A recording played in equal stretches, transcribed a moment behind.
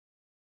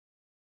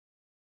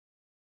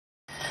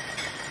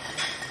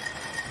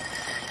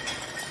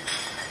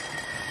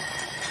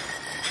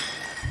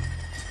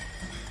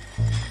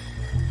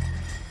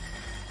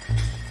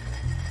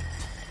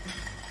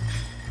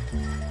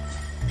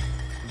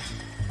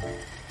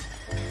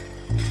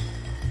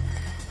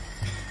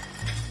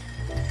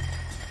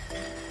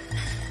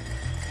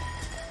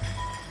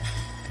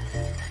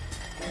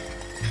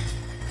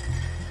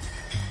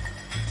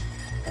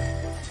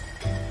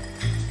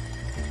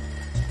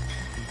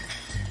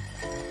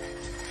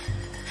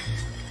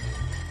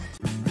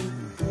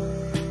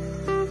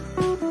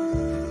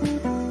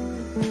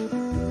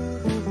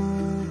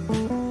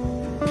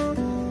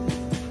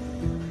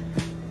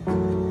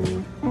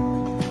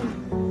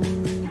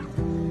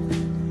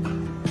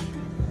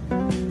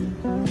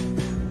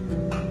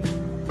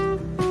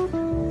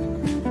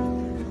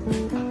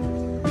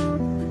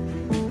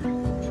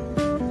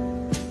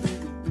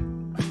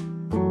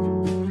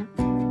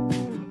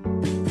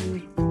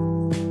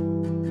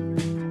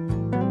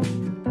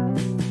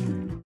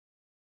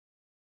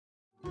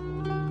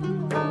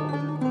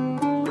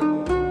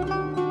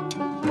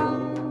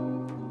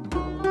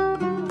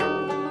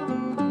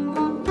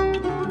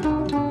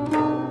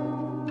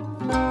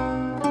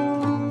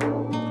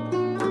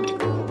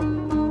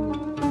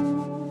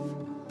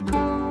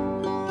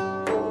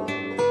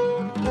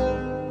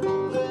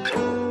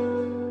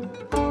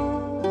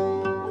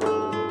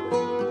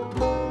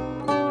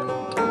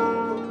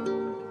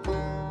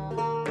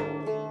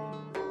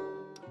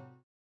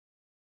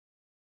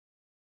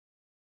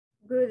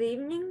Good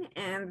evening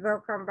and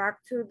welcome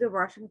back to the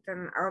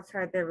Washington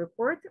Outsider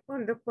Report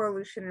on the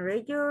Coalition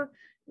Radio.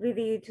 With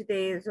you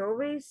today, as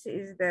always,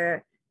 is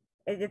the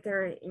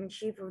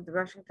editor-in-chief of the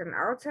Washington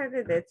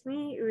Outsider, that's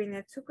me,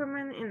 Irina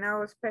Zuckerman, and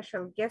our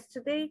special guest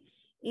today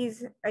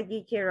is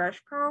Aditya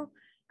Kaul.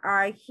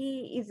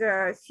 He is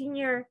a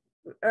senior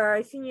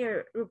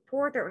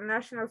reporter on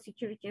national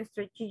security and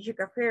strategic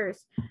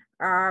affairs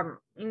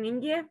in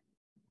India.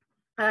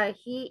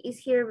 He is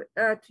here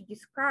to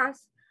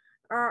discuss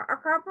a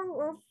couple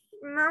of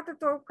not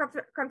at all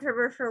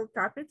controversial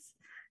topics,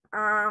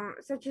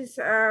 such as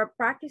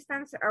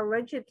Pakistan's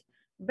alleged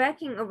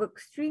backing of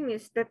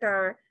extremists that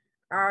are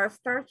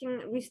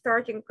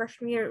restarting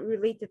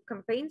Kashmir-related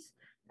campaigns,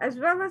 as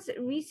well as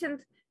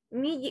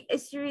a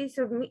series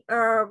of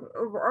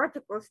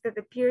articles that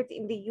appeared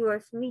in the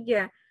U.S.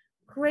 media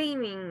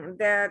claiming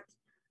that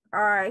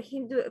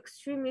Hindu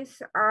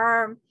extremists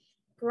are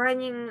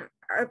planning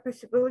a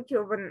possibility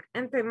of an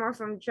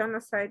anti-Muslim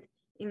genocide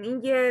in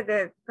India,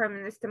 that Prime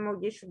Minister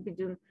Modi should be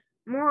doing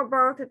more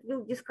about it.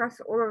 We'll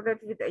discuss all of that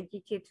with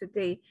Aditya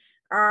today.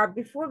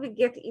 Before we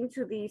get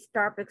into these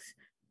topics,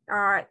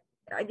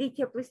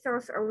 Aditya, please tell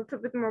us a little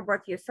bit more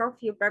about yourself,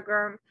 your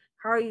background,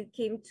 how you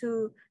came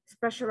to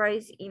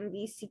specialize in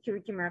these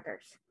security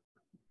matters.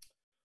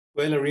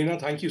 Well, Arina,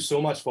 thank you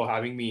so much for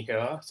having me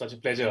here. Such a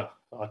pleasure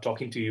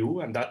talking to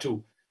you, and that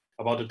too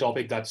about a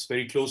topic that's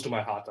very close to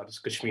my heart, that is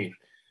Kashmir.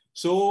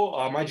 So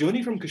my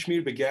journey from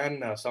Kashmir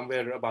began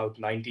somewhere about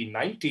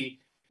 1990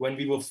 when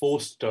we were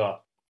forced,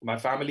 my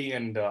family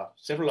and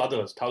several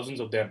others, thousands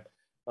of them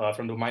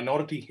from the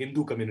minority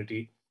Hindu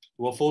community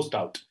were forced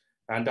out.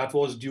 And that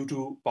was due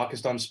to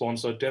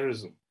Pakistan-sponsored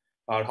terrorism.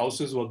 Our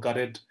houses were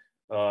gutted.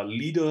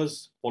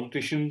 Leaders,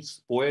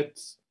 politicians,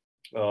 poets,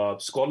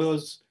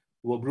 scholars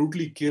were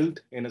brutally killed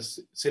in a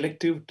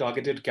selective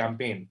targeted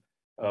campaign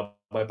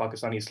by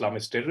Pakistani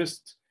Islamist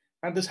terrorists.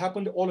 And this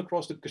happened all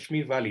across the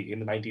Kashmir Valley in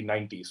the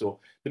 1990s. So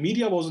the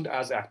media wasn't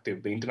as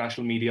active, the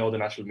international media or the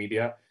national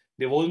media.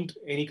 There wasn't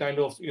any kind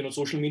of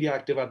social media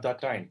active at that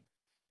time.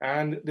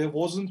 And there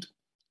wasn't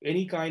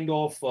any kind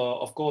of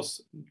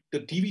course,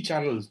 the TV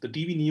channels, the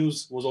TV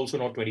news was also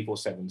not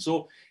 24/7.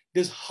 So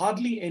there's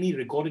hardly any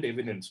recorded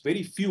evidence,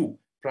 very few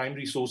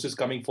primary sources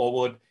coming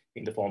forward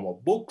in the form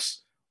of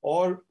books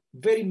or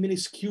very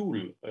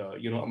minuscule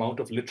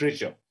amount of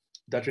literature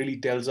that really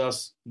tells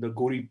us the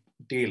gory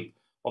tale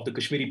of the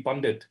Kashmiri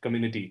Pandit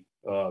community,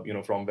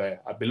 from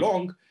where I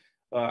belong,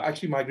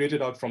 actually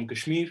migrated out from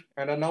Kashmir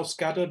and are now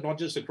scattered not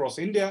just across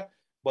India,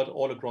 but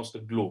all across the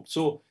globe.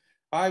 So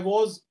I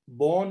was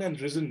born and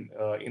risen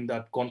in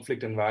that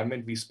conflict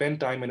environment. We spent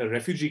time in a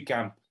refugee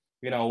camp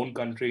in our own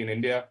country in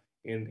India,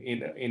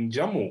 in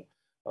Jammu,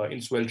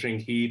 in sweltering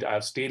heat.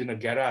 I've stayed in a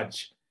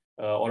garage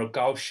or a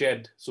cow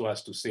shed, so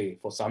as to say,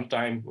 for some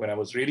time when I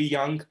was really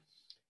young.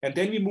 And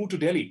then we moved to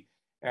Delhi.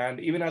 And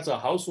even as our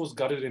house was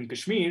gutted in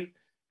Kashmir,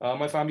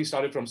 my family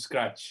started from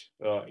scratch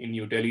in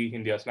New Delhi,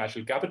 India's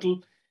national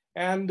capital,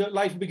 and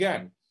life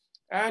began.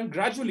 And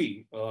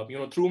gradually,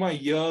 through my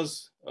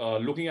years,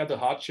 looking at the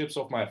hardships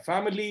of my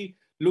family,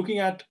 looking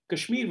at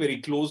Kashmir very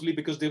closely,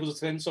 because there was a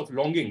sense of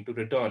longing to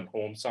return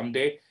home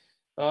someday,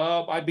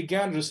 I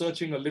began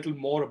researching a little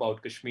more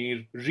about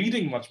Kashmir,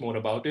 reading much more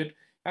about it,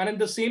 and at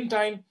the same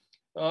time,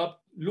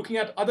 looking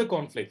at other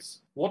conflicts.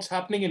 What's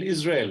happening in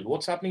Israel?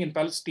 What's happening in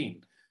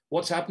Palestine?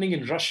 What's happening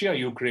in Russia,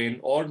 Ukraine,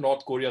 or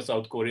North Korea,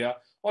 South Korea,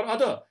 or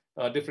other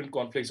different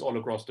conflicts all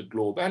across the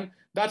globe. And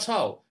that's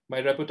how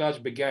my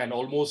reportage began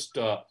almost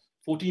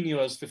 15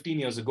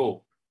 years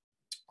ago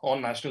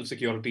on national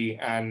security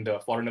and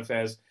foreign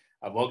affairs.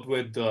 I worked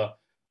with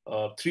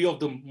three of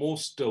the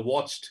most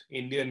watched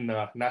Indian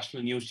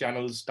national news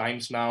channels,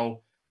 Times Now,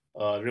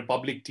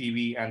 Republic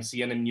TV, and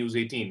CNN News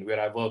 18, where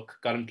I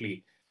work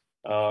currently.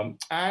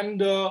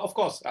 Of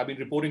course, I've been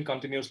reporting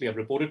continuously. I've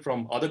reported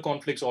from other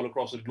conflicts all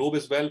across the globe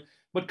as well.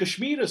 But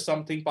Kashmir is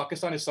something,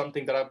 Pakistan is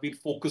something that I've been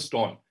focused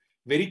on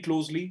very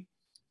closely.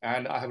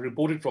 And I have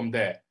reported from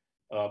there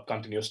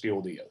continuously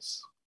over the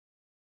years.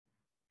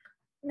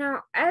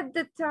 Now, at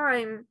the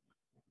time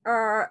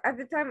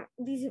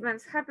these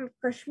events happened,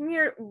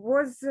 Kashmir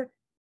was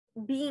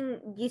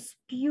being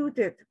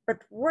disputed.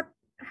 But what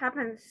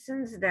happened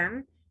since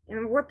then?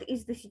 And what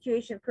is the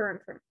situation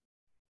currently?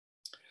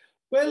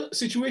 Well,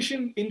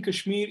 situation in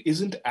Kashmir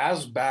isn't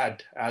as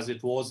bad as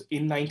it was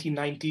in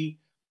 1990,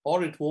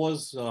 or it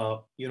was,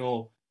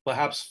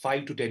 perhaps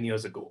 5 to 10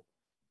 years ago.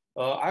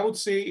 I would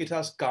say it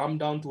has calmed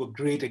down to a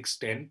great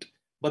extent,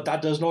 but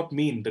that does not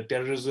mean the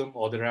terrorism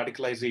or the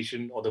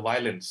radicalization or the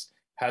violence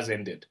has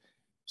ended.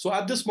 So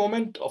at this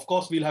moment, of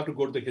course, we'll have to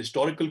go to the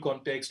historical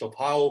context of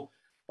how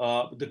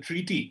the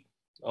treaty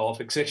of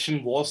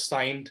accession was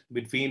signed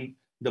between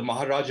the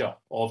Maharaja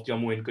of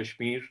Jammu and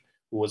Kashmir,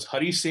 who was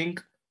Hari Singh,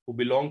 who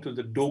belonged to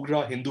the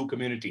Dogra Hindu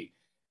community.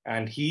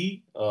 And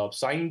he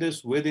signed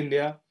this with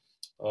India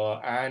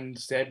and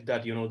said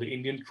that, the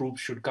Indian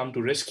troops should come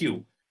to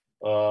rescue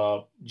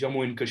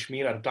Jammu and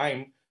Kashmir at a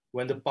time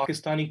when the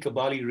Pakistani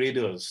Kabali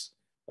raiders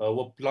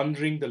were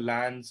plundering the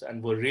lands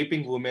and were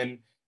raping women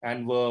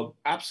and were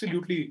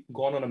absolutely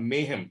gone on a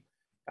mayhem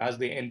as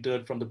they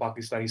entered from the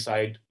Pakistani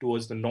side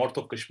towards the north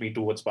of Kashmir,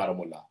 towards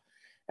Baramulla.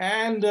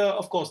 And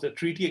of course, the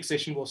treaty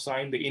accession was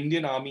signed, the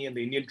Indian army and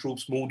the Indian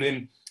troops moved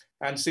in.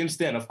 And since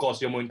then, of course,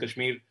 Jammu and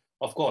Kashmir,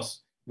 of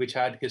course, which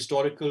had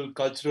historical,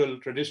 cultural,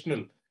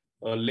 traditional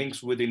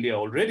links with India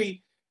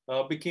already,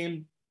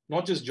 became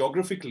not just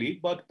geographically,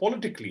 but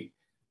politically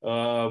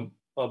a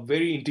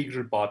very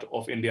integral part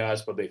of India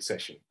as per the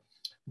accession.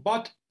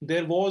 But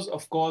there was,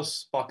 of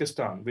course,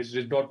 Pakistan, which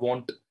did not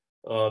want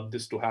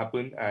this to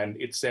happen.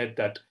 And it said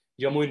that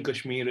Jammu and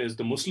Kashmir is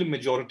the Muslim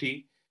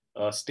majority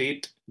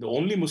state, the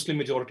only Muslim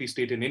majority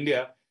state in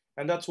India.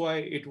 And that's why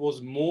it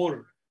was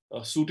more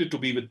suited to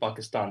be with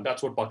Pakistan.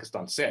 That's what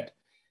Pakistan said.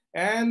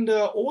 And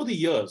over the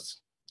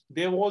years,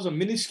 there was a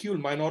minuscule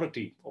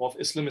minority of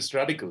Islamist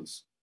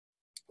radicals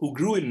who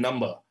grew in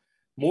number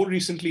more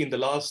recently in the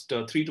last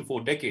 3 to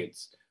 4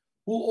 decades,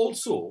 who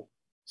also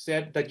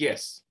said that,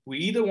 yes, we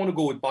either want to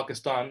go with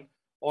Pakistan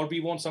or we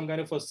want some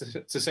kind of a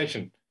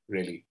secession,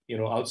 really,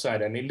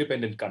 outside an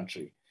independent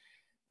country.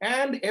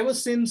 And ever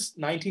since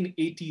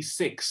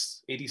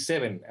 1986,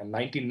 87, and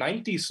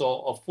 1990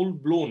 saw a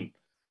full-blown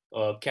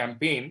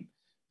campaign,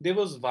 there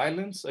was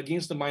violence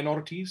against the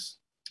minorities,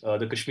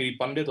 the Kashmiri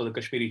Pandit or the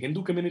Kashmiri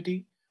Hindu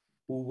community,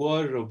 who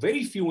were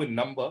very few in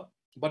number,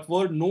 but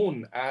were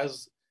known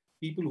as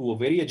people who were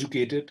very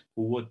educated,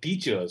 who were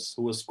teachers,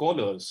 who were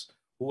scholars,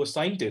 who were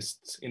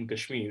scientists in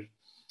Kashmir.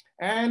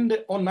 And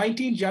on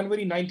 19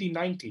 January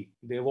 1990,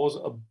 there was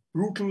a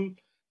brutal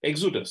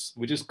exodus,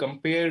 which is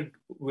compared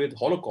with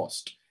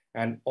Holocaust.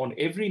 And on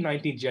every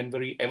 19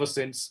 January ever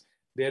since,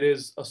 there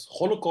is a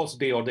Holocaust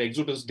Day or the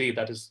Exodus Day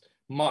that is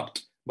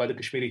marked by the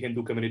Kashmiri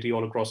Hindu community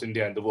all across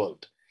India and the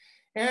world.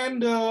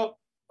 And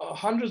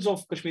hundreds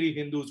of Kashmiri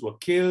Hindus were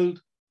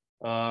killed.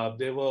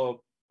 There were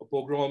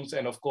pogroms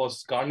and, of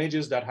course,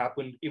 carnages that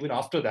happened even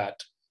after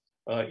that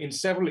in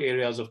several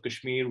areas of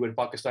Kashmir where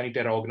Pakistani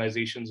terror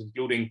organizations,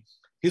 including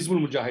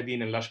Hizbul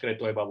Mujahideen and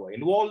Lashkar-e-Toiba, were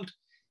involved.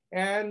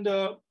 And,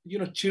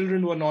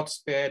 children were not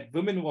spared,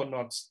 women were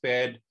not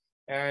spared,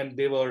 and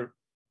they were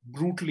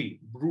brutally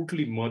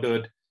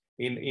murdered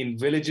in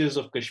villages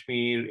of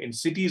Kashmir, in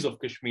cities of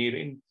Kashmir,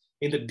 in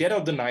the dead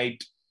of the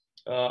night.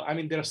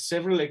 There are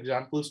several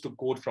examples to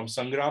quote, from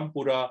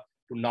Sangrampura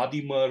to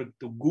Nadimarg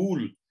to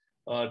Gaul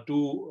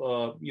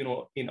to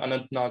in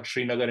Anantnag,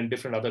 Srinagar, and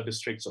different other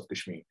districts of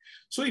Kashmir.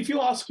 So if you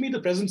ask me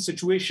the present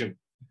situation,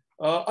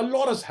 a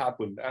lot has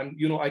happened, and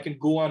I can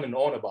go on and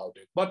on about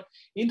it. But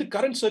in the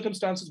current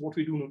circumstances, what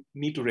we do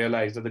need to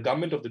realize that the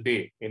government of the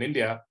day in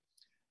India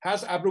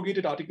has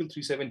abrogated Article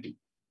 370.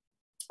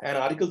 And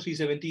Article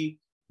 370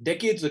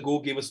 decades ago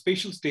gave a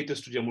special status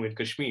to Jammu and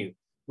Kashmir,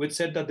 which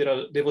said that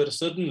there were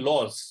certain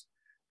laws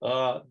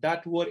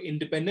that were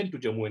independent to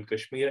Jammu and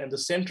Kashmir, and the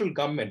central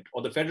government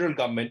or the federal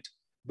government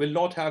will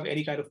not have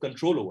any kind of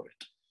control over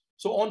it.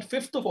 So on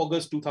 5th of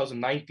August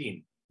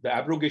 2019, the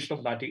abrogation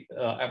of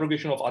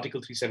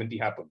Article 370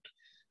 happened.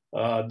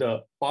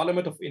 The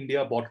Parliament of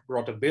India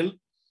brought a bill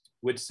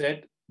which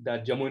said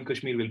that Jammu and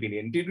Kashmir will be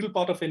an integral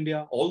part of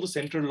India. All the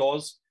central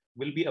laws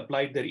will be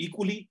applied there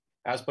equally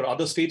as per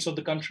other states of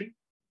the country.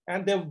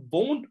 And there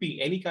won't be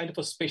any kind of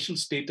a special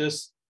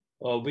status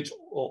which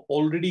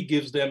already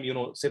gives them,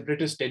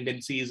 separatist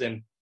tendencies,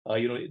 and,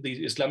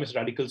 these Islamist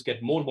radicals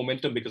get more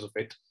momentum because of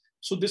it.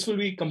 So this will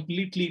be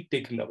completely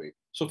taken away.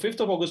 So 5th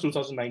of August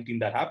 2019,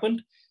 that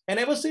happened. And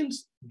ever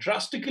since,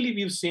 drastically,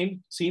 we've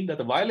seen that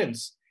the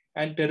violence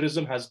and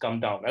terrorism has come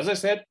down. As I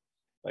said,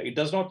 it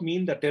does not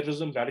mean that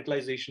terrorism,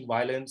 radicalization,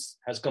 violence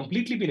has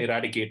completely been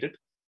eradicated,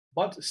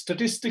 but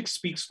statistics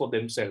speak for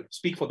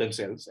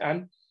themselves.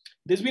 And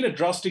there's been a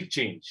drastic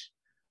change.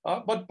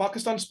 But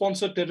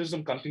Pakistan-sponsored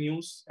terrorism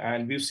continues,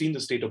 and we've seen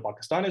the state of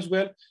Pakistan as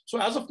well. So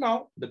as of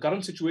now, the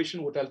current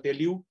situation, what I'll tell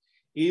you,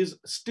 is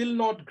still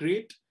not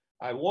great.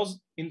 I was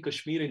in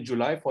Kashmir in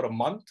July for a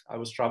month. I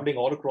was traveling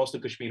all across the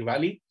Kashmir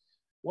Valley.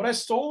 What I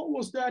saw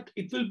was that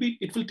it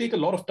will take a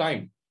lot of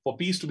time for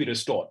peace to be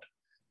restored.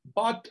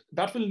 But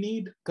that will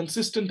need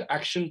consistent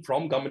action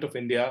from Government of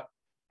India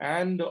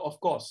and, of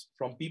course,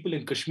 from people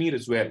in Kashmir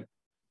as well,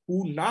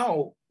 who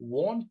now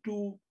want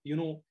to,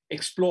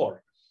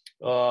 explore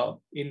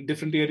in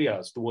different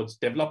areas towards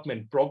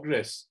development,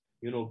 progress,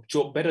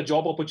 better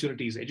job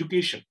opportunities,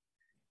 education.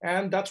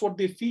 And that's what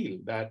they feel,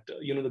 that,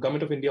 the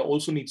Government of India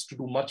also needs to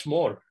do much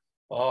more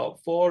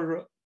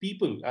for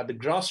people at the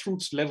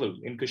grassroots level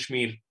in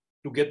Kashmir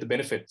to get the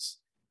benefits.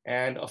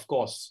 And of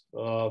course,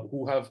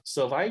 who have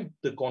survived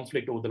the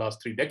conflict over the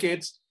last 3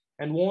 decades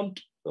and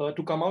want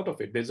to come out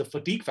of it. There's a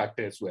fatigue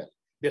factor as well.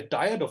 They're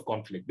tired of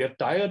conflict. They're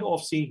tired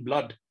of seeing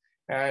blood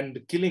and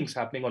killings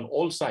happening on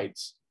all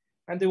sides.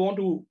 And they want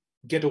to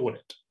get over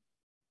it.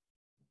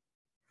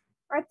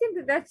 I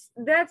think that's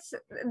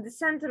the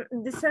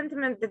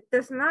sentiment that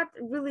does not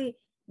really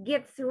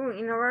get through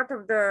in a lot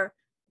of the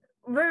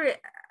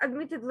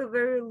admittedly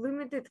very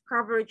limited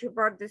coverage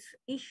about this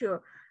issue.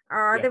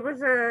 There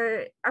was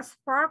a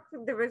spark.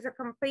 There was a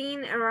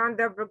campaign around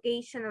the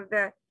abrogation of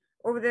that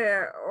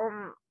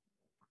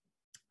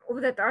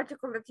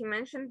article that you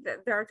mentioned,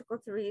 the Article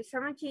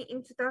 370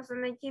 in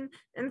 2019,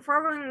 and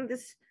following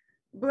this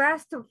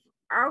blast of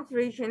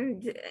outrage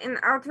and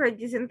outright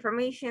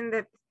disinformation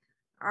that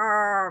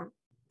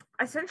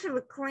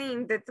essentially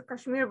claimed that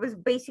Kashmir was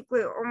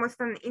basically almost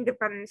an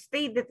independent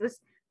state that was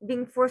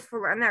being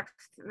forcefully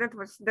annexed. That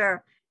was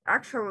the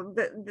actual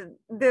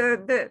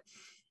the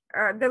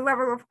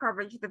level of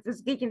coverage that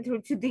was getting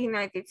through to the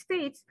United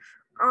States.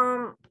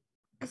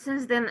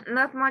 Since then,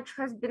 not much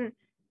has been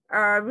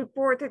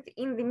reported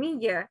in the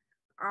media.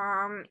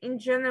 In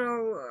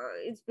general,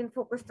 it's been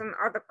focused on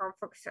other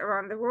conflicts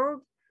around the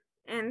world,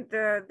 and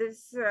there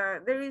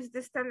is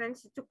this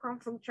tendency to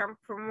conflict jump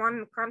from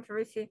one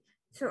controversy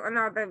to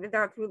another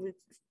without really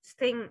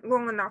staying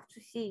long enough to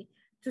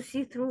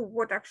see through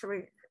what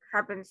actually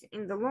happens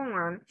in the long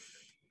run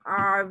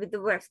with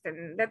the West,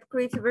 and that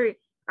creates a very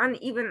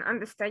uneven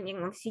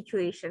understanding of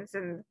situations.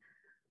 And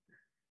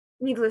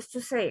needless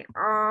to say,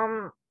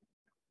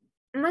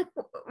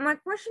 my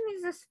question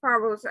is as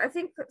follows. I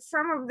think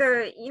some of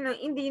the,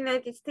 in the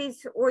United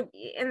States or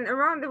and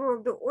around the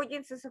world, the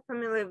audiences are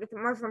familiar with the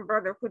Muslim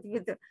Brotherhood,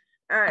 with the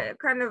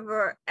kind of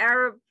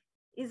Arab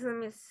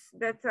Islamists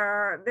that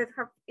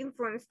have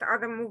influenced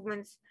other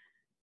movements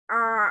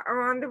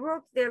around the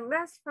world. They're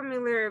less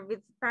familiar with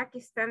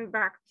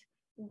Pakistan-backed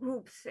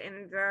groups,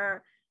 and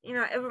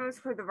everyone's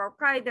heard of Al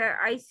Qaeda,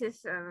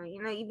 ISIS,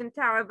 even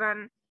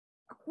Taliban.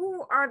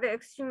 Who are the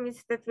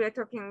extremists that we are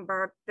talking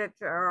about that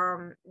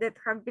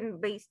have been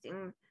based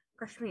in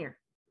Kashmir?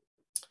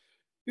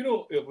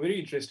 A very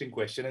interesting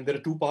question, and there are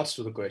two parts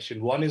to the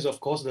question. One is, of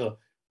course, the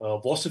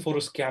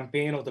vociferous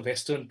campaign of the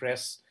Western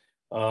press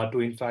to,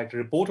 in fact,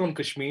 report on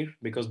Kashmir,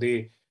 because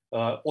they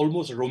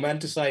almost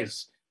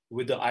romanticize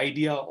with the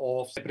idea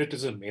of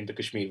separatism in the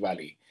Kashmir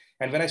Valley.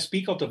 And when I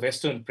speak of the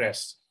Western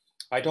press,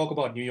 I talk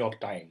about New York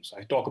Times,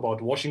 I talk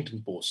about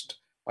Washington Post,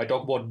 I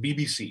talk about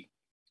BBC,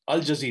 Al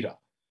Jazeera,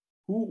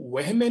 who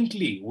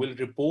vehemently will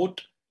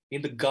report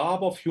in the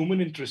garb of human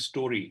interest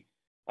story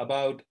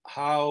about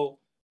how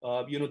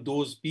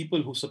those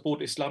people who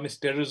support Islamist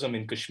terrorism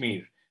in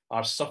Kashmir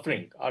are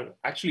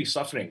actually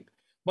suffering.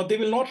 But they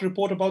will not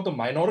report about the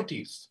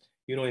minorities,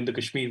 in the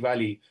Kashmir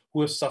Valley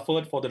who have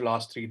suffered for the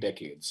last 3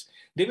 decades.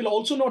 They will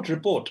also not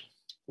report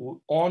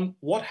on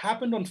what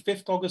happened on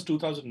 5th August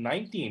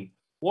 2019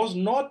 was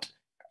not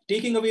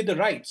taking away the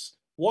rights,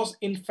 was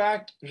in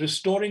fact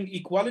restoring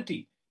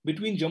equality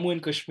between Jammu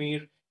and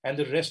Kashmir and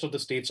the rest of the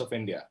states of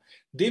India.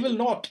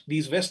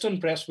 These Western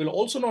press will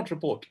also not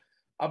report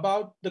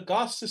about the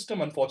caste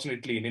system,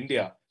 unfortunately, in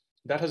India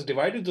that has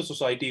divided the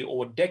society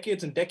over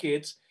decades and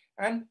decades.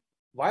 And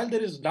while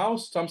there is now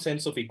some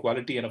sense of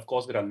equality, and of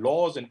course there are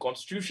laws and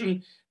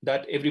constitution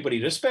that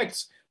everybody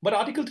respects, but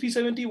Article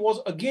 370 was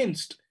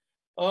against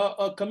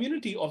a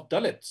community of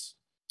Dalits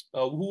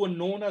who were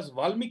known as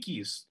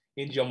Valmikis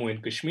in Jammu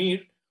and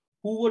Kashmir,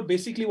 who were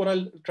basically, what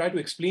I'll try to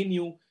explain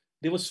you,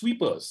 they were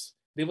sweepers.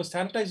 They were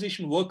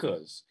sanitization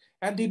workers,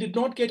 and they did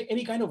not get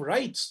any kind of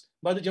rights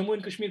by the Jammu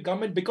and Kashmir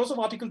government because of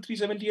Article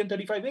 370 and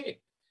 35A.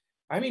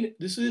 I mean,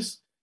 this is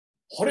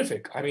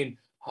horrific. I mean,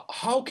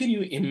 how can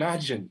you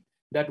imagine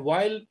that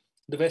while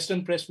the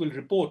Western press will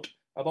report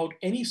about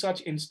any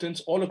such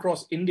instance all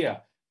across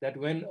India, that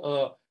when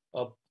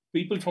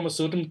people from a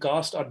certain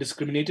caste are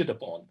discriminated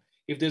upon,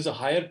 if there's a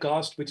higher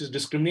caste which is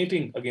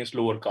discriminating against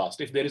lower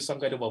caste, if there is some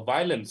kind of a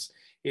violence,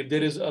 if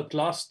there is a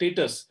class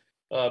status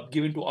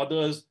given to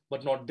others,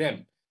 but not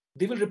them,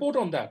 they will report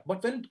on that.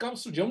 But when it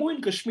comes to Jammu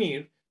and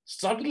Kashmir,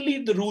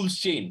 suddenly the rules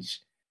change.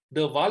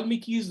 The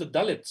Valmikis, the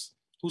Dalits,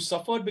 who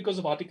suffered because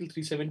of Article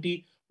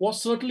 370, was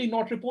certainly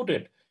not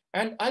reported.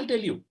 And I'll tell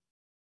you,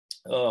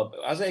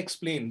 as I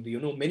explained,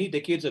 many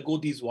decades ago,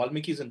 these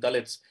Valmikis and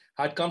Dalits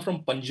had come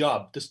from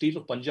Punjab, the state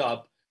of Punjab,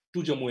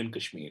 to Jammu and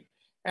Kashmir.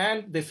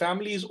 And their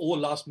families over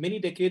last many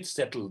decades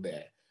settled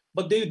there.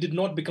 But they did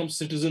not become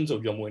citizens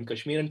of Jammu and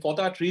Kashmir. And for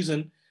that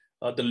reason,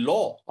 the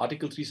law,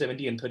 Article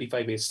 370 and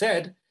 35A,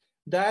 said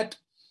that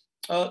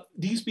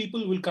these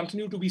people will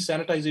continue to be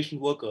sanitization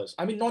workers.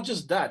 I mean, not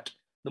just that,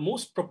 the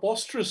most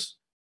preposterous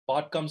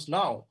part comes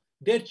now.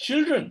 Their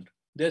children,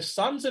 their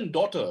sons and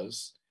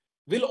daughters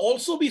will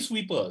also be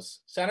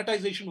sweepers,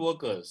 sanitization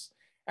workers,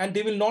 and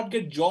they will not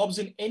get jobs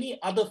in any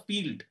other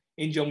field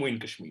in Jammu and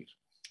Kashmir.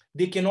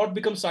 They cannot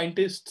become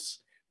scientists,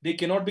 they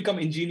cannot become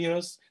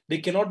engineers, they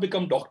cannot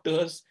become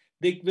doctors.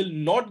 They will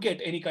not get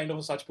any kind of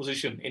a such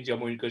position in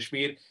Jammu and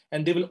Kashmir,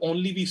 and they will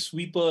only be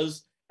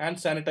sweepers and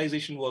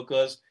sanitization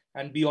workers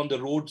and be on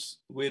the roads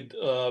with,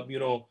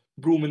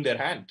 broom in their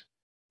hand.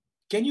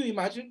 Can you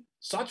imagine?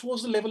 Such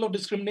was the level of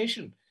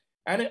discrimination.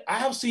 And I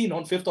have seen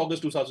on 5th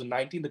August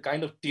 2019 the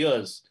kind of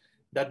tears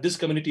that this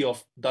community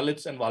of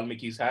Dalits and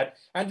Valmikis had.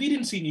 And we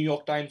didn't see New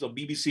York Times or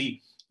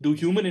BBC do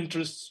human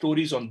interest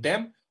stories on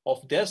them,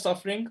 of their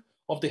suffering,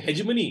 of the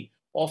hegemony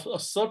of a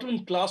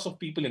certain class of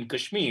people in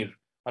Kashmir,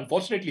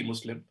 unfortunately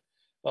Muslim,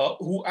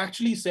 who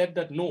actually said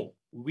that, no,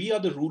 we are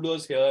the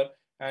rulers here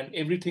and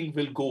everything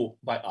will go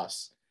by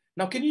us.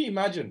 Now, can you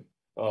imagine?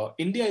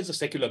 India is a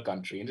secular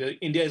country.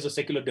 India is a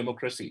secular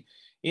democracy.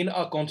 In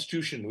our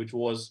constitution, which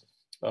was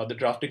the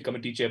drafting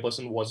committee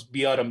chairperson was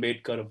B.R.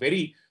 Ambedkar, a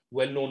very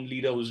well-known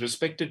leader who's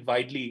respected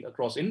widely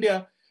across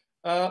India.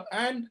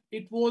 And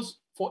it was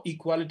for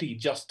equality,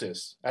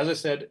 justice. As I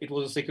said, it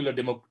was a secular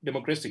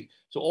democracy.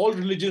 So all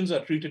religions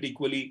are treated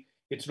equally.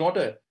 It's not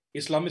a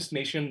Islamist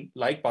nation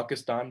like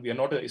Pakistan. We are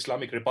not an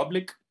Islamic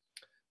republic,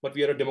 but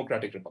we are a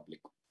democratic republic.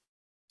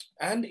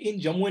 And in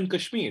Jammu and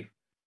Kashmir,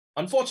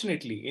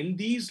 unfortunately, in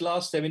these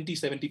last 70,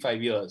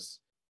 75 years,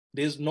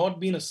 there's not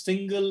been a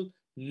single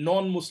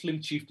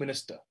non-Muslim chief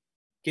minister.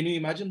 Can you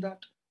imagine that?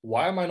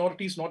 Why are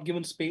minorities not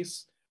given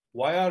space?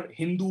 Why are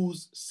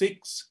Hindus,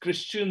 Sikhs,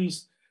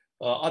 Christians,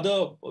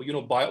 other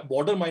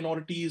border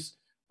minorities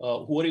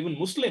who are even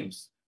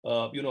Muslims,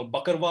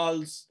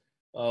 Bakarwals,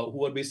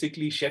 who are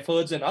basically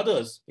shepherds and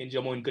others in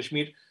Jammu and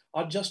Kashmir,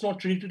 are just not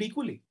treated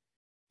equally?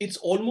 It's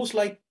almost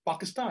like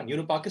Pakistan.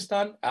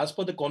 Pakistan, as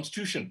per the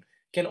constitution,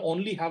 can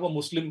only have a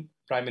Muslim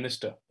prime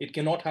minister. It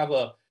cannot have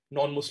a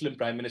non-Muslim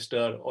prime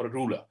minister or a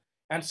ruler.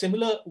 And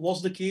similar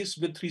was the case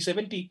with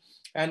 370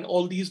 and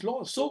all these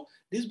laws. So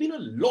there's been a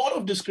lot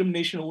of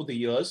discrimination over the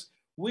years,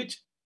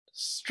 which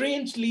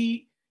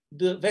strangely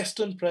the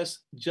Western press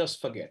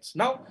just forgets.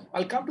 Now,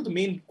 I'll come to the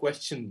main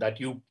question that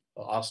you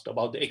asked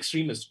about the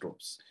extremist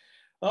groups.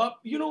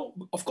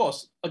 Of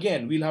course,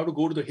 again, we'll have to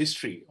go to the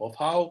history of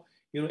how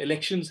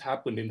elections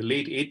happened in the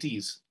late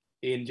 80s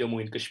in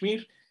Jammu and Kashmir.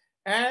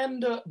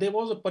 And there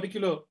was a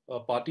particular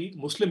party,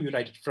 Muslim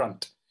United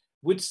Front,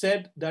 which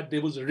said that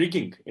there was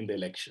rigging in the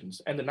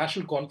elections. And the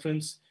National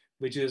Conference,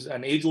 which is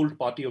an age-old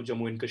party of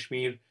Jammu and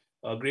Kashmir,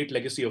 a great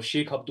legacy of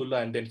Sheikh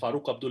Abdullah and then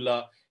Farooq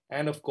Abdullah,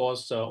 and of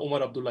course,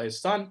 Omar Abdullah, his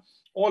son,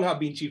 all have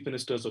been chief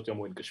ministers of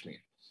Jammu and Kashmir.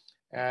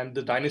 And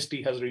the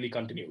dynasty has really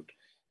continued.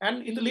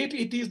 And in the late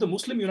 80s, the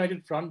Muslim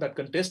United Front that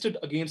contested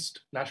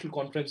against National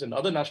Conference and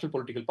other national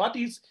political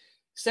parties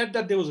said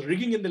that there was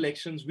rigging in the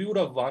elections. We would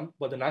have won,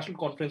 but the National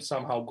Conference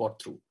somehow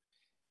got through.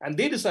 And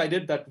they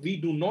decided that we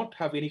do not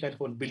have any kind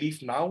of a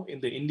belief now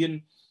in the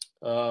Indian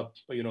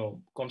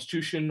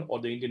constitution or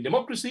the Indian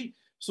democracy,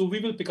 so we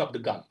will pick up the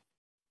gun.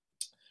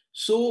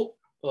 So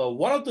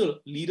one of the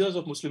leaders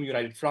of Muslim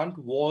United Front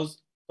was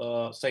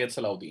Syed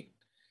Salahuddin.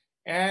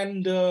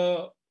 And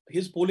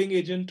his polling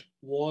agent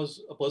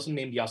was a person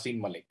named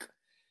Yasin Malik.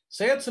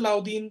 Syed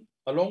Salahuddin,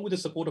 along with the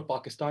support of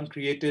Pakistan,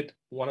 created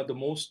one of the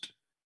most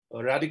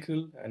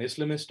radical and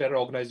Islamist terror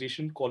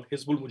organization called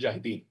Hizbul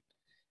Mujahideen.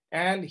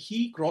 And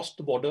he crossed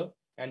the border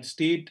and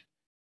stayed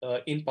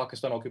in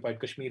Pakistan-occupied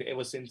Kashmir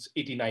ever since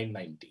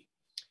 89-90.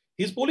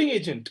 His polling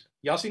agent,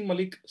 Yasin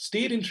Malik,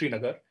 stayed in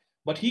Srinagar,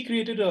 but he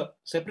created a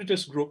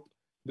separatist group,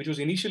 which was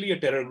initially a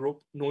terror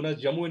group known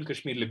as Jammu and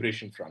Kashmir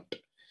Liberation Front.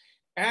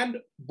 And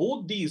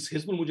both these,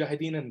 Hizbul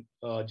Mujahideen and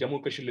Jammu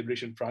and Kashmir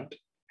Liberation Front,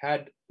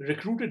 had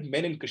recruited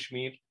men in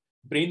Kashmir,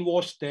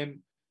 brainwashed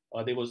them.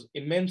 There was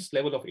immense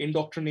level of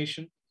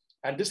indoctrination.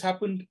 And this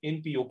happened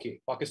in POK,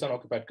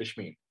 Pakistan-occupied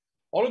Kashmir.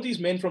 All of these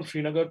men from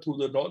Srinagar through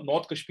the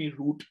North Kashmir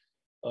route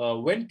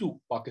went to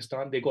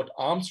Pakistan. They got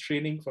arms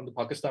training from the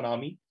Pakistan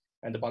Army,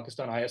 and the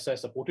Pakistan ISI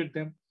supported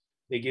them.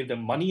 They gave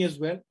them money as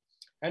well.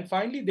 And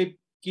finally, they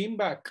came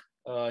back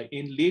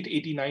in late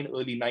 89,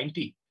 early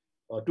 90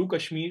 to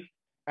Kashmir,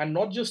 and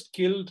not just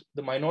killed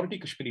the minority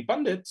Kashmiri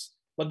Pandits,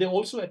 but they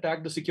also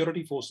attacked the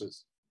security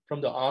forces from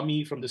the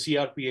army, from the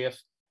CRPF,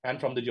 and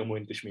from the Jammu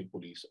and Kashmir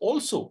police.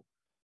 Also,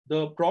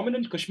 the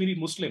prominent Kashmiri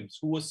Muslims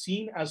who were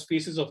seen as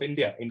faces of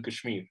India in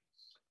Kashmir,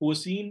 who were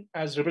seen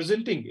as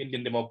representing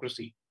Indian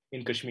democracy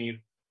in Kashmir,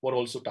 were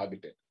also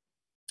targeted.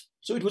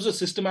 So it was a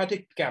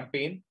systematic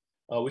campaign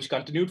which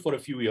continued for a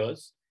few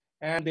years,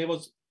 and there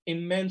was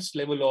immense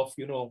level of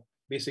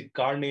basic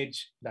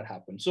carnage that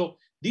happened. So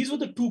these were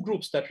the two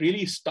groups that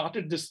really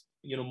started this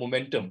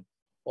momentum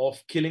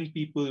of killing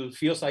people,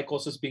 fear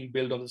psychosis being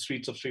built on the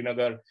streets of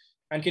Srinagar.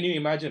 And can you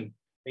imagine,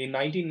 in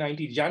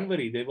 1990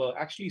 January, there were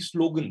actually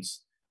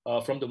slogans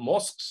from the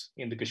mosques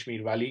in the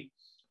Kashmir Valley,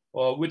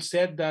 which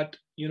said that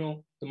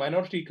the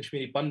minority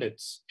Kashmiri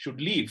Pandits should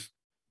leave,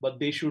 but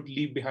they should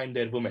leave behind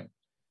their women,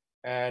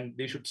 and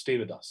they should stay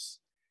with us.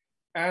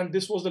 And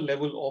this was the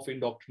level of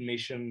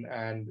indoctrination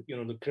and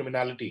the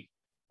criminality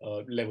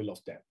level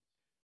of them.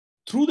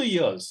 Through the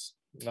years,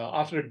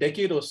 after a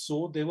decade or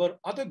so, there were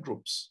other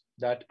groups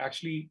that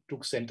actually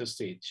took center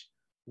stage.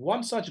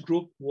 One such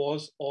group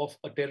was of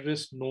a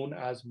terrorist known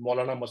as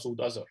Maulana Masood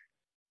Azhar,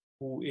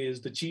 who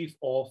is the chief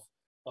of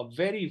a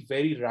very,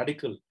 very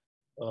radical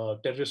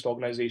terrorist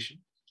organization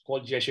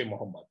called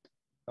Jaish-e-Mohammed.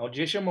 Now,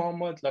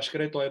 Jaish-e-Mohammed,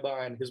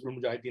 Lashkar-e-Toiba, and Hizbul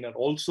Mujahideen are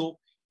also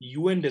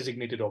UN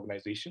designated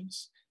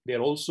organizations. They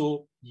are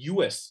also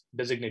US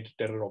designated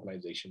terror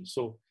organizations.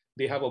 So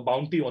they have a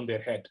bounty on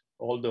their head,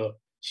 all the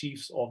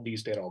chiefs of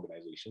these terror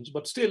organizations.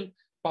 But still,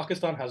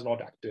 Pakistan has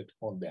not acted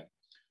on them.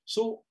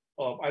 So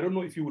I don't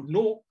know if you would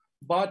know,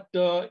 but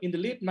in the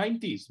late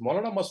 90s,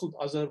 Maulana Masood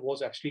Azhar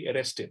was actually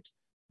arrested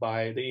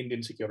by the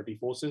Indian security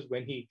forces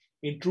when he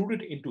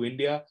intruded into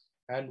India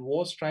and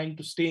was trying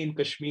to stay in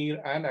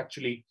Kashmir and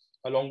actually,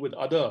 along with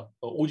other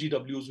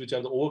OGWs, which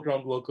are the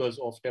overground workers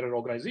of terror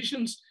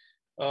organizations,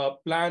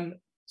 plan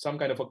some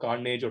kind of a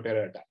carnage or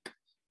terror attack.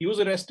 He was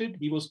arrested.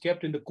 He was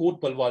kept in the Kot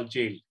Balwal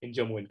jail in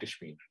Jammu and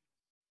Kashmir.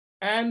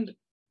 And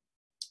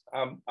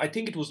I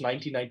think it was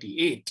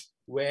 1998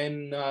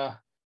 when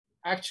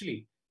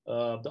actually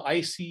the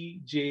IC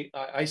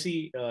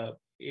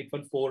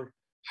 814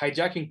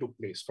 hijacking took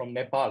place from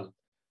Nepal.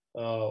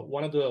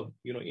 One of the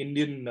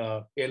Indian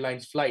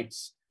Airlines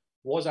flights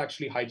was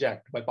actually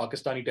hijacked by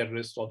Pakistani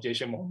terrorists of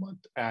Jaish-e-Mohammed,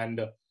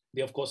 and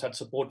they of course had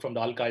support from the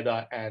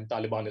Al-Qaeda and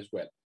Taliban as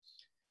well.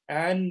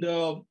 And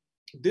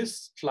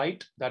this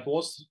flight that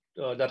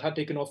had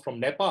taken off from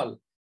Nepal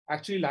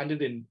actually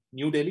landed in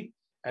New Delhi,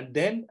 and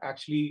then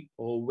actually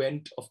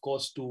went, of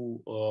course,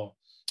 to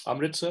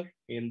Amritsar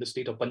in the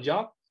state of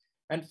Punjab,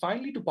 and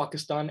finally to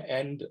Pakistan,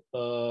 and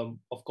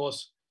of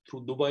course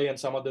through Dubai and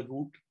some other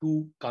route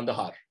to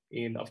Kandahar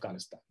in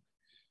Afghanistan.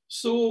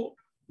 So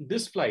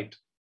this flight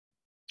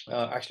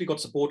actually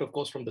got support, of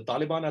course, from the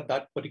Taliban at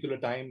that particular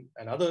time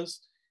and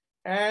others.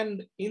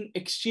 And in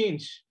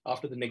exchange,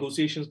 after the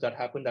negotiations that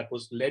happened, that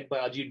was led by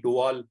Ajit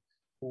Doval,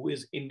 who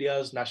is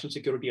India's national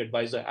security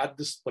advisor at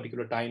this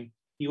particular time.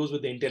 He was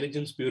with the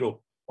Intelligence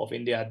Bureau of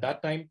India at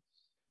that time.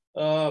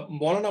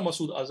 Maulana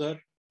Masood Azhar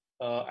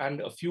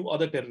and a few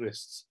other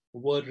terrorists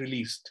were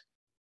released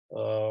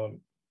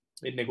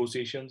in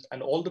negotiations,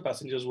 and all the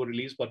passengers were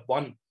released, but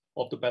one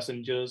of the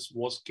passengers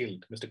was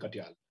killed, Mr.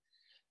 Katyal.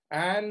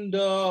 And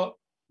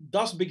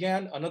thus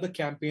began another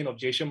campaign of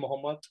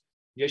Jaish-e-Mohammed.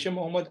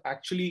 Jaish-e-Mohammed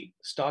actually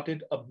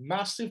started a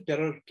massive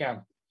terror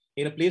camp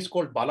in a place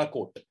called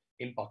Balakot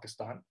in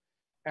Pakistan.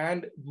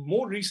 And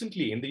more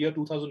recently, in the year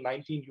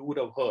 2019, you would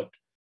have heard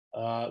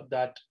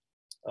that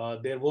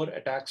there were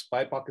attacks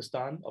by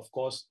Pakistan, of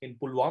course, in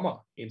Pulwama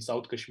in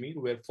South Kashmir,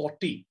 where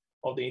 40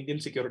 of the Indian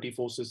security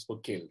forces were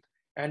killed.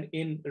 And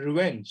in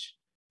revenge,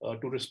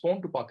 to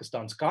respond to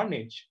Pakistan's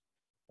carnage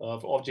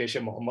of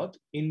Jaish-e-Mohammed,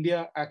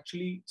 India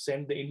actually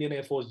sent the Indian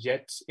Air Force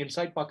jets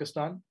inside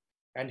Pakistan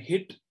and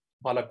hit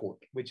Balakot,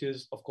 which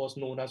is, of course,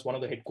 known as one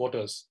of the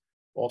headquarters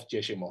of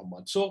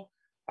Jaish-e-Mohammed. So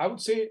I would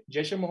say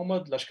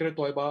Jaish-e-Mohammed,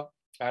 Lashkar-e-Toiba,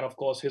 and of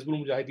course,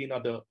 Hizbul Mujahideen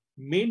are the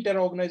main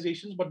terror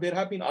organizations, but there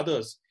have been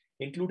others,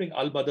 including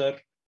Al-Badr,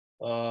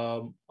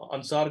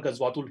 Ansar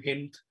Ghazwatul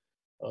Hind,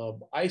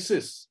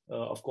 ISIS,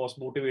 of course,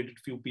 motivated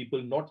few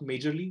people, not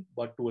majorly,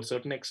 but to a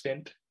certain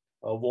extent,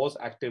 was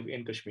active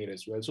in Kashmir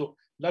as well. So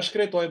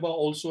Lashkar-e-Toiba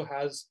also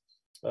has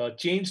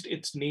changed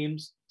its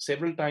names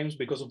several times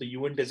because of the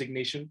UN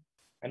designation,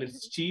 and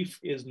its chief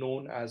is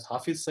known as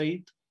Hafiz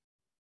Saeed.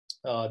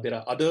 There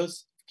are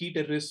others, key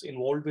terrorists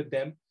involved with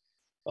them,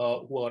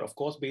 who are, of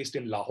course, based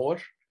in Lahore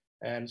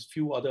and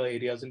few other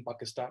areas in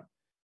Pakistan.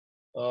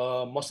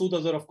 Masood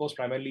Azhar, of course,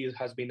 primarily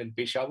has been in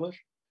Peshawar.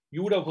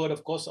 You would have heard,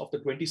 of course, of the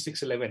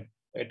 26/11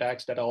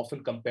 attacks that are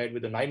often compared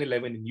with the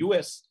 9/11 in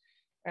US.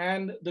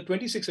 And the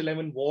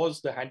 26/11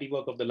 was the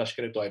handiwork of the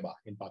Lashkar-e-Toiba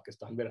in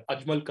Pakistan, where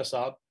Ajmal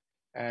Kasab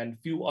and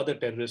few other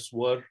terrorists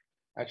were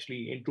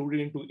actually intruded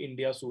into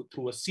India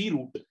through a sea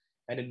route.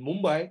 And in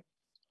Mumbai,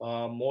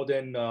 more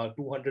than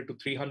 200 to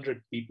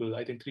 300 people,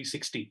 I think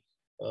 360,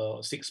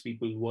 6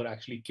 people were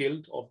actually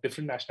killed of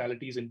different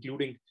nationalities,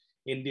 including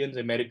Indians,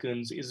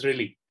 Americans,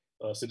 Israeli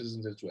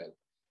citizens as well.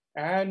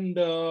 And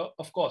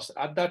of course,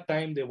 at that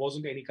time, there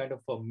wasn't any kind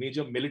of a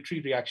major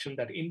military reaction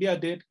that India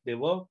did. There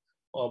were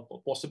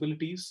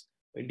possibilities.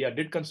 India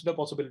did consider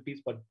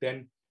possibilities, but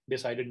then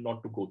decided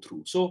not to go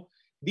through. So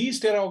these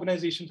terror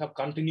organizations have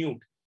continued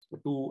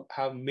to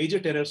have major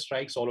terror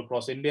strikes all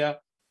across India,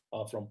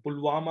 from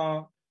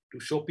Pulwama to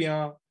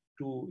Shopian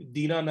to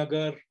Dina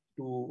Nagar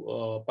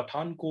to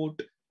Pathankot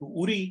to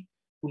Uri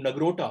to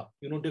Nagrota,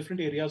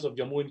 different areas of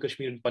Jammu and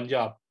Kashmir and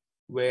Punjab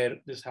where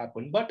this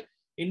happened. But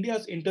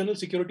India's internal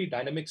security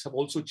dynamics have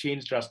also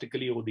changed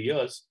drastically over the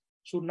years.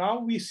 So now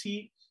we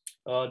see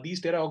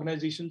these terror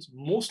organizations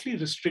mostly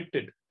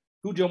restricted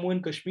to Jammu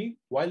and Kashmir,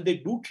 while they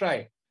do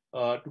try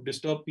to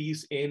disturb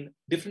peace in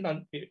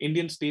different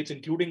Indian states,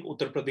 including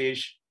Uttar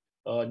Pradesh,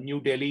 New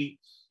Delhi,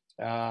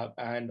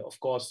 and of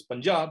course,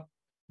 Punjab.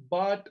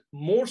 But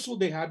more so,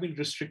 they have been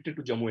restricted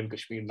to Jammu and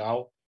Kashmir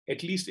now,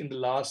 at least in the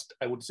last,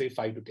 I would say,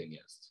 5 to 10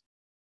 years.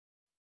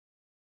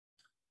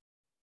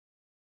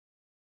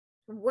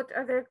 What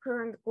are their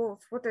current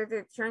goals? What are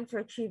they trying to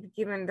achieve,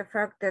 given the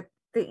fact that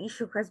the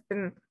issue has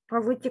been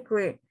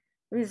politically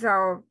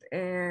resolved,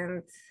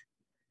 and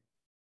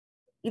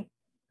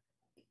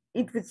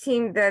it would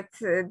seem that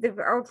they've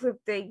outlived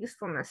their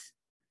usefulness?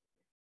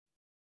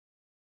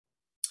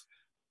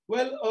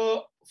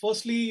 Well,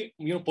 firstly,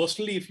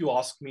 personally, if you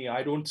ask me,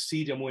 I don't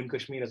see Jammu and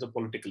Kashmir as a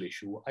political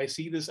issue. I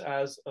see this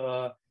as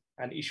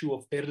an issue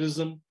of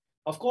terrorism.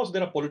 Of course,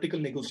 there are political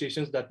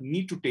negotiations that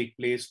need to take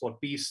place for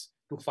peace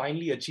to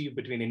finally achieve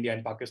between India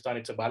and Pakistan.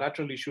 It's a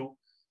bilateral issue.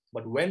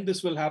 But when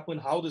this will happen,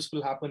 how this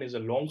will happen is a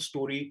long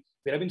story.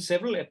 There have been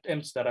several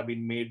attempts that have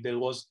been made. There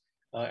was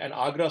an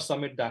Agra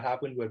summit that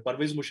happened where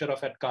Parvez Musharraf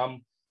had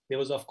come. There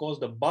was, of course,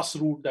 the bus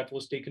route that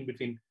was taken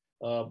between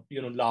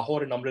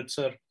Lahore and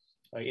Amritsar,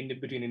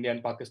 between India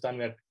and Pakistan,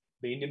 where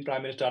the Indian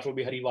Prime Minister Atal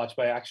Bihari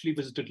Vajpayee actually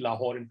visited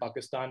Lahore in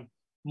Pakistan.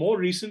 More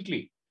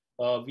recently,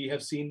 we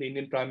have seen the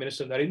Indian Prime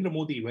Minister Narendra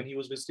Modi, when he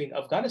was visiting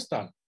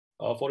Afghanistan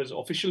for his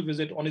official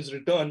visit. On his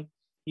return,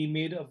 he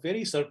made a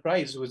very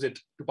surprise visit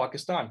to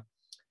Pakistan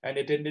and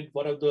attended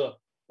one of the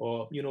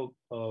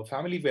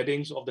family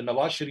weddings of the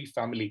Nawaz Sharif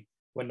family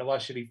when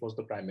Nawaz Sharif was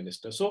the prime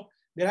minister. So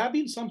there have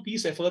been some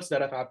peace efforts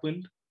that have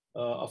happened.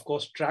 Of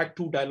course, track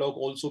 2 dialogue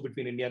also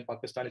between India and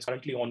Pakistan is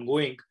currently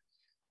ongoing.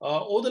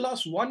 Over the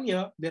last 1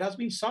 year, there has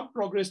been some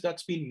progress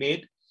that's been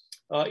made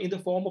in the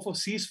form of a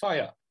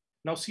ceasefire.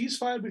 Now,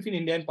 ceasefire between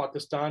India and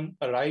Pakistan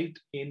arrived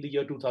in the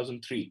year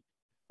 2003.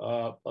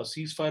 A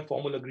ceasefire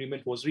formal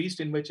agreement was reached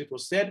in which it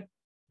was said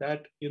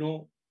that,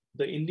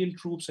 the Indian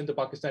troops and the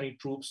Pakistani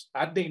troops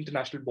at the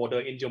international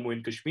border in Jammu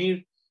and Kashmir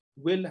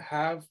will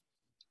have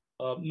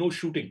no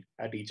shooting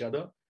at each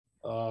other.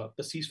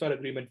 The ceasefire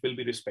agreement will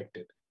be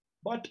respected.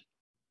 But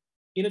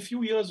in a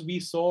few years, we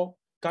saw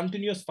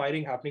continuous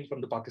firing happening from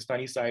the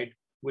Pakistani side,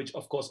 which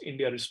of course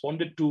India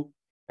responded to.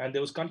 And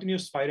there was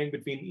continuous firing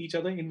between each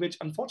other in which,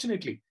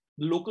 unfortunately,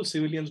 the local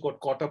civilians got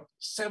caught up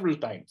several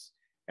times.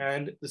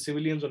 And the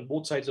civilians on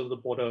both sides of the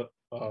border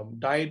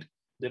died.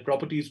 Their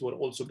properties were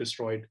also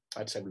destroyed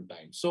at several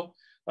times. So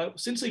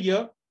since a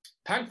year,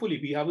 thankfully,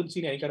 we haven't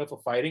seen any kind of a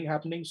firing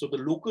happening. So the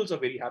locals are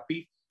very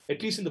happy,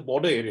 at least in the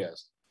border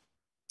areas,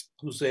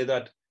 who say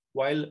that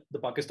while the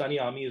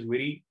Pakistani army is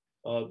very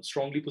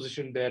strongly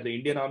positioned there, the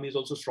Indian army is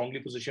also strongly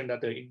positioned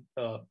at the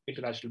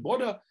international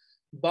border,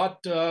 but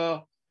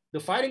the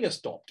firing has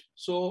stopped.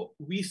 So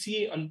we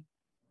see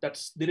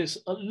that there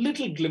is a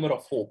little glimmer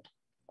of hope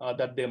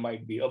that there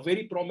might be. A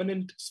very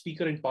prominent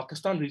speaker in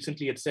Pakistan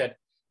recently had said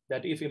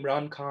that if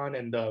Imran Khan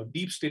and the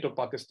deep state of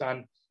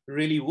Pakistan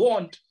really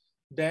want,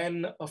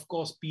 then of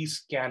course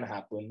peace can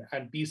happen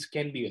and peace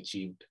can be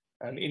achieved,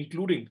 and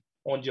including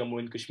on Jammu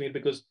and Kashmir,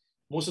 because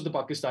most of the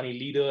Pakistani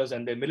leaders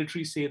and their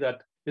military say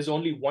that there's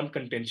only one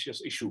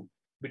contentious issue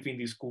between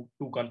these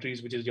two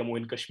countries, which is Jammu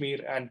and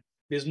Kashmir, and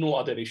there's no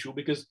other issue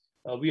because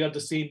we are the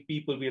same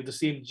people, we have the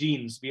same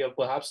genes, we have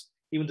perhaps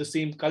even the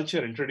same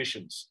culture and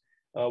traditions.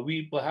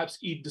 We perhaps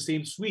eat the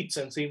same sweets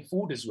and same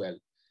food as well.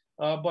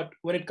 But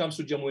when it comes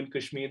to Jammu and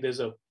Kashmir, there's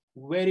a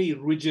very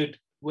rigid,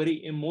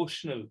 very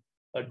emotional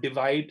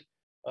divide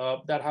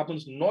that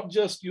happens not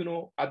just,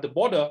 at the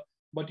border,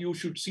 but you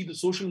should see the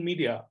social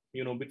media,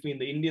 between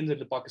the Indians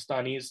and the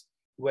Pakistanis.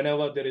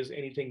 Whenever there is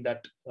anything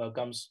that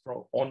comes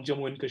from on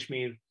Jammu and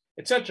Kashmir,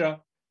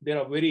 etc., there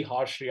are very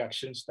harsh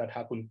reactions that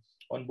happen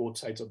on both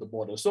sides of the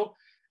border. So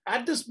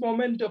at this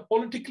moment,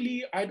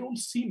 politically, I don't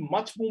see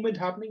much movement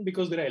happening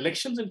because there are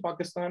elections in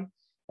Pakistan.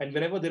 And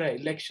whenever there are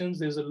elections,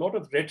 there's a lot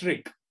of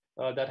rhetoric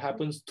that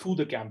happens through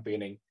the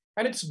campaigning.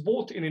 And it's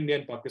both in India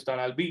and Pakistan.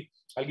 I'll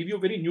give you a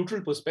very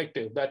neutral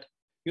perspective that,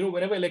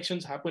 whenever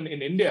elections happen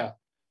in India,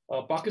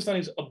 Pakistan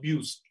is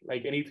abused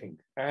like anything.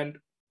 And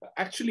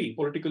actually,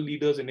 political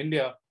leaders in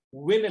India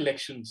win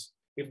elections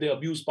if they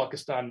abuse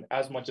Pakistan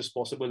as much as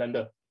possible and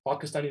the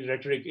Pakistani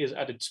rhetoric is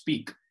at its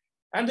peak.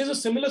 And there's a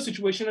similar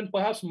situation and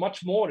perhaps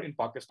much more in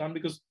Pakistan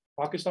because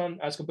Pakistan,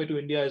 as compared to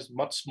India, is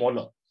much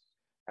smaller.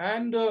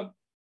 And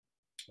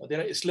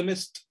there are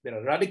Islamists, there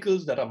are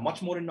radicals that are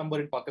much more in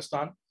number in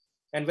Pakistan.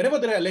 And whenever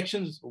there are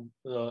elections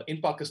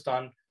in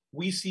Pakistan,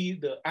 we see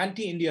the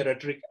anti-India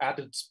rhetoric at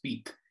its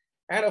peak.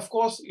 And of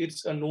course,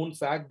 it's a known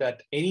fact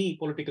that any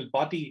political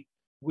party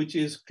which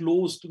is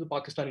close to the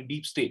Pakistani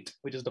deep state,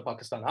 which is the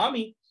Pakistan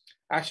army,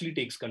 actually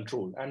takes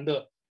control. And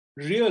the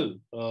real,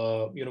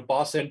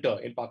 power center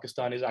in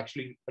Pakistan is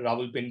actually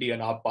Rawalpindi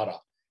and Atpara.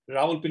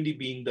 Rawalpindi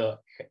being the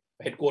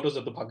headquarters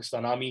of the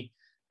Pakistan army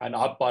and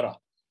Atpara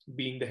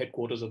being the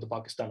headquarters of the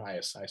Pakistan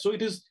ISI. So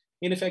it is,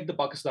 in effect, the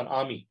Pakistan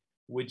army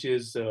which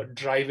is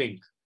driving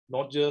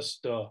not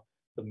just the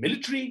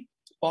military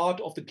part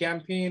of the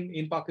campaign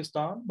in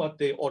Pakistan, but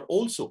they are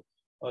also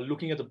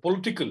looking at the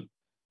political,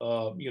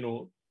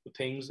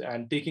 things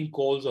and taking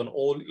calls on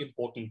all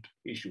important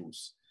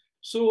issues.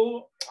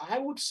 So I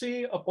would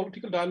say a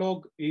political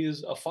dialogue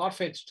is a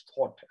far-fetched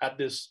thought at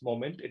this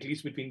moment, at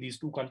least between these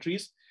two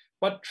countries,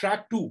 but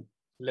track 2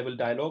 level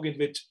dialogue in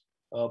which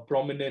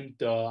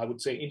prominent, I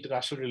would say,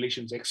 international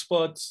relations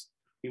experts,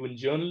 even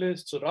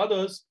journalists or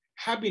others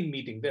have been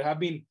meeting. There have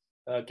been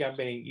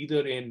campaigning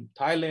either in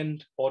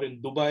Thailand or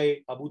in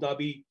Dubai, Abu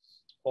Dhabi,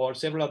 or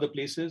several other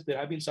places. There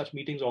have been such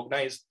meetings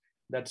organized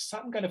that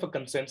some kind of a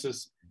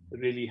consensus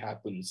really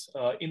happens.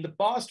 In the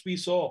past, we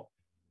saw,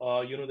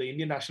 the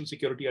Indian National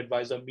Security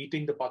Advisor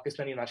meeting the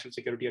Pakistani National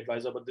Security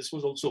Advisor, but this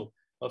was also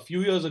a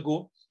few years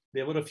ago.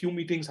 There were a few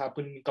meetings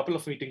happen, a couple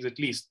of meetings at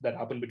least that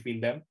happened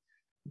between them.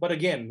 But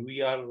again,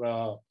 we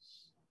are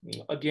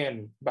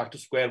again back to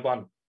square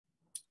one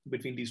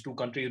between these two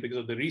countries because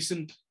of the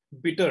recent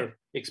bitter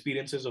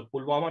experiences of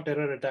Pulwama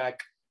terror attack,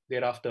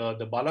 thereafter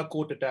the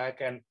Balakot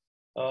attack, and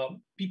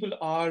people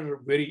are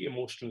very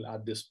emotional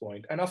at this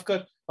point. And of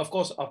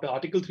course, after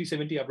Article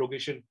 370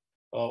 abrogation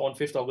on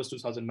 5th August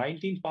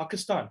 2019,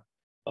 Pakistan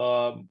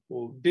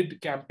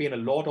did campaign a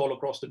lot all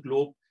across the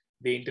globe.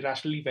 They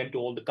internationally went to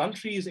all the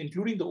countries,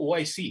 including the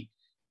OIC,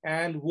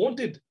 and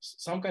wanted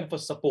some kind of a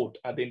support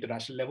at the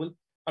international level.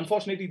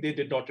 Unfortunately, they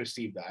did not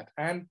receive that.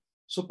 And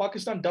so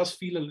Pakistan does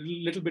feel a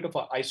little bit of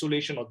an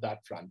isolation on that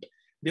front.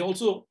 They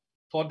also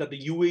thought that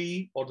the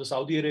UAE or the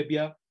Saudi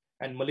Arabia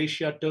and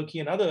Malaysia, Turkey,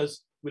 and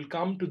others will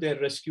come to their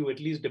rescue, at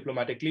least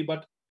diplomatically.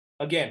 But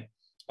again,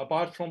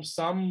 apart from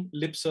some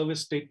lip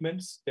service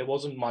statements, there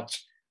wasn't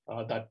much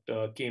that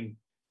came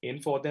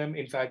in for them.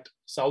 In fact,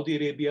 Saudi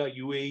Arabia,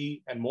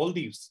 UAE, and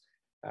Maldives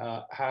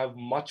have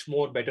much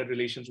more better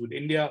relations with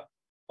India,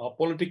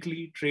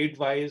 politically,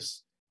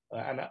 trade-wise,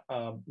 and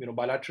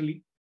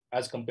bilaterally,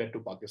 as compared to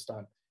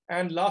Pakistan.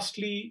 And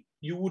lastly,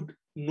 you would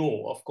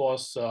know, of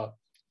course,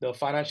 the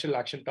Financial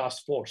Action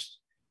Task Force,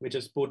 which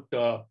has put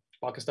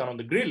Pakistan on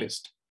the grey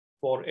list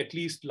for at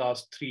least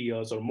last 3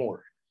 years or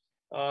more.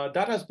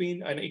 That has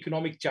been an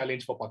economic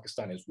challenge for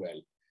Pakistan as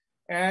well.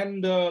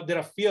 And there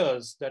are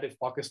fears that if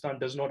Pakistan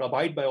does not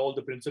abide by all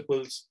the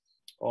principles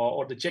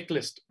or the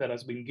checklist that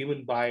has been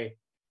given by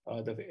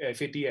the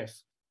FATF,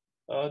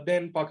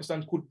 then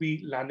Pakistan could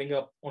be landing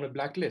up on a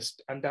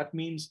blacklist. And that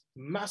means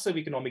massive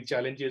economic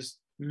challenges,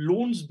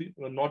 loans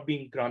not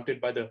being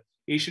granted by the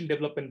Asian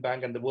Development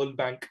Bank and the World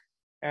Bank.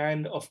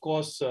 And of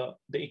course,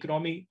 the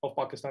economy of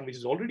Pakistan, which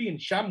is already in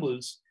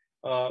shambles,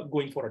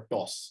 going for a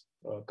toss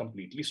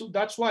completely. So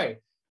that's why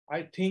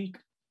I think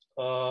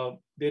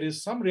there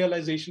is some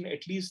realization,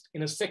 at least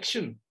in a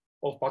section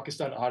of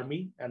Pakistan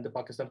Army and the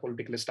Pakistan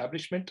political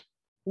establishment,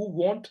 who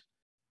want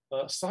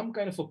some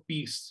kind of a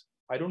peace.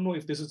 I don't know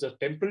if this is a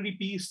temporary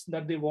peace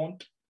that they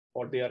want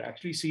or they are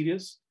actually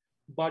serious,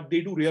 but they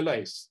do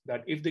realize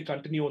that if they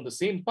continue on the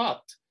same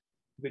path,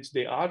 which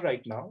they are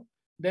right now,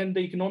 then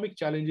the economic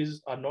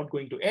challenges are not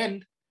going to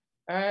end.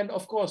 And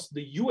of course,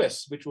 the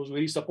US, which was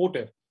very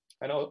supportive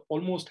and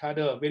almost had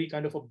a very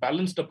kind of a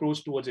balanced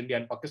approach towards India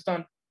and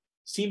Pakistan,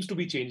 seems to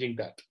be changing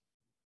that.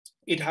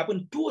 It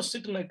happened to a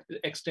certain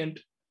extent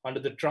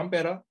under the Trump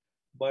era,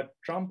 but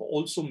Trump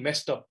also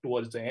messed up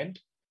towards the end.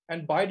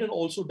 And Biden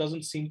also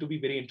doesn't seem to be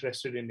very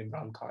interested in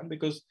Imran Khan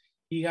because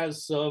he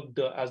has served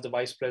as the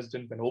vice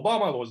president when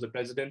Obama was the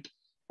president.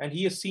 And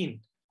he has seen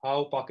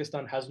how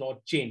Pakistan has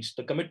not changed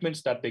the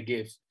commitments that they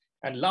gave.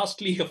 And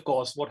lastly, of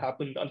course, what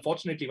happened,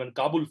 unfortunately, when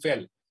Kabul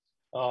fell,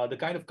 the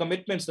kind of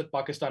commitments that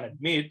Pakistan had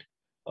made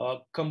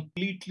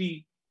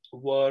completely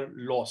were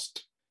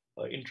lost.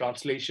 In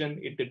translation,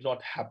 it did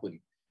not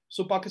happen.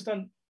 So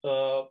Pakistan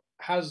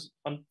has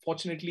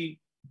unfortunately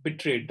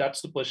betrayed.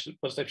 That's the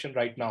perception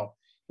right now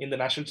in the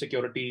national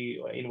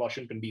security in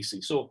Washington,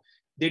 D.C. So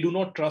they do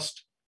not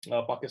trust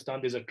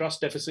Pakistan. There's a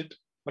trust deficit.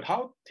 But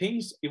how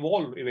things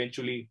evolve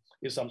eventually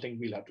is something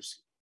we'll have to see.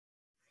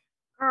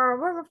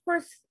 Well, of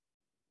course,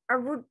 I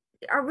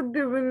would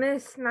be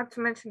remiss not to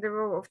mention the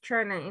role of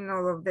China in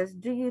all of this.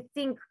 Do you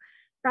think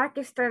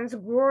Pakistan's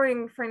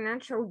growing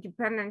financial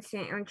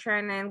dependency on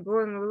China and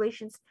growing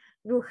relations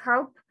will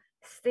help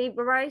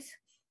stabilize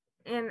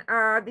and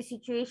the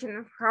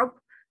situation, help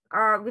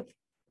with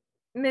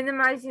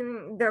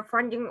minimizing the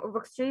funding of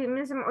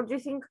extremism, or do you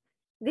think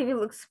they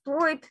will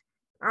exploit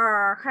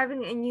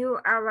having a new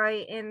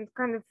ally and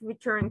kind of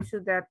return to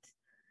that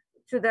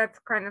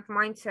kind of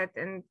mindset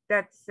and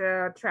that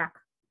track?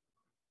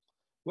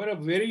 Well, a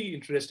very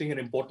interesting and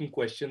important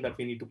question that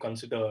we need to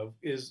consider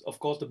is, of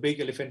course, the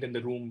big elephant in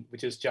the room,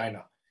 which is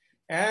China.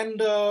 And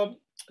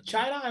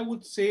China, I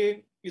would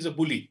say, is a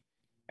bully.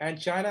 And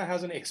China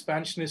has an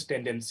expansionist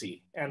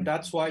tendency. And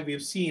that's why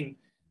we've seen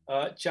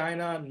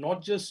China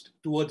not just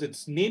towards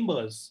its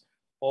neighbors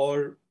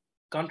or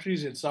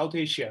countries in South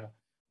Asia,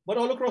 but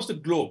all across the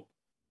globe,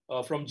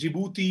 from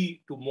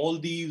Djibouti to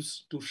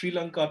Maldives to Sri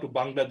Lanka to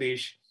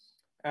Bangladesh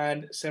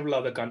and several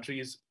other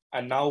countries.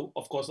 And now,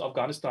 of course,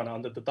 Afghanistan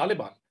under the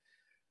Taliban.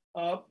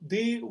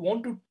 They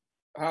want to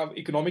have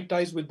economic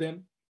ties with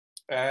them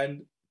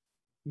and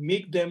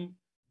make them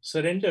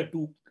surrender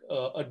to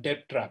a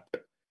debt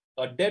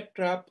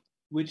trap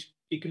which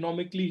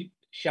economically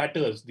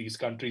shatters these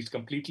countries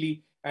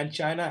completely, and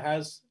China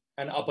has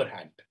an upper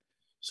hand.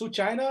 So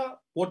China,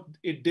 what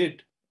it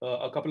did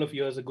a couple of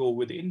years ago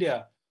with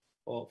India,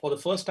 for the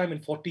first time in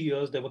 40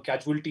 years, there were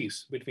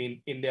casualties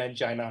between India and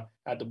China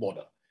at the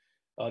border.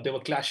 There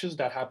were clashes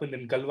that happened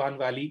in Galwan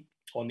Valley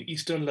on the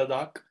eastern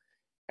Ladakh.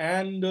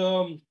 And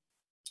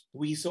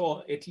we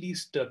saw at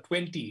least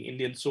 20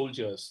 Indian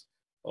soldiers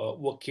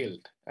were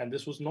killed. And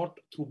this was not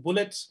through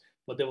bullets,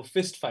 but there were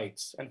fist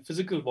fights and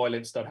physical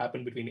violence that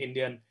happened between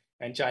Indian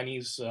and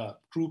Chinese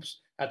troops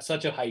at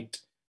such a height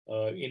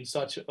in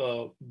such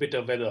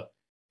bitter weather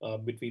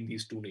between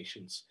these two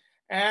nations.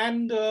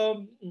 And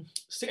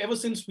ever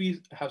since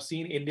we have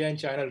seen India and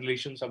China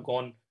relations have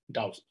gone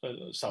down,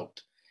 south.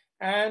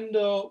 And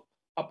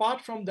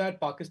apart from that,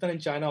 Pakistan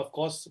and China, of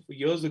course,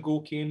 years ago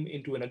came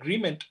into an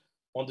agreement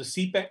on the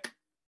CPEC,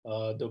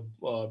 the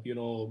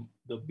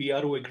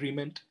BRO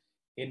agreement,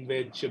 in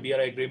which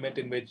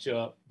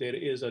there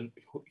is a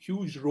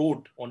huge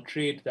road on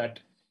trade that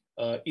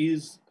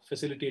is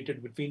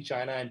facilitated between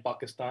China and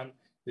Pakistan.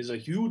 There's a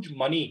huge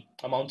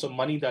amounts of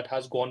money that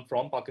has gone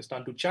from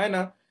Pakistan to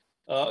China,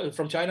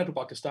 from China to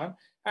Pakistan,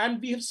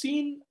 and we have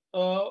seen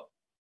a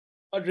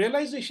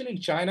realization in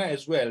China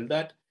as well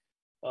that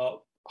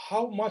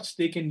how much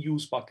they can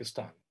use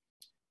Pakistan.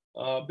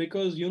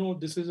 Because,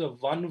 this is a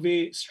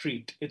one-way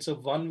street. It's a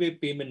one-way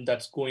payment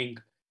that's going,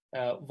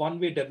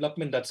 one-way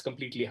development that's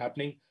completely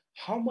happening.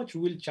 How much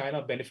will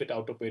China benefit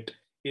out of it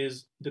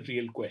is the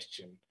real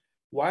question.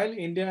 While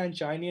India and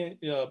China,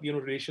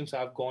 relations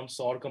have gone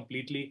sour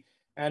completely,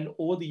 and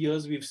over the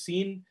years we've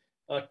seen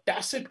a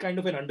tacit kind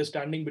of an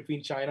understanding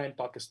between China and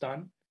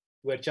Pakistan,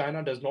 where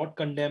China does not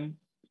condemn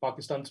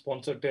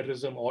Pakistan-sponsored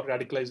terrorism or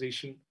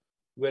radicalization,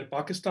 where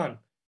Pakistan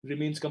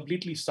remains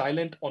completely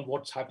silent on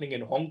what's happening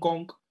in Hong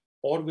Kong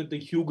or with the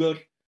Uyghur,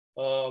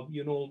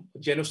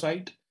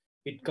 genocide.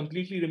 It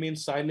completely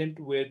remains silent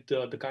with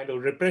the kind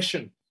of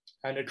repression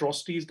and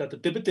atrocities that the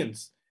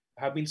Tibetans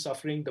have been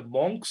suffering, the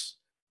monks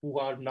who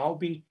are now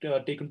being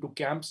taken to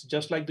camps,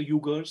 just like the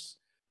Uyghurs.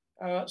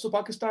 So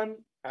Pakistan,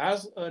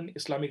 as an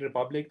Islamic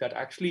republic that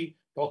actually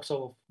talks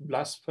of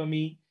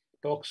blasphemy,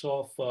 talks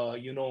of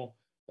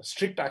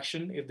strict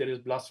action if there is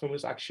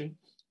blasphemous action,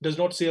 does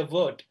not say a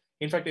word.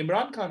 In fact,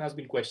 Imran Khan has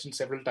been questioned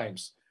several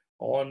times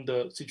on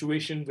the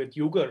situation with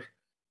Uyghur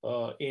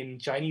in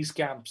Chinese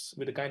camps,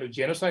 with the kind of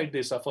genocide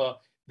they suffer.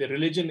 Their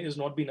religion is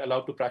not being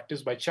allowed to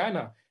practice by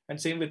China, and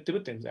same with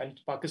Tibetans. And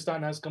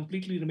Pakistan has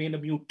completely remained a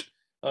mute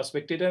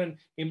spectator. And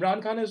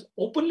Imran Khan has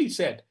openly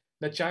said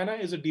that China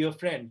is a dear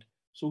friend,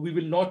 so we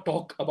will not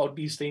talk about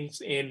these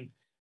things in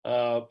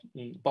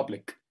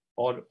public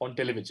or on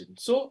television.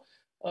 So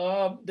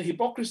the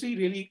hypocrisy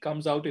really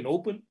comes out in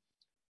open.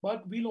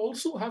 But we'll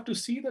also have to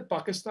see that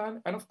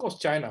Pakistan and, of course,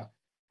 China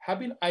have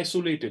been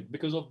isolated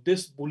because of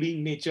this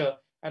bullying nature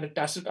and a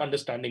tacit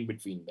understanding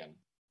between them.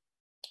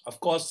 Of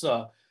course,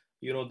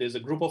 there's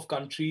a group of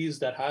countries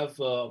that have,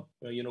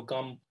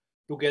 come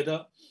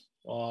together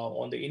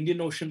on the Indian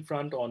Ocean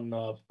front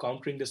on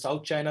countering the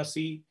South China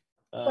Sea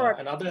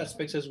and other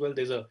aspects as well.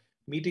 There's a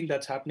meeting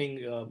that's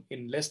happening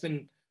in less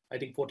than, I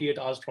think, 48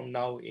 hours from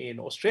now in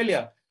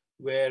Australia,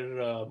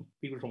 where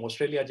people from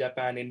Australia,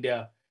 Japan,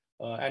 India,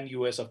 and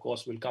US, of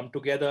course, will come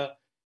together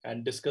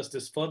and discuss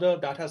this further.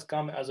 That has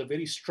come as a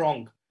very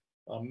strong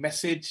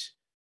message,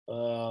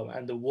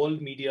 and the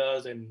world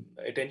media's and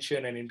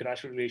attention and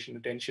international relation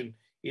attention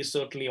is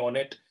certainly on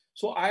it.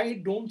 So I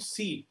don't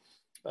see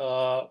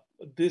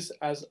this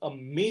as a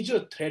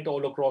major threat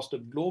all across the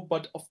globe,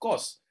 but of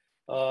course,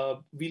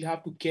 we'll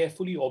have to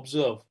carefully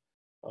observe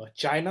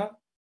China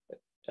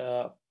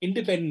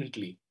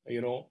independently,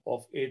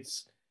 of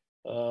its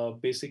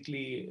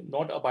basically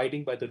not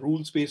abiding by the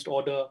rules-based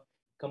order,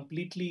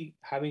 completely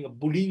having a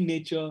bullying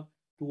nature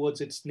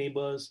towards its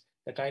neighbors,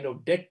 the kind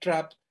of debt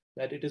trap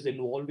that it is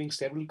involving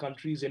several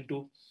countries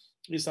into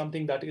is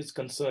something that is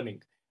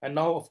concerning. And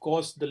now, of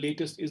course, the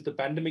latest is the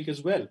pandemic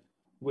as well,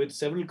 with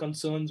several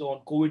concerns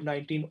on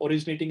COVID-19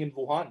 originating in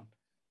Wuhan,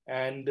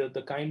 and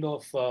the kind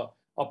of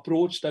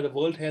approach that the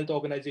World Health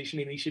Organization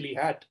initially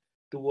had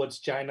towards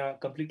China,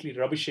 completely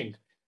rubbishing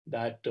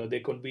that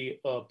there could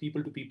be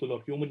people-to-people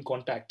or human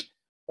contact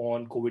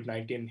on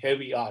COVID-19. Here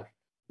we are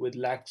with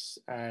lakhs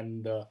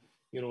and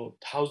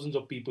thousands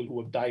of people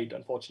who have died,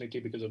 unfortunately,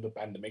 because of the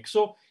pandemic.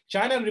 So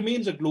China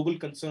remains a global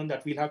concern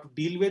that we'll have to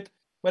deal with.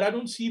 But I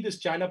don't see this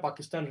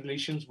China-Pakistan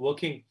relations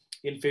working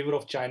in favor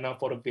of China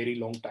for a very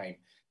long time.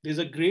 There's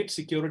a great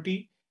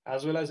security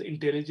as well as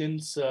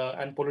intelligence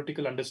and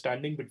political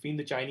understanding between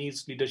the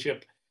Chinese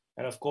leadership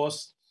and, of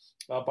course,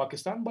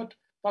 Pakistan. But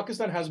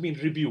Pakistan has been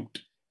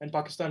rebuked, and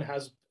Pakistan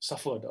has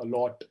suffered a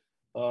lot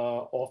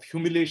of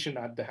humiliation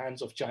at the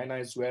hands of China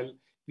as well.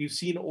 We've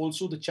seen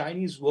also the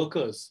Chinese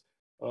workers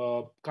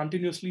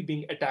continuously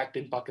being attacked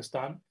in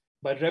Pakistan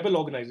by rebel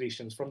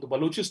organizations from the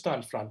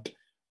Balochistan front,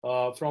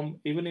 from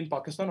even in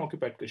Pakistan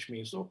occupied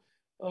Kashmir. So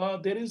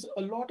there is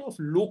a lot of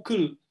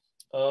local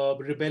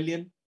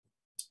rebellion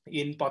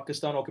in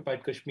Pakistan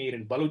occupied Kashmir,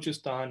 in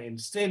Balochistan, in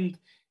Sindh,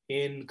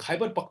 in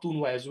Khyber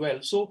Pakhtunkhwa as well.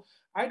 So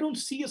I don't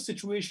see a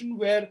situation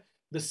where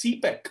the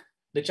CPEC,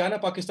 the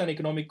China-Pakistan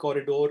Economic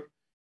Corridor,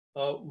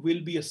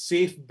 will be a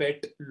safe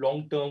bet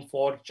long-term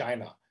for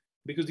China,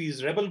 because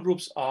these rebel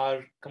groups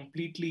are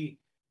completely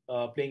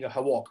playing a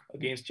havoc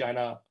against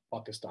China,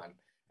 Pakistan.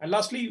 And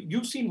lastly,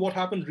 you've seen what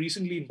happened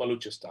recently in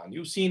Balochistan.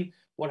 You've seen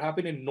what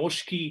happened in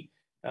Noshki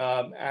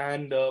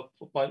and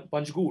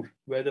Panjgur,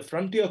 where the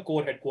frontier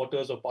corps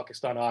headquarters of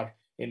Pakistan are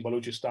in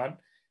Balochistan.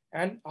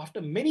 And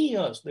after many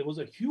years, there was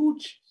a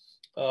huge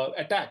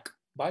attack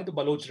by the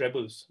Baloch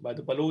rebels, by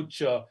the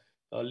Baloch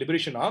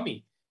Liberation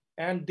Army,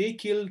 and they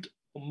killed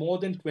more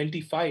than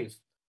 25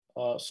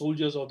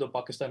 soldiers of the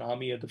Pakistan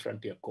Army at the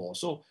Frontier Corps.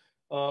 So,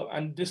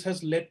 and this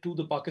has led to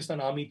the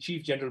Pakistan Army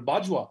Chief General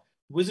Bajwa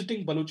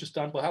visiting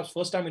Balochistan, perhaps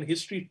first time in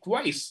history,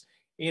 twice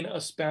in a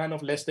span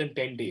of less than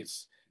 10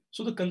 days.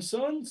 So the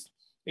concerns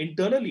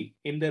internally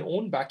in their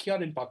own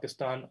backyard in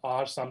Pakistan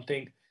are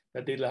something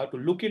that they'll have to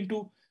look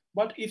into.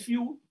 But if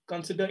you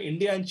consider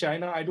India and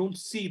China, I don't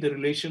see the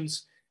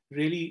relations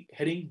really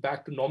heading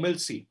back to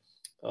normalcy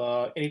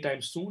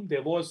anytime soon.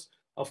 There was,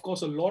 of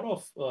course, a lot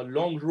of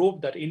long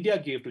rope that India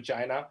gave to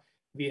China.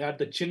 We had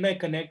the Chennai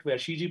Connect, where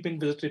Xi Jinping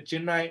visited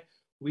Chennai.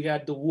 We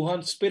had the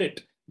Wuhan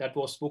spirit that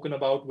was spoken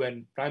about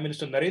when Prime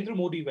Minister Narendra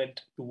Modi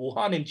went to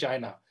Wuhan in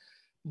China.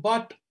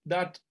 But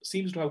that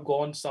seems to have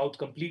gone south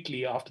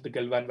completely after the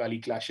Galwan Valley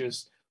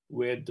clashes,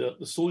 with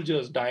the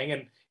soldiers dying.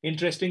 And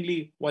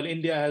interestingly, while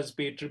India has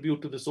paid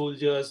tribute to the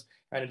soldiers,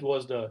 and it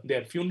was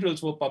their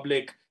funerals were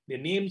public, their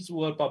names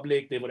were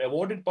public, they were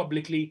awarded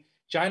publicly,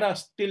 China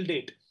still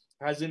date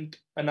hasn't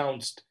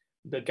announced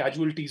the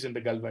casualties in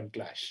the Galwan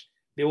clash.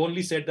 They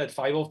only said that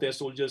 5 of their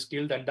soldiers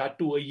killed, and that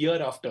too a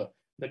year after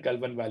the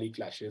Galvan Valley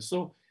clashes.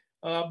 So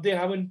they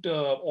haven't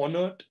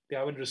honored, they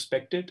haven't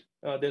respected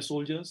their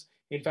soldiers.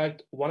 In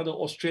fact, one of the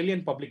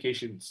Australian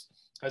publications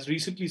has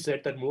recently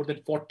said that more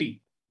than 40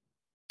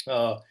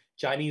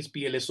 Chinese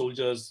PLA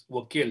soldiers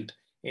were killed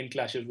in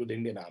clashes with the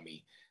Indian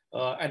army.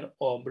 And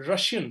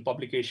Russian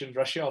publication,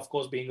 Russia, of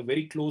course, being a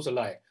very close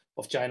ally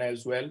of China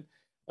as well,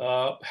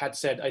 had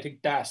said, I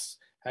think TASS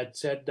had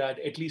said that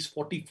at least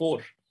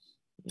 44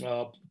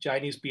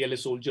 Chinese PLA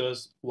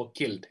soldiers were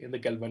killed in the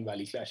Galvan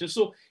Valley clashes.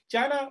 So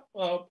China,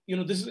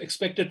 this is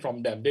expected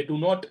from them. They do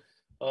not,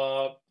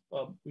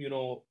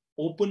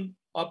 open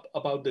up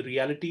about the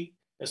reality,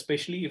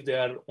 especially if they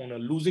are on a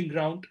losing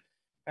ground.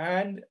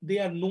 And they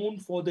are known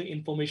for the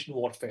information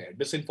warfare,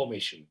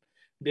 disinformation.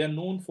 They are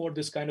known for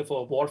this kind of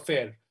a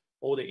warfare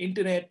over the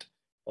internet,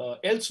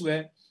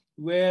 elsewhere,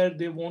 where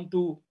they want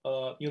to,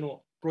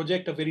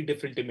 project a very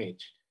different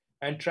image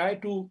and try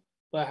to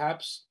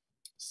perhaps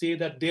say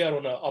that they are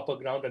on an upper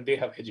ground and they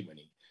have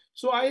hegemony.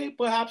 So I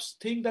perhaps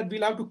think that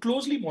we'll have to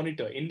closely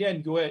monitor India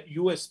and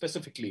US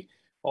specifically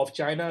of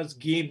China's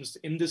games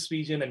in this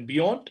region and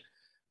beyond.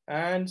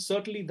 And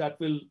certainly that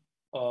will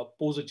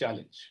pose a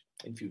challenge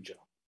in future.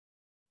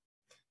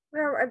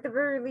 Well, at the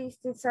very least,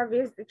 it's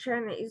obvious that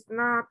China is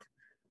not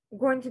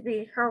going to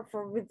be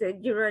helpful with the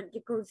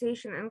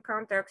de-radicalization and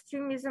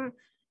counter-extremism.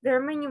 There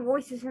are many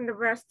voices in the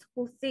West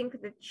who think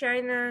that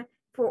China,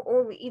 for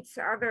all its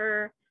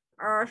other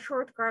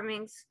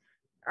shortcomings,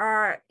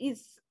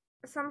 is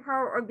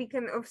somehow a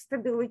beacon of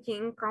stability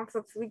in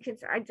conflict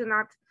regions. I do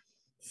not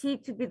see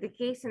it to be the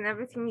case, and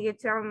everything you're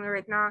telling me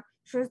right now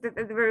shows that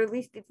at the very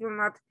least it will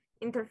not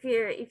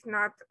interfere, if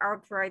not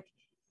outright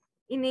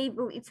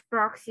enable its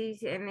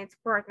proxies and its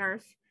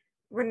partners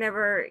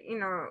whenever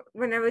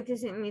it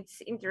is in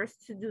its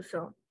interest to do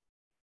so.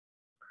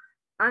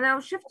 And now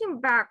shifting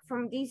back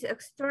from these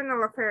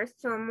external affairs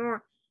to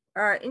more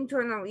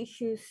internal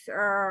issues,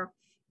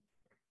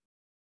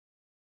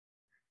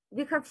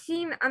 we have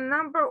seen a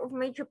number of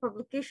major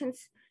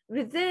publications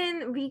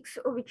within weeks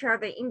of each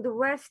other in the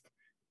West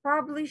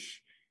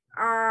publish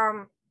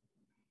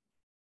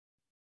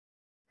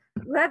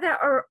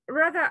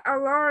rather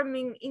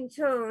alarming in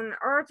tone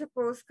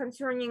articles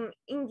concerning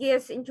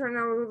India's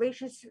internal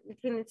relations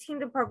between its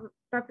Hindu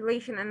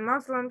population and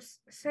Muslims,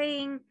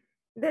 saying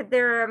that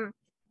there are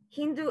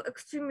Hindu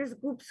extremist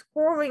groups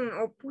calling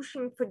or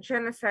pushing for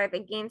genocide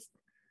against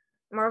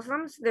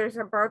Muslims. There's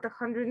about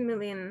 100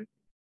 million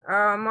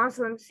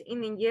Muslims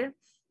in India,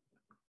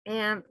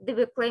 and they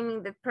were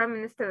claiming that Prime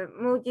Minister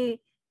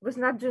Modi was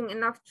not doing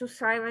enough to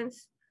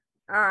silence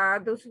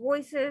those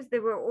voices. They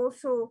were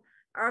also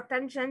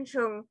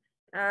tangential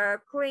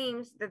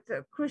claims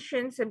that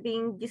Christians are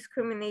being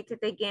discriminated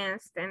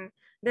against, and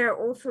there are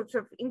all sorts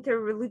of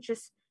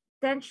interreligious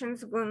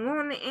tensions going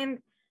on. And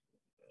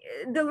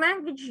the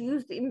language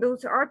used in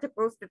those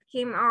articles that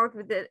came out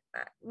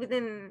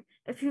within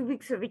a few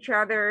weeks of each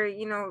other,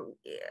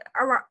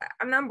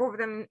 a number of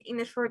them in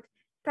a short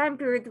time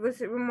period, was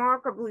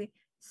remarkably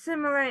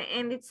similar,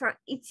 and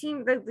it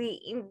seemed that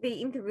they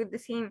interviewed the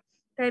same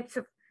types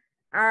of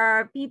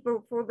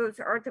people for those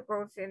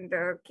articles and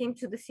came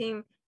to the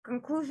same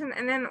conclusion,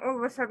 and then all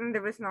of a sudden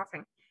there was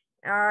nothing.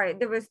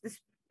 There was this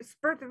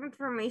spurt of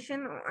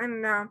information,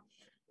 and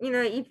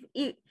if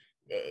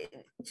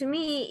to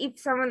me, if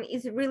someone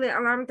is really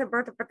alarmed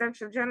about a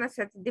potential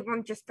genocide, they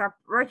won't just stop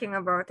writing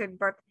about it.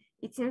 But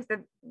it seems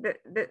that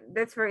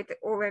that's where it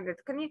all ended.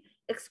 Can you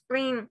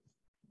explain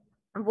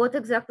what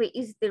exactly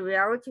is the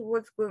reality,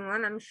 what's going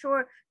on? I'm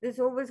sure there's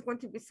always going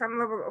to be some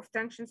level of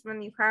tensions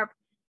when you have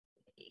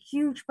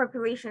huge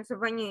populations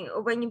of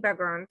any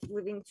background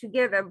living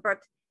together,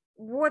 but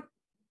what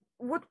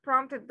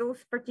prompted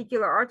those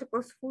particular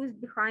articles? Who is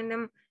behind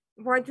them?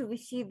 Why do we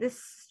see this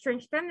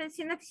strange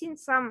tendency? And I've seen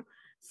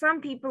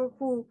some people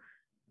who,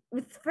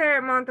 with fair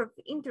amount of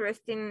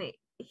interest in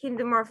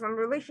Hindu-Muslim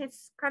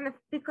relations, kind of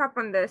pick up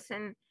on this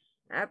and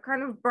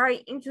kind of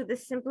buy into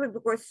this simply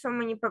because so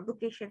many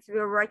publications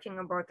were writing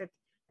about it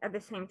at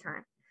the same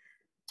time.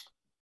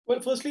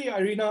 Well, firstly,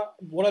 Irina,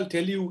 what I'll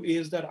tell you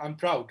is that I'm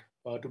proud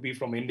to be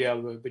from India,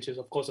 which is,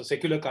 of course, a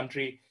secular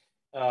country,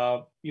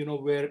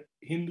 where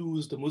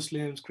Hindus, the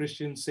Muslims,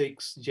 Christians,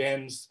 Sikhs,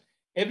 Jains,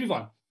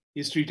 everyone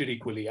is treated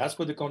equally as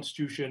per the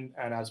constitution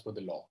and as per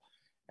the law.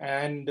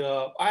 And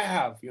I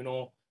have,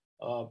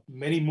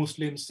 many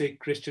Muslim, Sikh,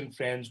 Christian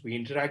friends. We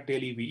interact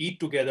daily, we eat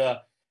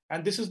together.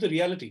 And this is the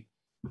reality,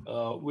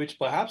 which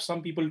perhaps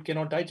some people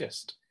cannot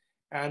digest.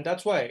 And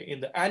that's why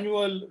in the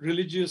annual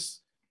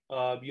religious,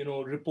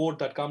 report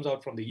that comes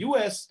out from the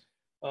US,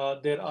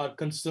 there are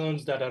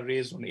concerns that are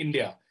raised on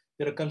India.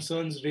 There are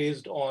concerns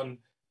raised on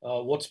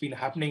what's been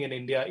happening in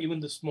India.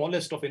 Even the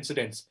smallest of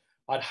incidents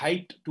are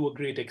hyped to a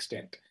great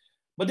extent.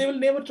 But they will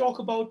never talk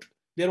about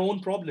their own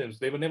problems.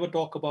 They will never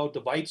talk about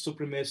the white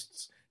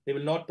supremacists. They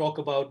will not talk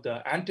about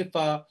the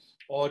Antifa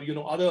or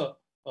other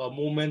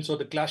movements or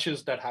the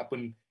clashes that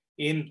happen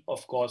in,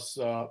 of course,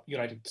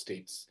 United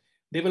States.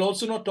 They will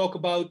also not talk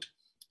about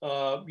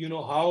how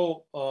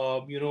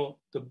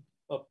the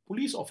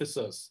police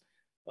officers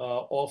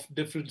of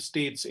different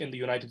states in the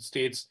United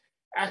States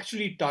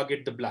actually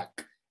target the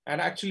black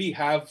and actually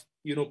have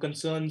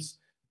concerns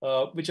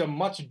which are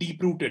much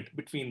deep rooted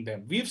between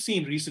them. We've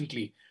seen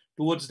recently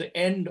towards the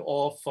end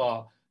of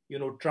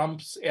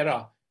Trump's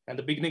era and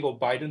the beginning of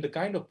Biden, the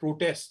kind of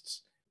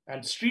protests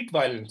and street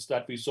violence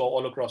that we saw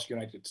all across the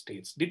United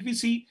States. Did we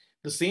see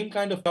the same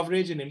kind of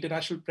coverage in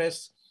international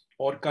press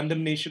or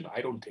condemnation?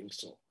 I don't think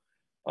so.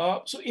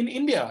 So in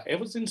India,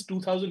 ever since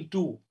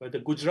 2002, where the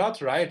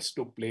Gujarat riots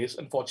took place,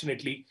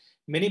 unfortunately,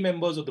 many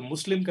members of the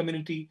Muslim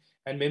community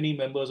and many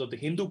members of the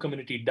Hindu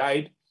community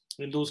died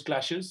in those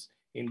clashes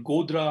in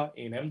Godhra,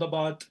 in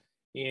Ahmedabad,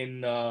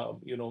 in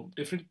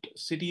different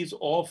cities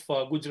of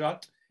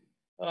Gujarat.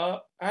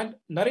 And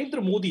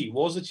Narendra Modi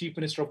was the chief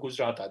minister of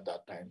Gujarat at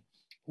that time,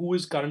 who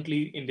is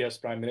currently India's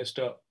prime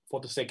minister for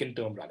the second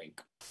term running.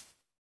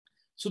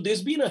 So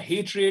there's been a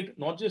hatred,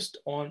 not just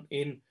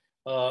in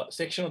a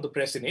section of the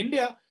press in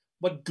India,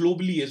 but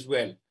globally as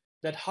well,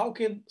 that how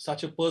can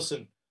such a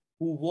person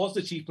who was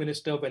the chief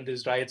minister when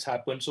these riots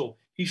happened, so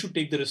he should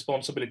take the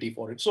responsibility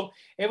for it. So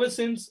ever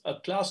since, a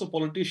class of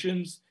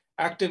politicians,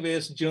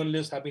 activists,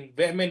 journalists have been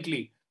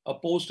vehemently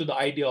opposed to the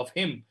idea of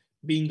him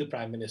being the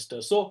prime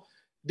minister. So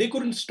they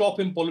couldn't stop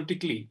him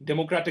politically,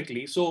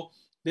 democratically. So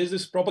there's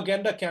this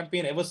propaganda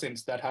campaign ever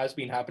since that has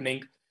been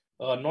happening,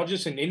 not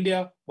just in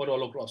India, but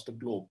all across the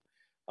globe.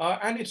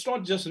 And it's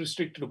not just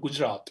restricted to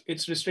Gujarat,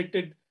 it's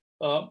restricted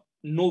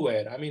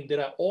nowhere. I mean,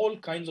 there are all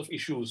kinds of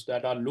issues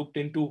that are looked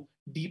into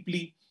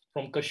deeply,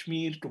 from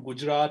Kashmir to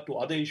Gujarat to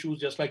other issues,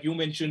 just like you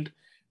mentioned,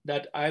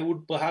 that I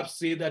would perhaps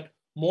say that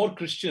more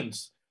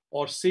Christians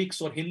or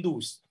Sikhs or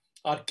Hindus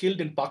are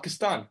killed in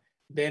Pakistan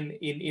than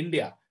in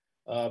India,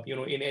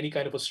 in any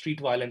kind of a street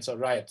violence or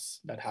riots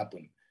that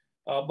happen.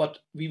 But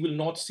we will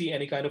not see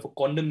any kind of a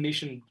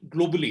condemnation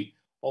globally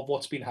of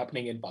what's been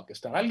happening in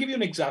Pakistan. I'll give you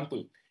an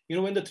example.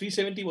 When the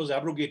 370 was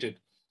abrogated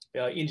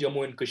in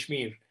Jammu and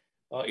Kashmir,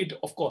 it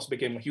of course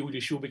became a huge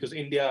issue because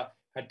India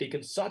had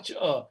taken such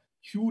a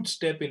huge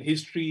step in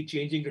history,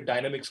 changing the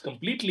dynamics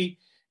completely.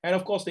 And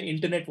of course, the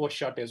internet was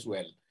shut as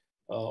well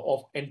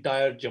of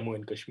entire Jammu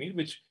and Kashmir,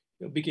 which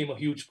became a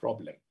huge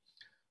problem.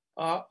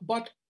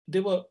 But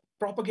there were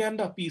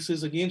propaganda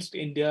pieces against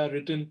India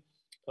written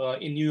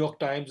in New York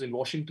Times, in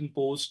Washington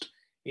Post,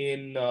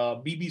 in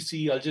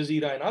BBC, Al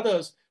Jazeera, and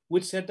others,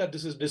 which said that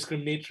this is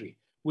discriminatory,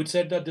 which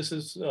said that this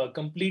is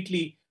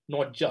completely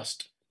not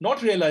just,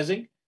 not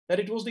realizing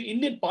that it was the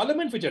Indian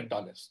Parliament which had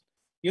done this.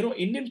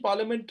 Indian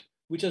Parliament,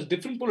 which has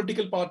different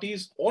political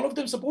parties, all of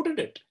them supported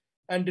it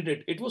and did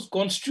it. It was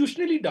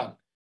constitutionally done.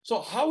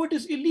 So how it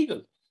is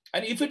illegal?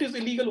 And if it is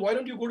illegal, why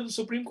don't you go to the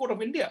Supreme Court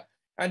of India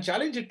and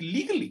challenge it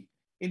legally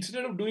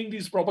instead of doing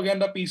these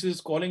propaganda pieces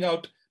calling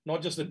out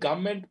not just the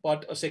government,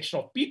 but a section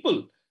of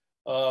people,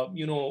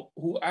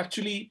 who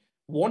actually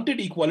wanted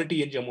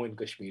equality in Jammu and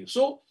Kashmir.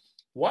 So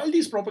while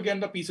these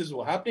propaganda pieces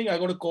were happening, I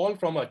got a call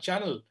from a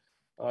channel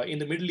in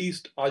the Middle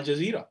East, Al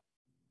Jazeera.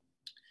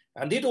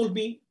 And they told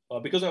me,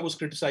 because I was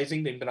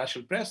criticizing the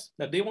international press,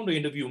 that they want to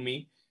interview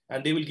me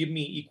and they will give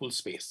me equal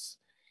space.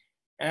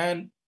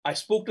 And I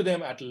spoke to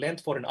them at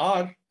length for an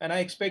hour. And I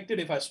expected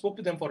if I spoke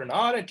to them for an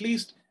hour, at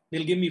least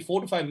they'll give me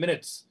 4 to 5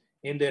 minutes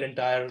in their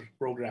entire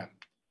program.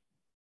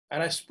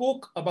 And I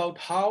spoke about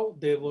how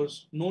there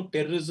was no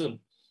terrorism,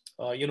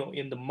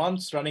 in the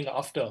months running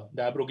after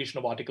the abrogation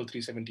of Article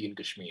 370 in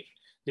Kashmir.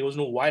 There was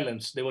no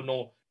violence, there was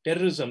no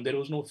terrorism, there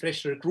was no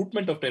fresh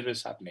recruitment of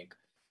terrorists happening.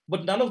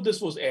 But none of this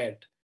was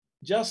aired.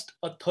 Just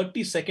a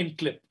 30-second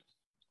clip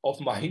of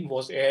mine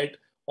was aired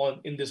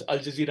in this Al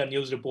Jazeera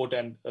news report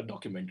and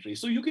documentary.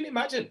 So you can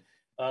imagine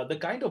the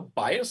kind of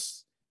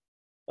bias,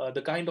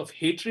 the kind of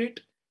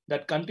hatred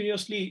that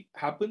continuously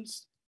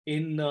happens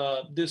in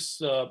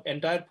this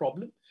entire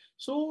problem.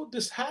 So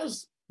this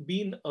has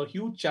been a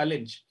huge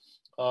challenge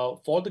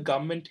for the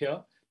government here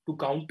to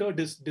counter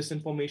this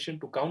disinformation,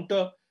 to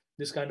counter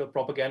this kind of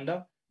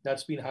propaganda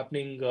that's been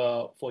happening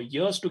for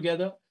years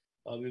together.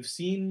 We've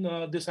seen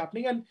this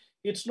happening, and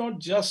it's not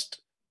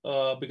just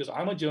because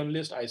I'm a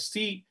journalist, I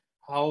see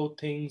how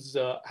things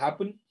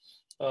happen.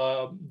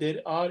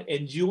 There are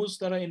NGOs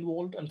that are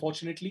involved,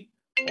 unfortunately,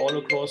 all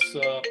across.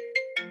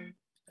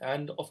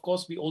 And of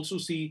course, we also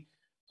see,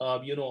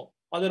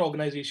 other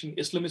organizations,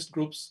 Islamist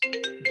groups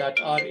that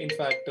are in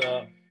fact,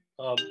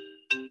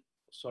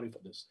 sorry for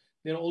this,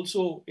 they're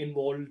also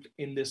involved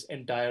in this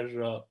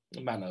entire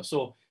manner.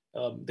 So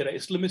there are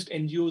Islamist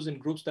NGOs and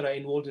groups that are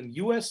involved in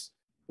US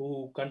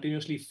who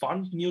continuously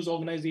fund news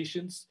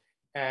organizations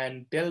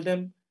and tell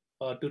them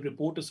to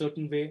report a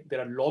certain way. There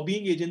are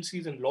lobbying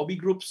agencies and lobby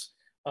groups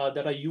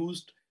that are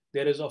used.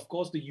 There is, of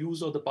course, the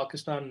use of the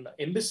Pakistan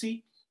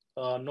embassy,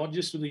 not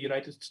just to the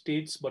United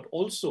States, but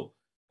also,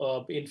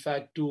 in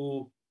fact,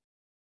 to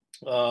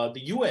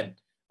the UN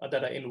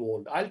that are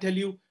involved. I'll tell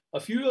you, a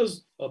few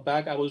years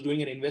back, I was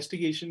doing an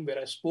investigation where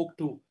I spoke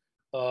to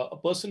a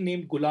person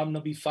named Ghulam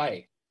Nabi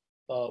Fai,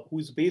 who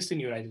is based in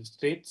the United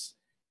States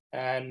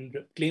and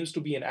claims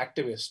to be an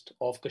activist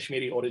of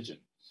Kashmiri origin.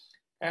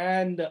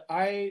 And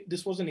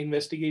this was an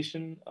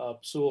investigation.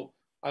 So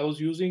I was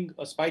using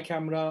a spy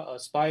camera, a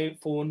spy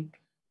phone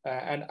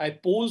and I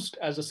posed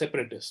as a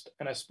separatist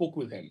and I spoke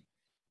with him.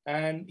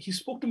 And he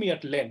spoke to me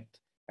at length.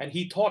 And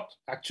he thought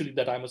actually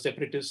that I'm a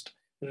separatist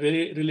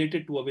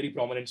related to a very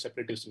prominent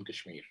separatist in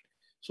Kashmir.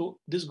 So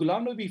this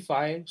Ghulam Nabi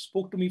Fai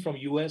spoke to me from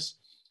US,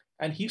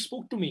 and he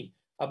spoke to me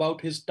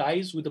about his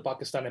ties with the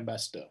Pakistan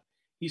ambassador.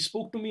 He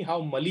spoke to me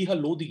how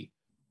Maliha Lodi,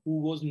 who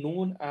was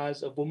known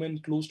as a woman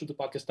close to the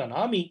Pakistan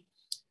army,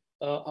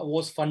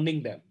 was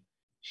funding them.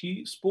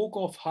 He spoke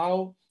of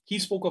how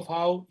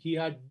he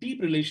had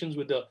deep relations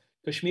with the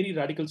Kashmiri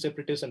radical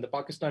separatists and the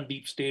Pakistan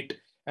deep state,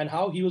 and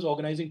how he was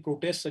organizing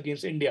protests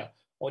against India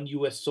on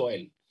US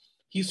soil.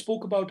 He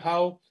spoke about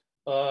how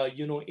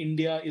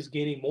India is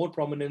gaining more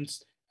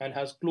prominence and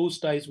has close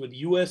ties with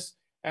US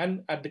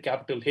and at the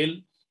Capitol Hill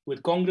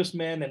with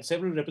congressmen and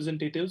several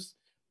representatives,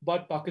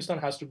 but Pakistan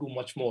has to do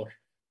much more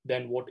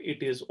than what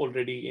it is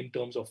already in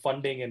terms of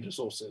funding and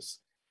resources.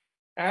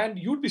 And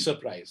you'd be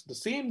surprised, the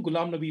same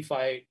Ghulam Nabi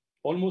Fai,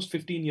 almost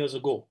 15 years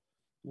ago,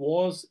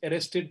 was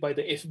arrested by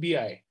the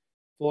FBI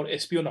for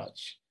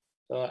espionage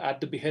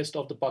at the behest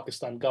of the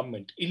Pakistan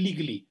government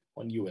illegally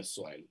on US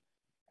soil.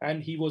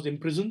 And he was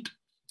imprisoned.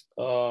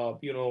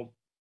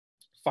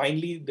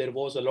 Finally, there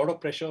was a lot of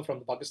pressure from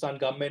the Pakistan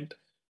government.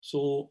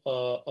 So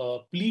a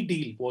plea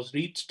deal was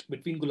reached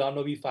between Ghulam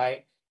Nabi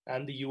Fai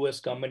and the US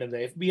government and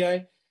the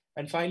FBI.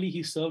 And finally,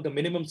 he served a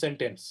minimum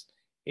sentence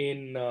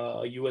in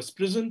a US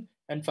prison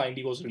and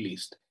finally was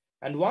released.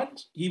 And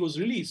once he was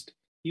released,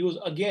 he was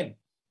again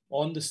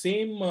on the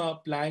same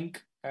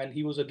plank, and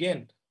he was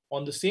again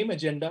on the same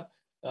agenda,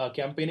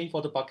 campaigning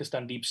for the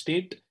Pakistan deep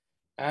state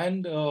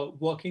and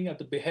working at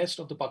the behest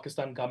of the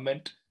Pakistan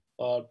government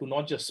to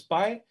not just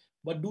spy,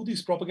 but do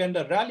these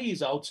propaganda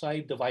rallies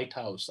outside the White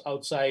House,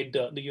 outside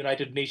the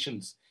United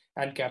Nations,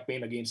 and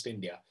campaign against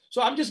India.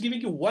 So I'm just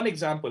giving you one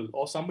example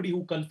of somebody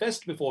who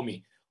confessed before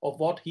me of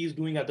what he's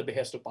doing at the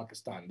behest of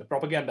Pakistan, the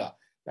propaganda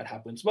that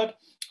happens. But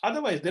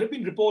otherwise, there have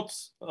been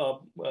reports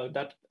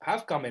that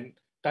have come in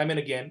time and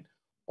again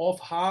of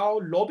how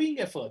lobbying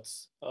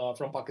efforts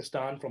from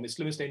Pakistan, from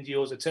Islamist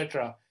NGOs,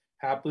 etc.,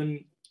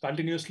 happen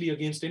continuously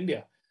against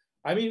India.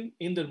 I mean,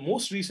 in the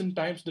most recent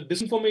times, the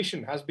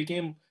disinformation has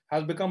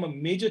become a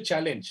major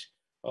challenge,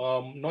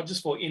 not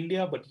just for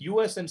India, but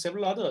US and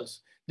several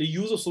others. The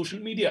use of social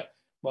media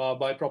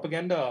by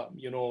propaganda,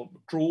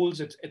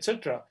 trolls,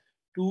 etc.,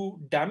 to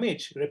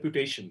damage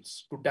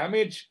reputations, to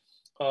damage,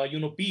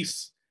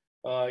 peace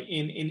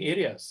in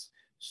areas.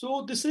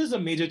 So this is a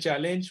major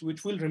challenge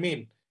which will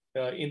remain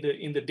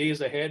in the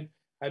days ahead.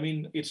 I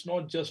mean, it's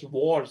not just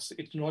wars,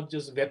 it's not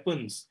just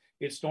weapons,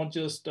 it's not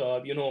just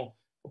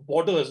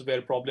borders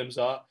where problems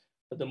are.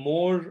 The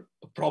more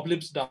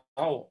problems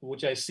now,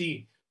 which I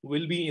see,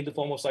 will be in the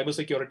form of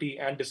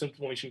cybersecurity and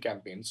disinformation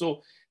campaigns.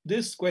 So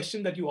this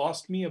question that you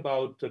asked me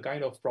about the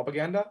kind of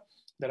propaganda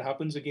that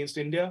happens against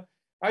India,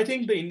 I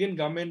think the Indian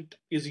government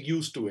is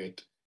used to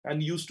it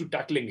and used to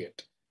tackling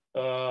it.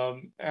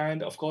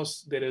 And of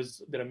course, there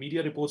are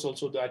media reports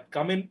also that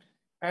come in.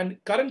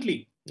 And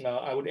currently,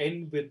 I would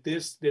end with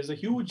this. There's a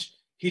huge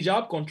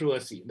hijab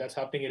controversy that's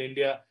happening in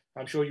India.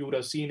 I'm sure you would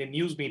have seen in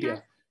news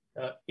media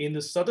in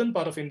the southern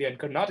part of India, in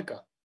Karnataka,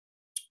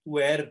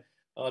 where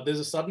there's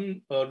a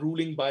sudden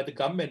ruling by the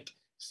government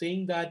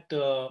saying that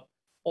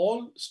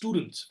all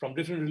students from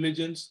different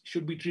religions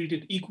should be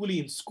treated equally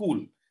in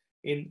school,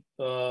 in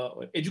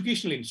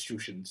educational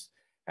institutions.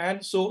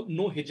 And so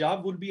no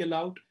hijab will be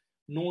allowed,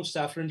 no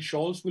saffron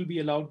shawls will be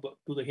allowed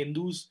to the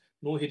Hindus,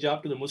 no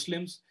hijab to the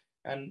Muslims,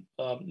 and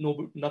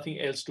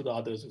nothing else to the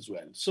others as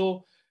well.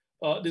 So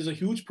there's a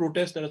huge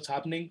protest that is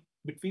happening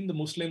between the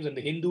Muslims and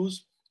the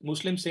Hindus.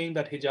 Muslims saying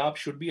that hijab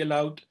should be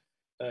allowed,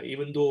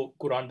 even though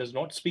Quran does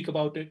not speak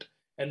about it,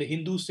 and the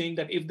Hindus saying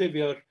that if they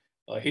wear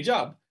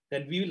hijab,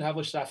 then we will have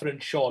a saffron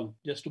shawl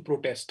just to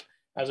protest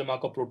as a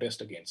mark of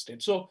protest against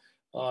it. So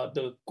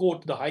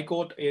the High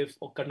Court, if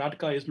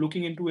Karnataka is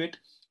looking into it,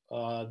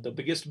 the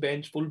biggest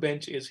bench, full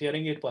bench, is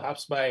hearing it.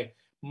 Perhaps by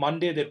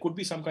Monday there could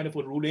be some kind of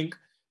a ruling.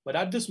 But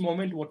at this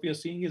moment, what we are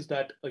seeing is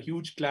that a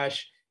huge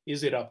clash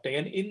is erupting,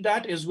 and in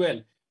that as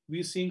well,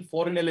 we're seeing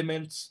foreign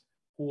elements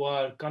who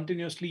are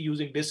continuously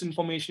using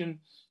disinformation,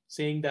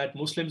 saying that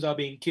Muslims are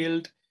being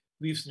killed.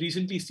 We've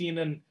recently seen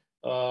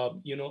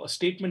a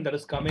statement that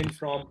has come in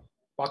from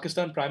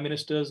Pakistan Prime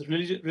Minister's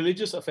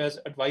religious affairs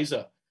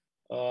advisor,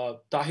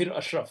 Tahir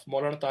Ashraf,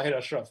 Maulana Tahir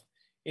Ashraf,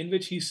 in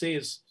which he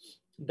says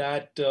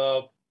that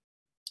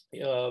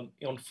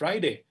on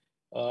Friday,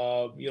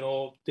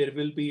 there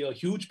will be a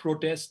huge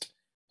protest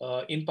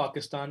in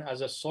Pakistan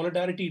as a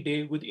solidarity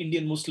day with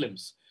Indian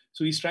Muslims.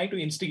 So he's trying to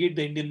instigate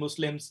the Indian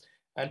Muslims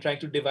and trying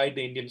to divide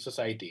the Indian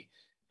society.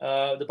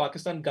 The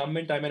Pakistan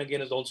government time and again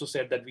has also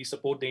said that we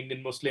support the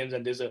Indian Muslims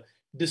and there's a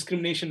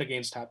discrimination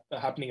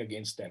happening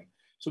against them.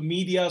 So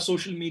media,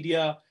 social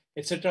media,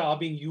 etc., are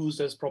being used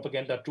as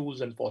propaganda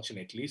tools,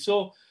 unfortunately.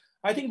 So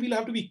I think we'll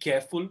have to be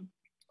careful,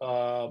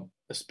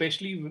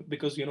 especially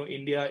because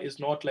India is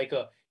not like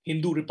a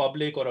Hindu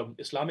republic or an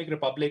Islamic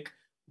republic.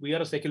 We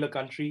are a secular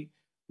country.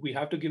 We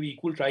have to give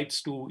equal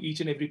rights to each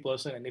and every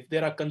person. And if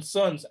there are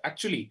concerns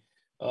actually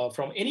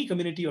from any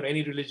community or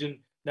any religion,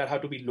 that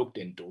have to be looked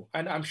into.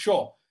 And I'm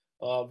sure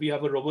We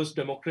have a robust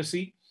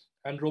democracy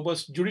and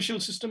robust judicial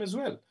system as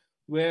well,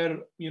 where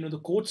the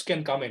courts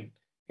can come in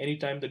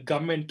anytime the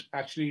government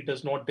actually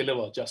does not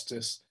deliver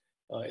justice,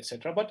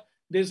 etc. But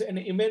there's an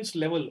immense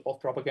level of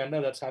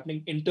propaganda that's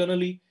happening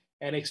internally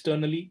and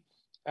externally,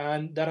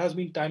 and that has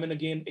been time and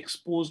again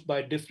exposed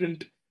by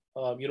different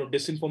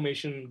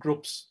disinformation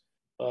groups,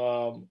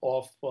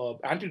 of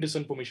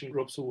anti-disinformation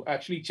groups who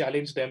actually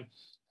challenge them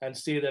and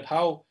say that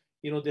how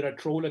there are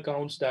troll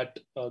accounts that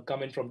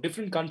come in from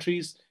different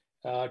countries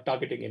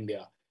targeting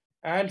India.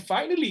 And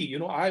finally,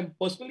 I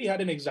personally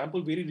had an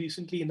example very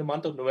recently in the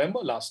month of November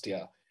last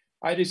year.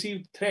 I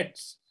received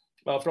threats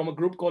from a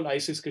group called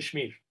ISIS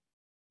Kashmir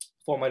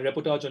for my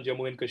reportage on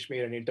Jammu and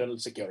Kashmir and internal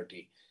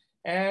security.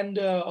 And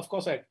of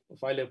course, I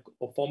filed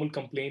a formal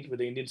complaint with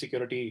the Indian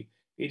security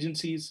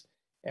agencies,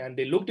 and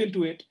they looked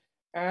into it.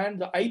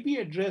 And the IP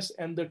address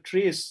and the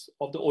trace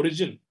of the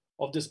origin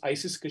of this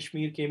ISIS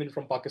Kashmir came in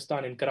from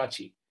Pakistan in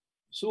Karachi.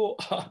 So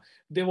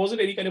there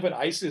wasn't any kind of an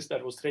ISIS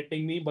that was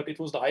threatening me, but it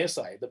was the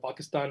ISI, the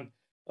Pakistan,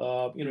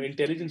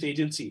 intelligence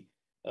agency.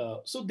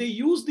 So they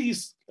use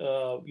these,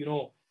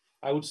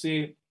 I would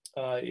say,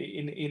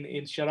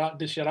 in charade,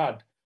 the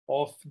charade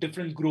of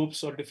different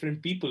groups or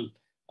different people,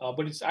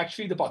 but it's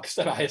actually the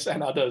Pakistan ISI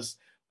and others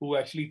who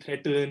actually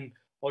threaten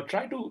or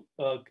try to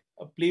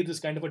play this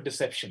kind of a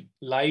deception,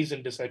 lies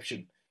and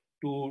deception,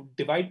 to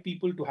divide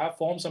people, to have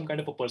form some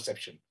kind of a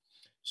perception.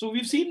 So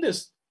we've seen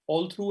this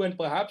all through, and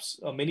perhaps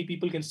many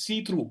people can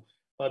see through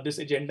this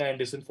agenda and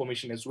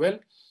disinformation as well.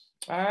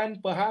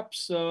 And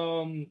perhaps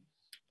we'll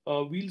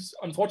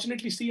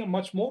unfortunately see a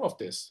much more of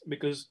this,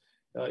 because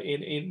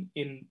in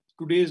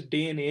today's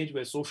day and age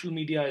where social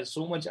media is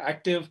so much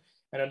active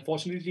and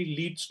unfortunately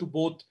leads to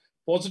both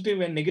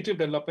positive and negative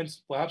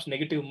developments, perhaps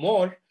negative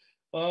more,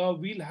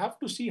 we'll have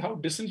to see how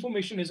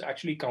disinformation is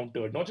actually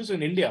countered, not just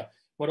in India,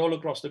 but all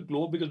across the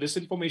globe, because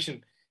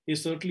disinformation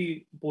is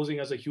certainly posing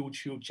as a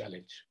huge, huge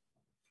challenge.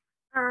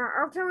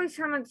 I'll tell you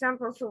some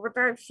examples of what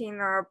I've seen.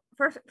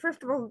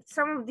 First of all,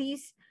 some of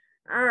these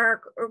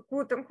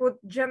quote unquote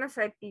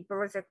genocide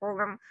people, as I call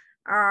them,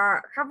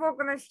 have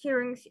organized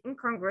hearings in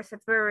Congress at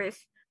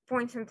various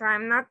points in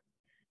time, not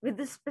with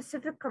this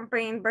specific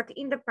campaign, but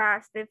in the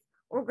past, they've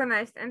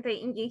organized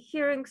anti-India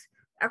hearings,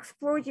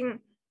 exploiting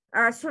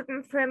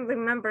certain friendly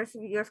members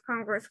of US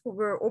Congress who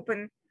were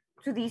open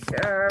to these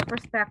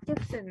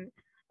perspectives. And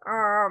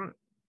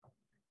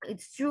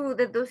it's true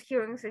that those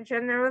hearings are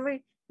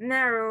generally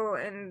narrow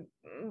and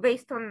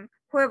based on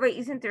whoever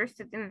is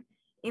interested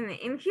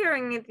in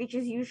hearing it, which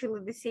is usually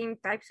the same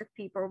types of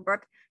people. But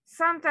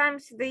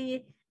sometimes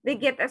they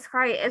get as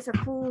high as a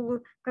full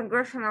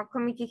congressional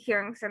committee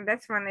hearings, and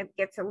that's when it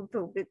gets a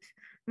little bit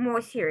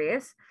more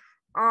serious.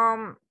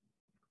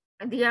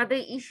 The other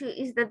issue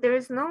is that there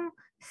is no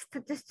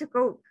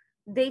statistical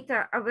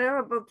data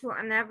available to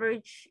an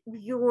average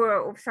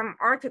viewer of some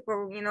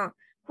article.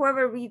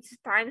 Whoever reads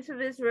Times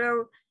of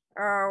Israel,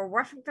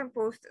 Washington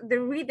Post, the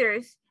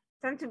readers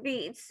tend to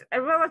be, it's a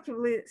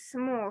relatively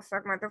small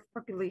segment of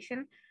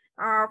population,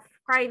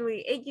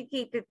 highly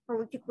educated,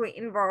 politically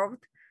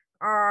involved,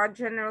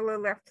 generally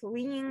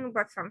left-leaning,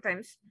 but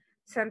sometimes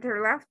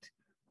center-left.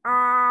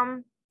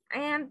 And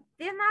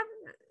they're not,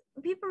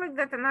 people like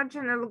that are not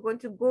generally going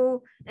to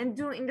go and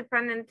do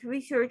independent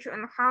research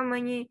on how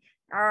many,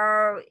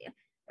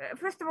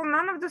 first of all,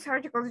 none of those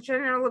articles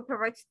generally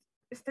provide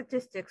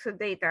statistics or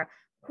data.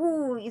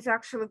 Who is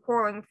actually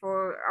calling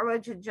for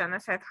alleged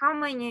genocide? How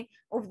many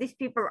of these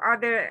people are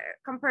there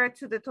compared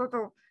to the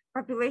total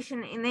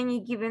population in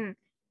any given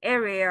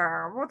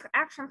area? What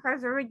action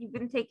has already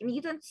been taken?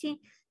 You don't see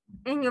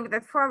any of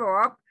that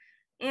follow-up.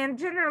 And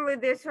generally,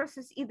 the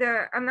sources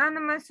either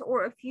anonymous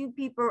or a few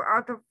people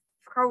out of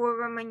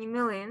however many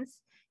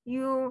millions.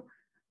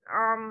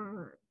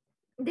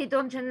 They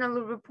don't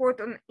generally report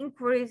on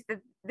inquiries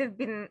that they've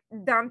been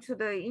done to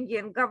the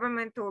Indian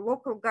government or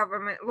local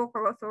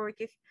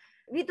authorities.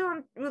 We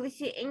don't really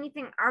see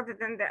anything other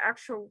than the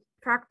actual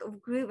fact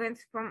of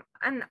grievance from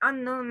an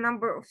unknown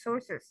number of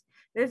sources.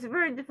 There's a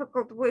very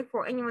difficult way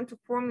for anyone to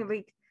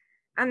formulate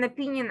an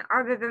opinion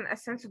other than a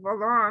sense of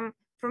alarm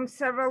from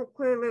several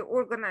clearly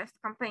organized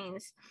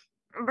campaigns.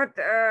 But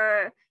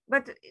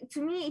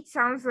to me, it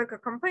sounds like a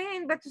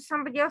campaign, but to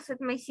somebody else,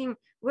 it may seem,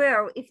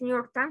 well, if New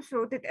York Times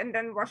wrote it and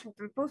then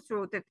Washington Post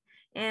wrote it,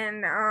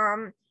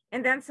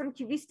 and then some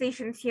TV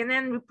station,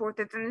 CNN,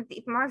 reported, and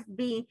it must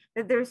be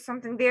that there is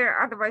something there.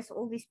 Otherwise,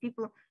 all these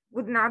people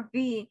would not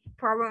be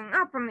following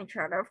up on each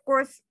other. Of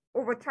course,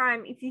 over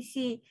time, if you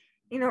see,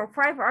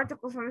 5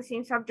 articles on the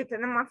same subject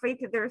and a month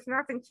later there is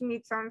nothing, to me,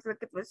 it sounds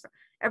like it was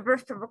a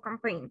burst of a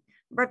campaign.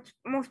 But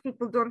most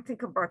people don't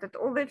think about it.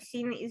 All they've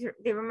seen is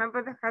they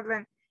remember the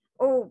headline,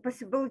 oh,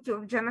 possibility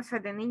of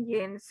genocide in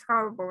India, and it's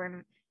horrible,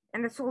 and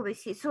that's all they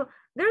see. So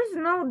there is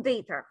no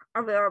data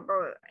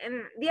available.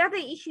 And the other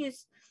issue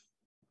is,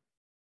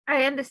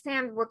 I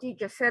understand what you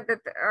just said,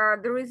 that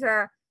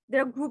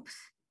there are groups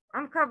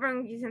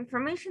uncovering this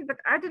information, but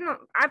I don't know.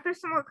 I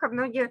personally have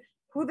no idea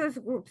who those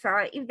groups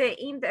are. If they're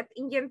aimed at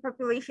Indian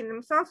population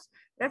themselves,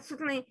 that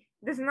certainly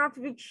does not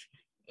reach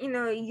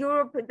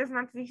Europe does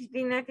not reach the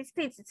United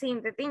States, it's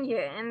aimed at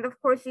India. And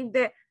of course, if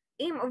the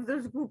aim of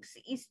those groups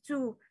is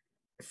to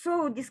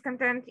sow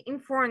discontent in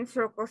foreign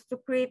circles, to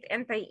create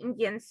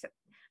anti-Indian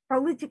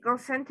political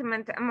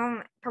sentiment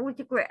among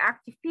politically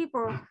active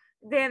people,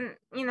 then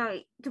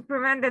to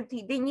prevent that,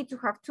 they need to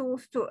have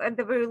tools to, at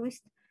the very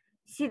least,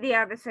 see the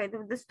other side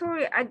of the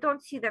story. I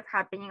don't see that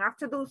happening.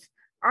 After those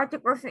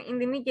articles in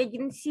the media, I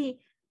didn't see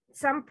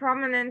some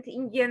prominent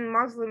Indian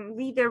Muslim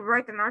leader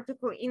write an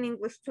article in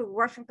English to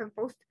Washington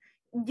Post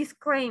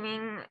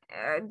disclaiming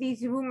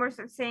these rumors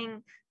and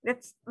saying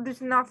that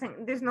there's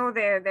no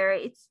there.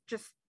 It's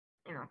just,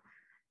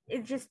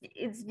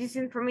 it's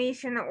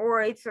disinformation,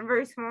 or it's a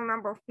very small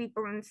number of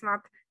people and it's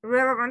not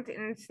relevant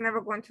and it's never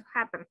going to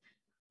happen.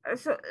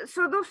 So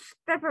those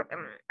type of,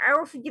 I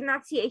also did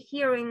not see a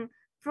hearing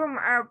from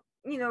a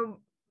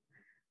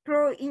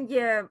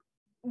pro-India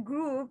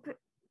group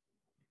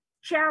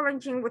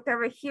challenging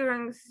whatever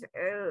hearings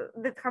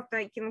that have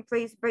taken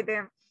place by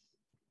the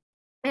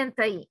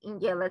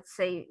anti-India, let's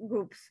say,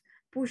 groups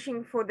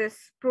pushing for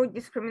this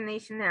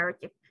pro-discrimination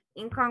narrative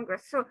in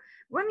Congress. So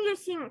when you're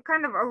seeing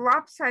kind of a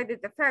lopsided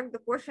effect, the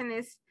question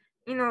is,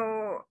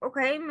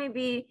 okay,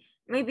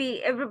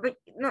 maybe everybody,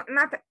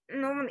 not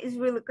no one is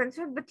really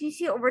concerned, but you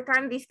see over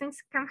time these things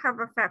can have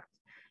effect.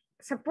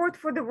 Support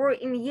for the war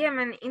in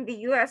Yemen in the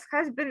US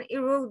has been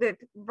eroded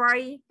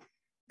by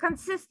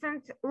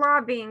consistent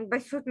lobbying by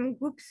certain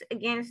groups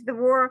against the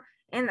war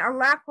and a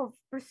lack of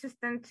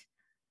persistent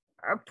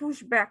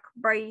pushback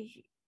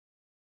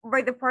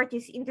by the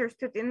parties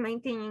interested in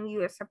maintaining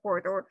US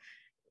support, or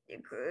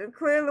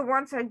clearly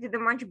one side did a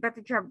much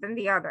better job than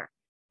the other.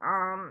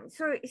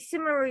 So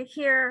similarly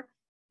here,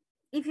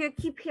 if you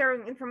keep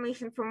hearing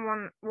information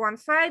from one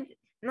side,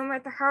 no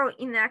matter how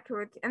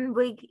inaccurate and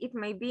vague it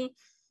may be,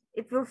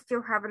 it will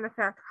still have an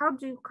effect. How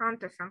do you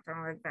counter something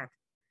like that?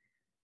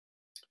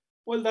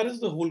 Well, that is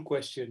the whole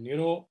question.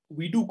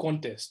 We do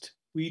contest,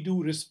 we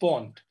do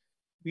respond,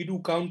 we do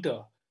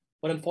counter,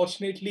 but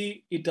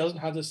unfortunately, it doesn't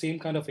have the same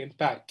kind of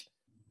impact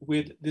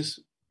with this,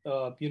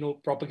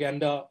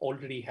 propaganda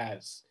already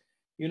has.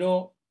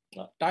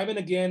 Time and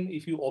again,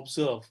 if you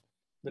observe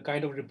the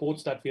kind of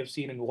reports that we have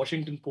seen in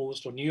Washington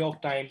Post or New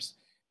York Times,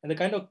 and the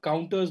kind of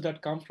counters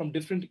that come from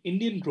different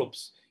Indian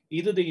groups,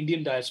 either the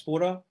Indian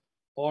diaspora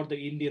or the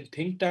Indian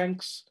think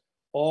tanks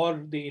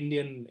or the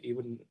Indian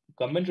even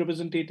government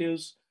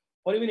representatives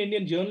or even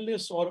Indian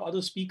journalists or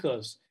other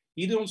speakers,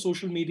 either on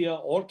social media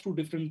or through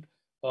different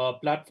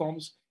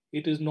platforms,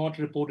 it is not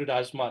reported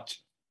as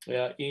much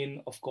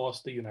in, of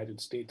course, the United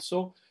States.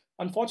 So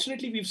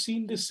unfortunately, we've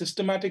seen this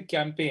systematic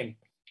campaign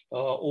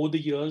over the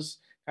years.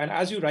 And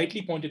as you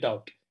rightly pointed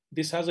out,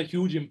 this has a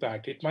huge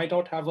impact. It might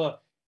not have an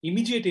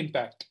immediate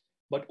impact,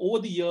 but over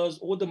the years,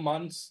 over the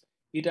months,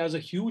 it has a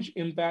huge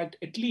impact,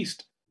 at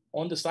least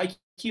on the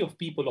psyche of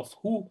people, of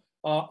who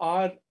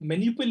are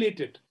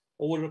manipulated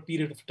over a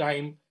period of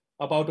time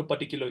about a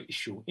particular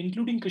issue,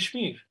 including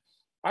Kashmir.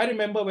 I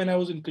remember when I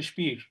was in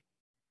Kashmir,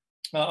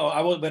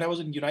 when I was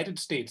in United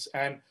States,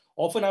 and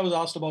often I was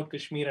asked about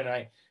Kashmir, and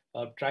I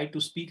tried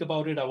to speak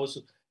about it. I was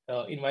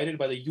invited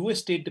by the U.S.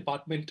 State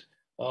Department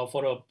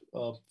for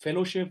a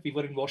fellowship. We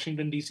were in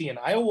Washington, D.C. and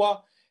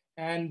Iowa,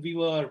 and we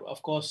were,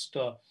 of course,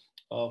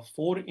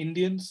 4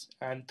 Indians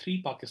and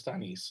 3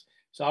 Pakistanis.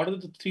 So out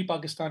of the 3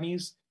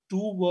 Pakistanis,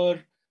 2 were,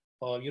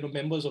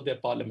 members of their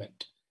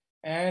parliament.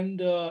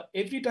 And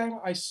every time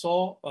I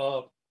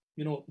saw,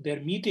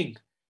 their meeting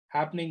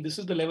happening, this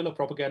is the level of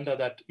propaganda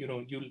that,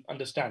 you'll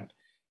understand.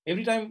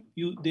 Every time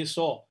they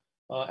saw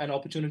an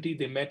opportunity,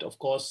 they met, of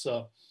course,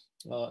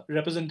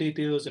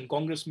 representatives and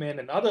congressmen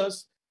and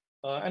others.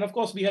 And of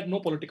course, we had no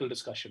political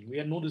discussion. We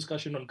had no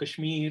discussion on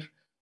Kashmir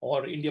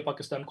or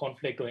India-Pakistan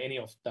conflict or any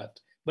of that.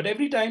 But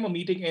every time a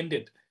meeting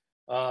ended,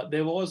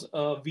 there was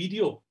a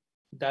video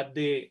that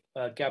they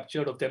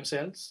captured of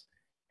themselves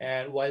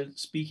and while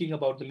speaking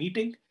about the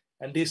meeting.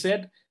 And they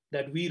said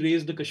that we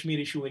raised the Kashmir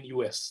issue in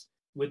US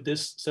with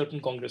this certain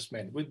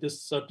congressman, with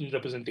this certain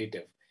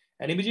representative.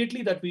 And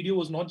immediately that video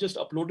was not just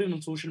uploaded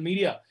on social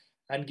media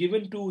and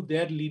given to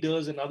their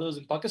leaders and others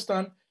in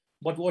Pakistan,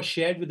 but was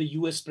shared with the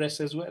US press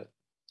as well.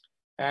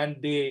 And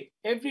they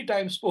every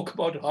time spoke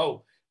about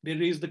how they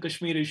raised the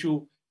Kashmir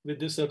issue with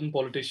this certain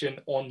politician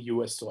on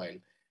US soil.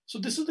 So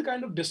this is the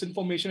kind of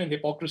disinformation and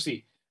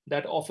hypocrisy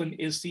that often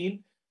is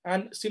seen.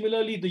 And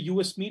similarly, the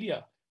US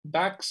media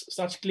backs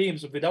such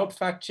claims without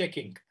fact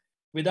checking,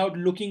 without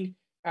looking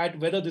at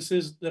whether this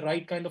is the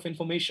right kind of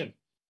information.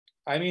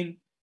 I mean,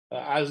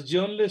 as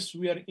journalists,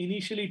 we are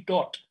initially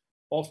taught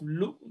of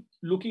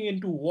looking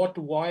into what,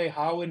 why,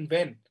 how, and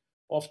when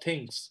of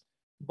things.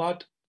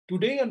 But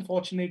today,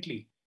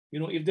 unfortunately,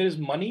 if there is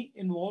money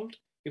involved,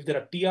 if there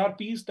are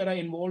TRPs that are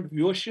involved,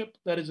 viewership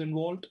that is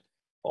involved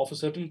of a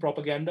certain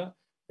propaganda,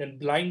 then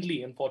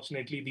blindly,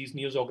 unfortunately, these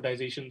news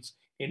organizations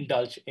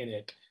indulge in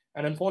it.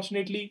 And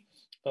unfortunately,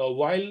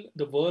 while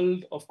the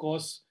world, of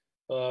course,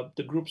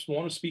 the groups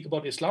want to speak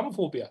about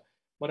Islamophobia,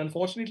 but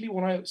unfortunately,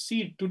 when I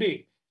see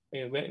today,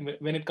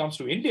 when it comes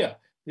to India,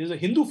 there's a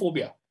Hindu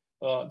phobia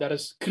that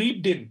has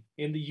creeped in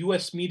the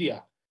US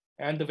media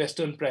and the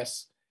Western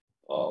press.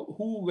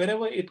 who,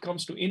 whenever it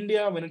comes to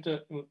India, when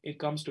it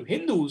comes to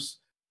Hindus,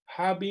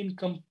 have been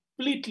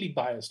completely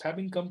biased, have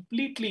been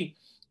completely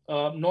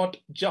not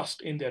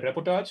just in their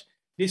reportage.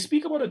 They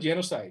speak about a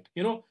genocide.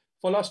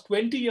 For last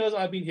 20 years,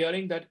 I've been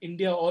hearing that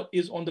India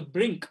is on the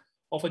brink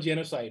of a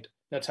genocide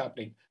that's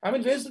happening. I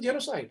mean, where's the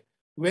genocide?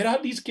 Where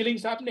are these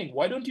killings happening?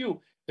 Why don't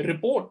you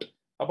report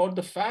about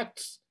the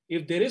facts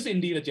if there is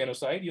indeed a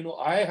genocide?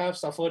 I have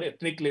suffered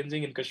ethnic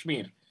cleansing in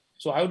Kashmir.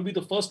 So I would be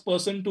the first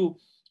person to,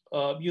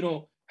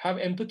 have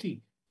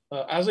empathy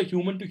as a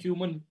human to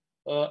human,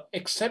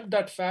 accept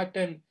that fact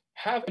and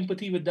have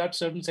empathy with that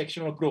certain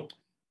section or group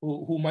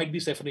who might be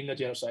suffering a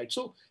genocide.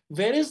 So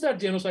where is that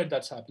genocide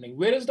that's happening?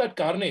 Where is that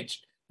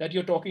carnage that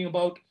you're talking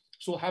about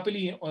so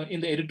happily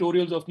in the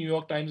editorials of New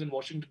York Times and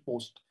Washington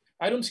Post?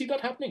 I don't see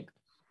that happening.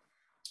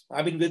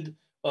 I mean, with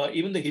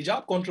even the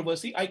hijab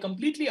controversy, I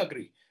completely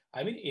agree.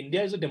 I mean,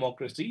 India is a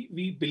democracy.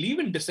 We believe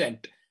in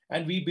dissent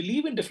and we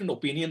believe in different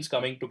opinions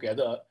coming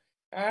together.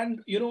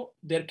 And,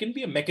 there can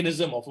be a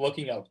mechanism of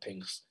working out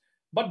things.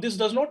 But this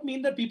does not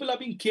mean that people are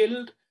being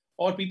killed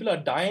or people are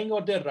dying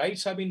or their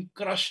rights have been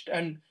crushed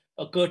and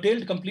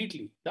curtailed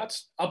completely.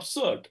 That's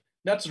absurd.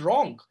 That's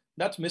wrong.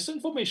 That's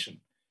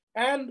misinformation.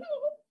 And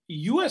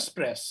US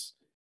press,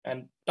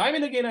 and time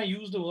and again I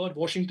use the word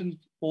Washington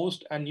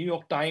Post and New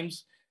York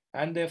Times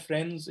and their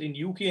friends in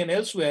UK and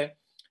elsewhere,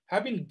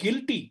 have been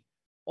guilty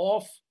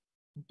of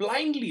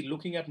blindly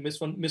looking at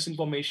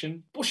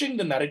misinformation, pushing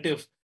the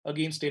narrative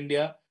against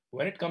India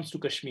when it comes to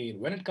Kashmir,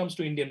 when it comes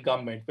to Indian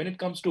government, when it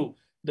comes to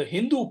the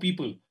Hindu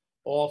people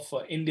of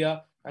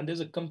India. And there's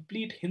a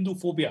complete Hindu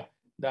phobia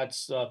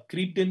that's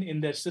creeped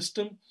in their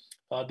system.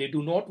 They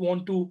do not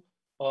want to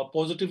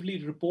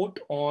positively report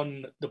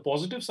on the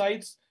positive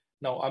sides.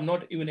 Now, I'm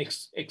not even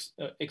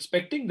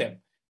expecting them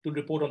to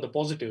report on the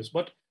positives,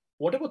 but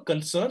whatever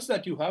concerns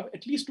that you have,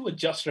 at least do a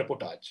just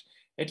reportage,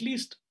 at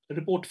least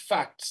report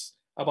facts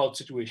about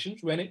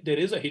situations when there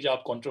is a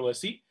hijab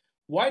controversy.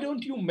 Why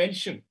don't you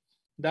mention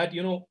that,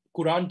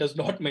 Quran does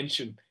not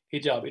mention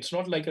hijab? It's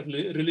not like a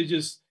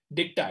religious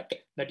diktat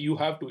that you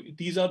have to.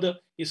 These are the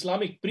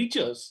Islamic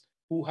preachers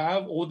who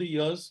have over the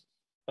years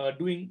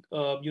doing,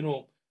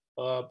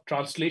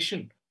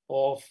 translation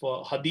of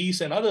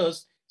hadith and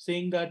others,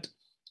 saying that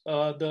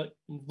the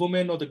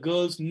women or the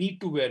girls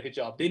need to wear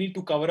hijab. They need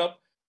to cover up,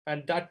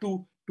 and that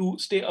to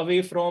stay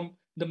away from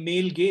the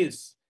male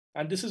gaze.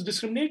 And this is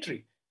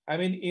discriminatory. I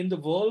mean, in the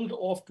world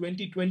of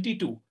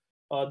 2022,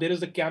 there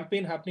is a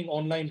campaign happening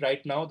online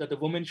right now that the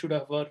woman should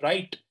have a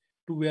right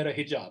to wear a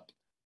hijab.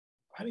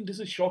 I mean, this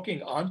is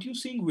shocking. Aren't you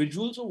seeing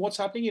visuals of what's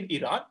happening in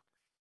Iran?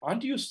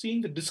 Aren't you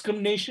seeing the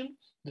discrimination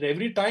that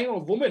every time a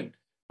woman,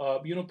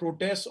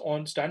 protests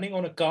on standing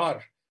on a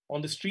car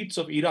on the streets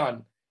of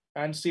Iran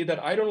and say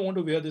that I don't want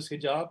to wear this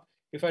hijab.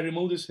 If I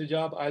remove this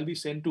hijab, I'll be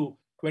sent to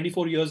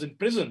 24 years in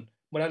prison,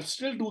 but I'll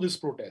still do this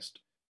protest.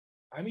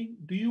 I mean,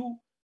 do you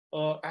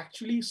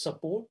actually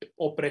support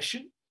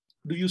oppression?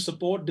 Do you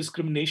support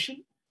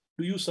discrimination?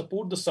 Do you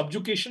support the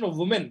subjugation of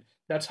women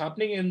that's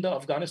happening in the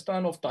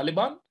Afghanistan of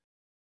Taliban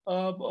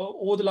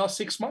over the last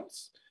 6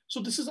 months? So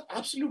this is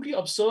absolutely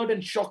absurd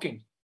and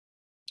shocking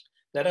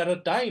that at a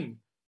time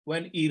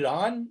when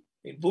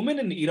women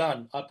in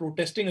Iran are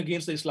protesting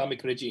against the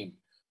Islamic regime,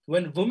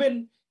 when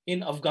women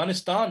in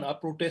Afghanistan are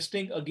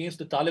protesting against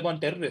the Taliban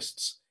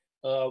terrorists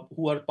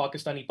who are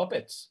Pakistani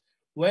puppets,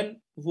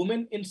 when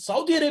women in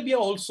Saudi Arabia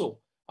also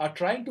are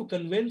trying to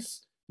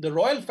convince the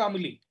royal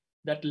family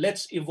that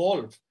let's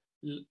involve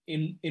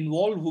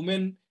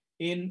women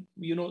in,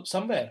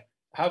 somewhere,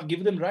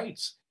 give them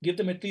rights, give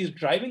them at least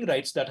driving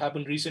rights that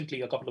happened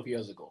recently a couple of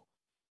years ago.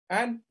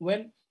 And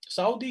when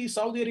Saudi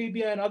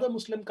Arabia and other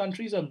Muslim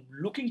countries are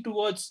looking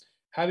towards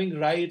having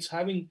rights,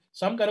 having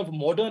some kind of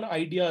modern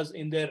ideas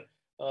in their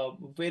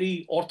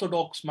very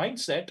orthodox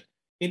mindset,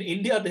 in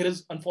India, there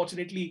is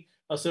unfortunately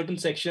a certain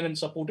section and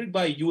supported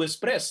by US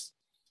press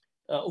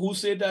who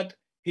say that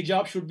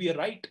hijab should be a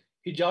right.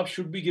 Hijab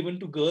should be given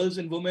to girls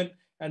and women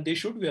and they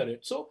should wear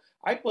it. So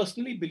I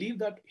personally believe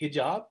that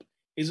hijab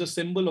is a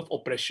symbol of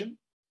oppression.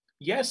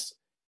 Yes,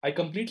 I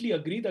completely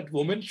agree that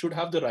women should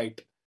have the right.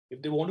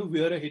 If they want to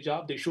wear a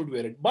hijab, they should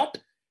wear it. But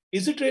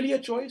is it really a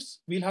choice?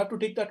 We'll have to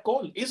take that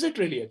call. Is it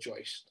really a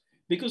choice?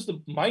 Because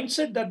the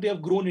mindset that they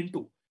have grown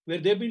into, where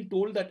they've been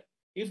told that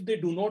if they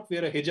do not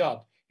wear a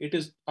hijab, it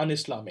is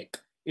un-Islamic.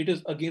 It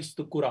is against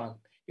the Quran.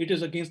 It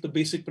is against the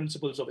basic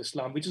principles of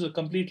Islam, which is a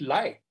complete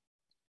lie.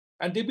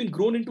 And they've been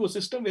grown into a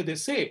system where they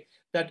say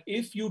that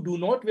if you do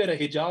not wear a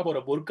hijab or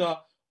a burqa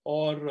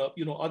or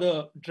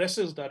other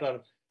dresses that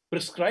are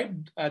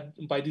prescribed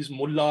by these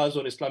mullahs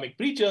or Islamic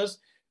preachers,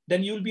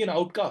 then you'll be an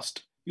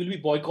outcast. You'll be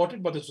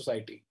boycotted by the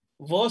society.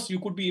 Worse, you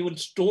could be even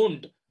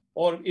stoned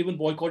or even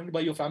boycotted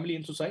by your family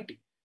and society.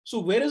 So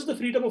where is the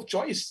freedom of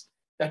choice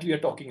that we are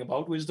talking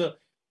about? Which the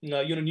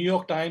New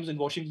York Times and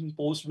Washington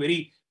Post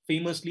very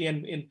famously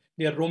and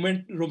they are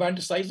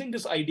romanticizing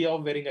this idea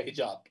of wearing a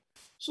hijab.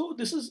 So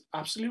this is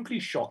absolutely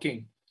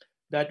shocking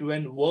that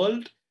when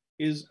world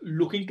is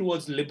looking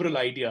towards liberal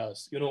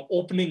ideas,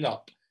 opening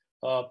up,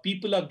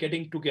 people are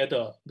getting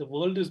together. The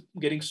world is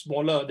getting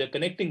smaller. They're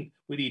connecting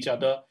with each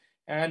other.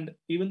 And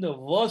even the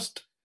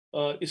worst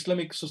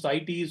Islamic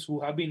societies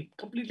who have been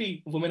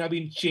completely, women have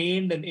been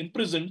chained and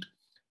imprisoned.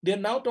 They're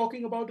now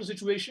talking about a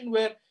situation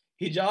where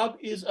hijab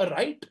is a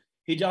right.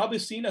 Hijab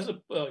is seen as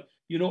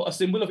a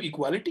symbol of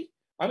equality.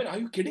 I mean, are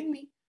you kidding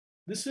me?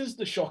 This is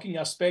the shocking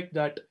aspect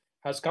that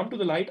has come to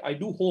the light. I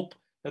do hope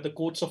that the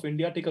courts of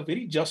India take a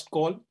very just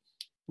call,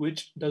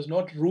 which does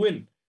not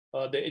ruin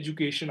the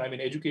education. I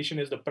mean, education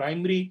is the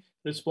primary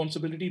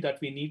responsibility that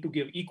we need to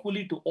give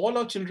equally to all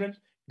our children.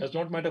 Does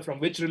not matter from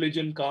which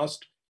religion,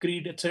 caste,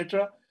 creed,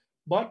 etc.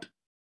 But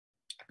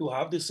to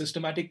have this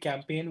systematic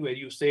campaign where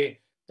you say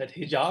that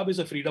hijab is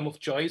a freedom of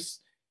choice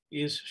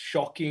is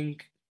shocking,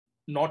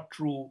 not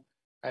true,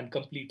 and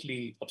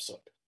completely absurd.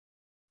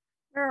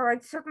 Well,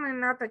 it's certainly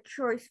not a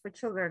choice for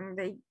children.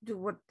 They do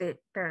what their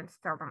parents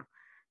tell them.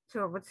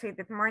 So I would say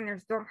that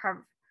minors don't have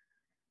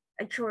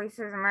a choice,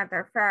 as a matter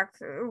of fact.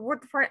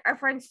 What I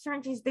find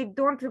strange is they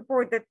don't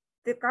report that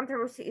the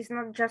controversy is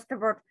not just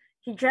about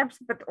hijabs,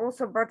 but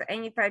also about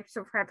any types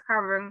of head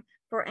covering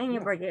for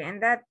anybody. Yeah.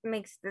 And that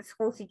makes this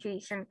whole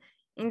situation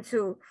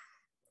into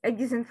a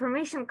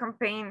disinformation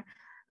campaign.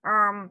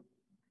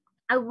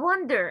 I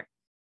wonder,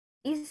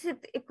 is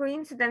it a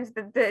coincidence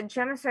that the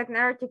genocide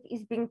narrative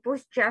is being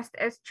pushed just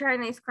as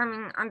China is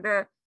coming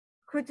under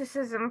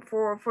criticism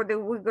for the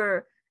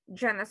Uyghur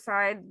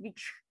genocide,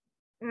 which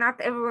not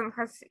everyone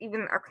has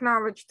even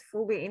acknowledged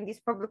fully in these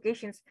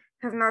publications,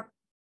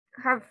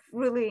 have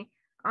really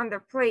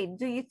underplayed?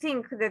 Do you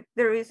think that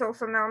there is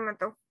also an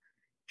element of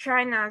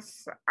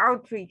China's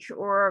outreach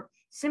or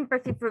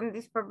sympathy from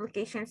these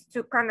publications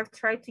to kind of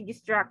try to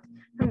distract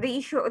from the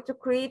issue or to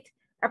create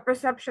a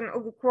perception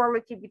of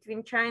equality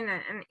between China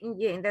and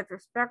India in that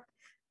respect?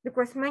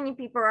 Because many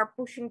people are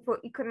pushing for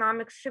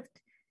economic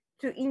shift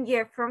to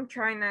India from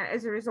China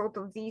as a result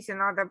of these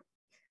and other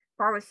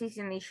policies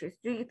and issues.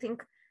 Do you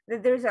think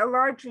that there's a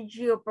large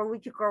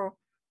geopolitical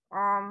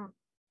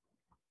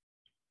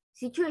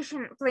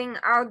situation playing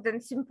out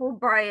than simple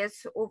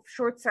bias of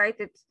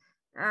short-sighted,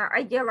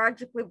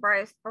 ideologically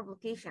biased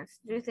publications?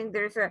 Do you think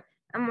there's a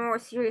more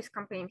serious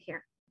campaign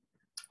here?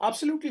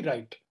 Absolutely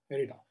right,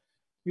 Irina.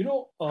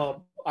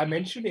 I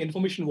mentioned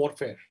information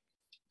warfare,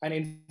 and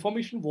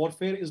information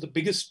warfare is the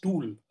biggest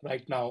tool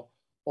right now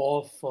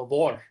of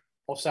war,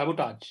 of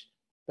sabotage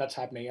that's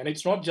happening. And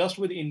it's not just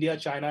with India,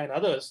 China, and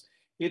others.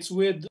 It's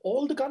with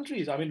all the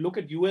countries. I mean, look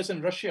at US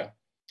and Russia.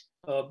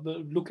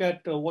 Look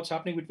at what's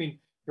happening between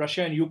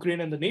Russia and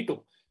Ukraine and the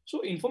NATO.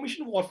 So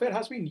information warfare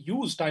has been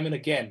used time and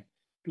again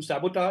to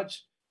sabotage,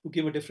 to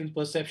give a different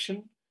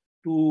perception,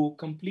 to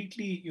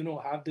completely,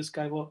 have this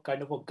kind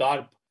of a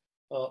garb,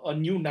 a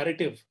new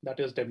narrative that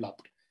is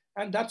developed.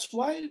 And that's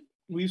why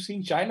we've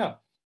seen China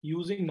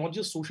using not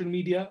just social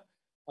media,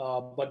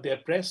 but their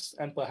press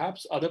and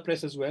perhaps other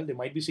press as well. They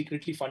might be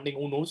secretly funding,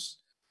 who knows,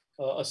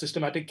 a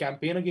systematic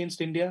campaign against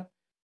India.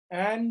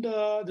 And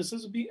this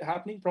is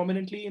happening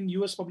prominently in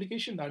US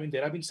publication. I mean,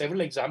 there have been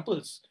several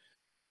examples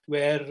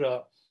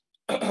where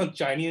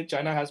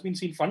China has been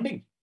seen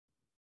funding,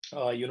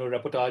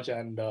 reportage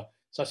and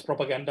such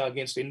propaganda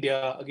against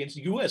India, against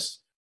US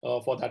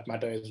for that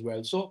matter as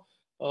well. So,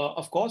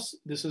 of course,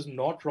 this is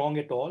not wrong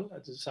at all.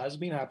 This has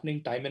been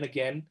happening time and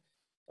again.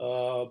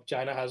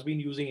 China has been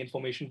using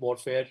information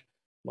warfare,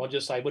 not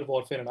just cyber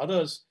warfare and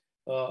others,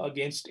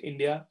 against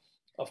India.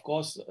 Of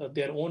course,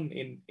 their own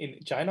in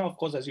China, of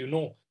course, as you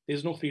know,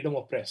 there's no freedom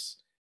of press.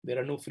 There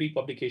are no free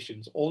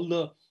publications. All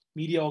the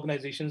media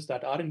organizations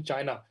that are in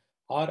China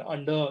are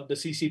under the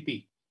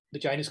CCP, the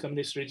Chinese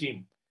Communist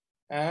regime.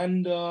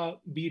 And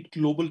be it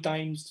Global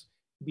Times,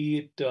 be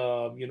it,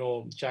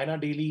 China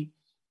Daily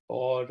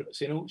or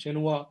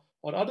Xinhua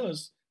or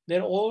others,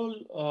 they're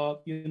all,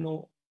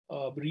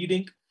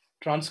 reading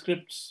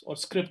transcripts or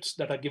scripts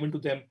that are given to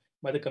them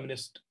by the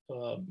communist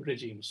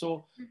regime.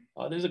 So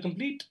there's a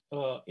complete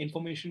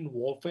information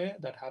warfare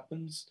that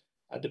happens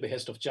at the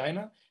behest of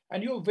China.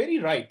 And you're very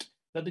right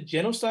that the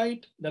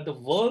genocide that the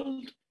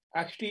world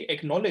actually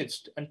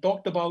acknowledged and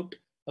talked about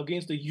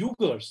against the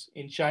Uyghurs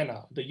in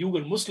China, the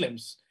Uyghur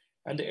Muslims,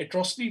 and the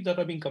atrocities that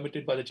are being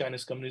committed by the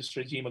Chinese communist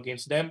regime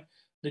against them,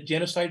 the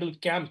genocidal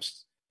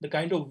camps, the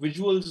kind of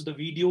visuals, the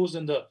videos,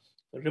 and the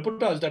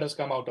reportage that has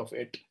come out of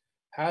it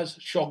has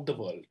shocked the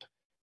world.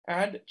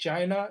 And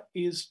China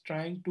is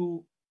trying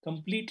to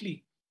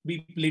completely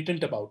be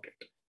blatant about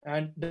it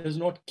and does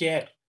not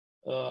care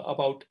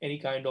about any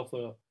kind of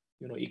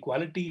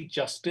equality,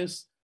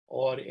 justice,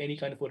 or any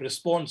kind of a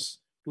response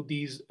to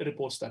these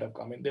reports that have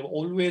come in. They've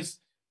always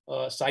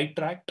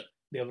sidetracked,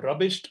 they have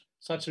rubbished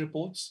such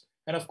reports.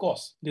 And of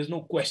course, there's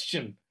no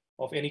question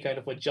of any kind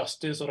of a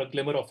justice or a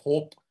glimmer of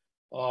hope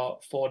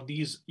for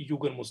these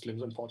Uyghur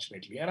Muslims,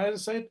 unfortunately. And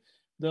as I said,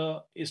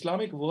 the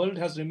Islamic world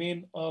has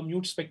remained a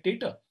mute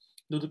spectator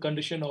to the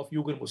condition of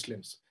Uyghur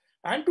Muslims.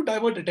 And to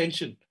divert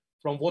attention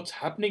from what's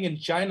happening in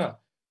China,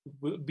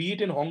 be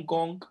it in Hong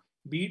Kong,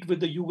 be it with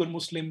the Uyghur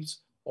Muslims,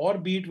 or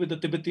be it with the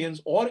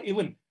Tibetans, or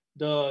even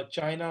the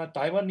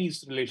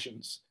China-Taiwanese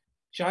relations,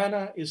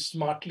 China is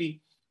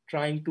smartly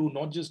trying to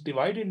not just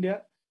divide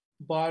India,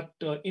 but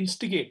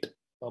instigate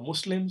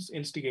Muslims,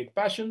 instigate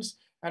passions,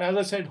 and as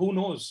I said, who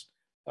knows,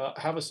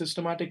 have a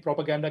systematic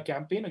propaganda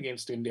campaign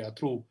against India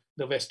through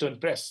the Western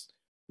press,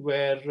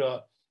 where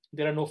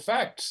there are no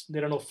facts,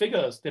 there are no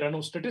figures, there are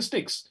no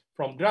statistics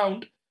from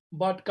ground,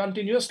 but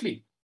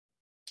continuously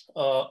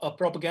a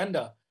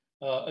propaganda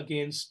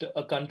against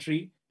a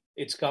country,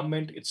 its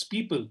government, its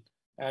people,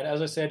 and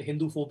as I said,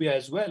 Hindu phobia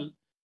as well,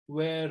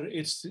 where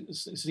it's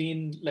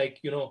seen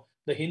like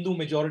the Hindu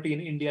majority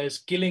in India is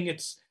killing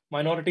its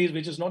minorities,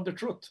 which is not the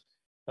truth.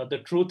 The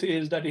truth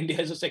is that India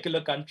is a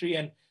secular country,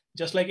 and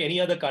just like any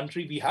other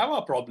country, we have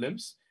our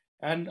problems.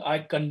 And I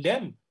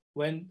condemn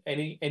when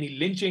any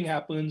lynching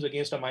happens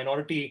against a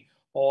minority,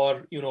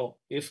 or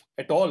if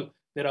at all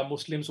there are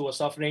Muslims who are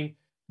suffering,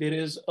 there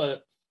is a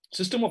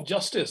system of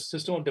justice,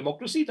 system of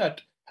democracy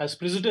that has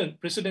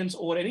precedence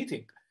over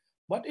anything.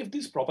 But if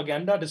these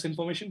propaganda,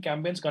 disinformation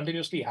campaigns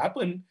continuously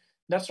happen,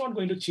 that's not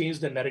going to change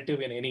the narrative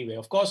in any way.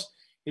 Of course,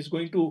 it's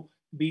going to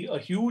be a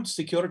huge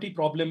security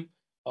problem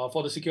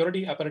for the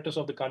security apparatus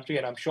of the country,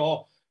 and I'm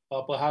sure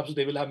perhaps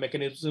they will have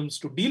mechanisms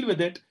to deal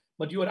with it.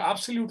 But you are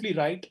absolutely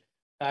right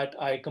that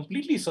I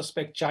completely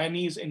suspect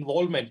Chinese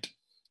involvement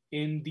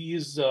in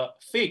these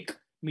fake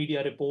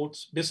media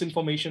reports,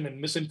 disinformation and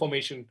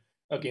misinformation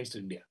against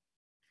India.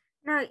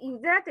 Now,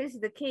 if that is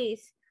the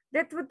case,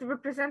 that would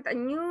represent a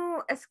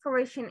new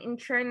escalation in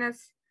China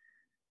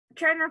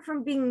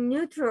from being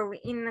neutral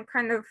in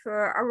kind of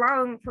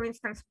allowing, for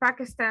instance,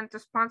 Pakistan to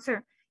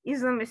sponsor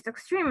Islamist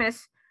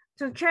extremists,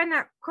 to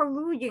China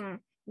colluding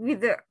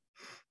with the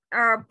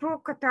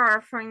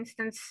pro-Qatar, for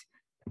instance,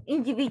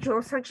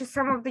 individuals such as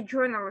some of the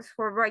journalists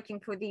who are writing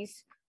for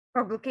these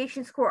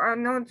publications, who are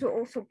known to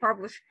also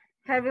publish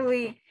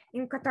heavily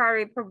in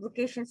Qatari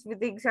publications with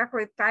the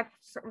exactly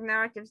types of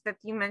narratives that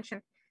you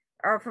mentioned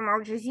from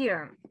Al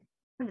Jazeera.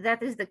 If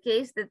that is the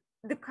case, that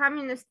the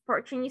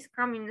Chinese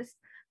Communist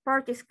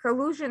Party's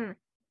collusion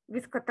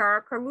with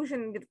Qatar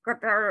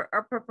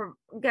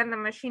propaganda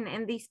machine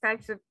and these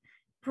types of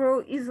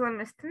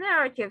pro-Islamist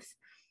narratives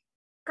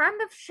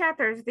kind of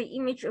shatters the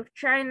image of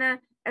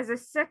China as a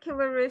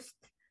secularist,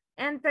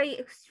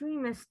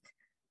 anti-extremist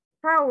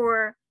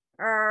power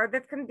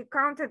that can be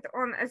counted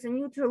on as a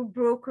neutral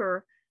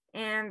broker,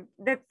 and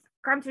that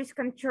countries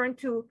can turn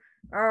to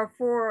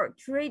for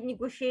trade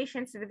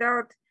negotiations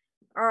without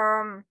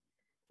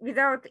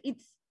it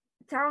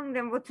telling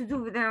them what to do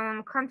with their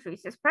own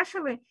countries,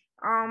 especially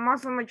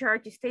Muslim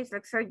majority states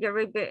like Saudi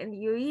Arabia and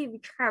UAE,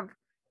 which have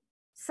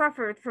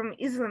suffered from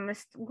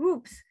Islamist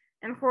groups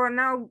and who are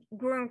now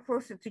growing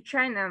closer to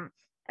China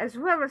as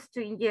well as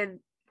to India.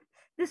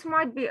 This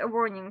might be a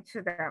warning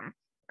to them.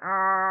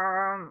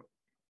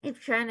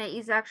 If China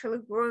is actually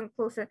growing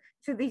closer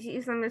to these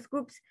Islamist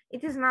groups,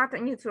 it is not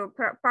a neutral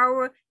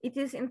power. It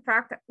is, in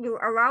fact, will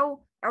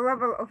allow a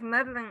level of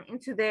meddling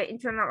into their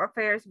internal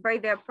affairs by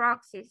their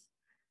proxies,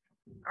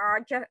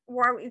 just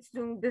while it's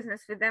doing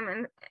business with them.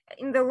 And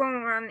in the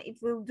long run, it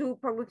will do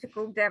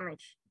political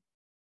damage.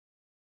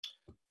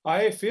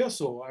 I fear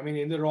so. I mean,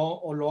 in the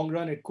long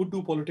run, it could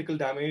do political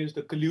damage.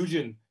 The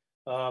collusion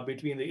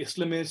between the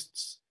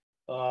Islamists,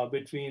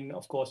 between,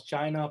 of course,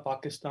 China,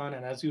 Pakistan,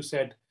 and as you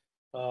said,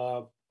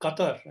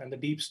 Qatar and the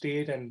deep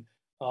state and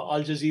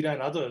Al Jazeera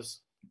and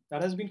others,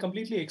 that has been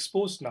completely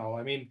exposed now.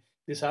 I mean,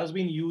 this has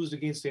been used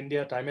against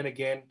India time and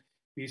again.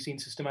 We've seen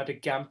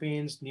systematic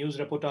campaigns, news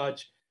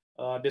reportage,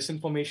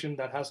 disinformation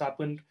that has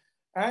happened.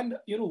 And,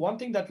 one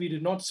thing that we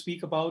did not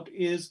speak about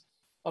is,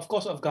 of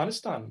course,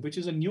 Afghanistan, which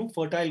is a new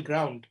fertile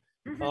ground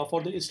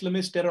for the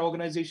Islamist terror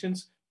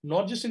organizations,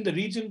 not just in the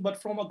region,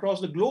 but from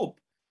across the globe.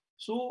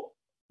 So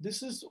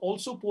this is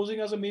also posing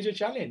as a major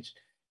challenge.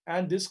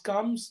 And this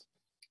comes,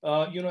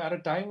 at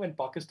a time when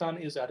Pakistan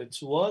is at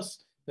its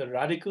worst. The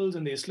radicals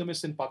and the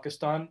Islamists in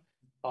Pakistan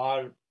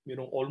are,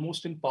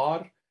 almost in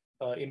par.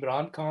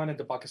 Imran Khan and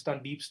the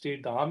Pakistan deep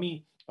state, the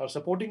army, are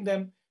supporting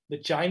them. The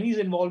Chinese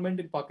involvement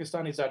in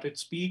Pakistan is at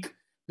its peak.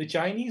 The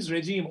Chinese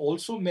regime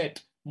also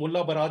met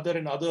Mullah Baradar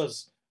and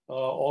others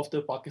of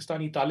the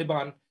Pakistani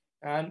Taliban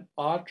and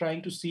are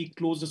trying to seek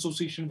close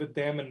association with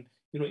them and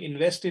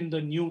invest in the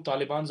new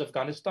Taliban's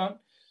Afghanistan.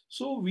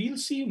 So we'll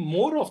see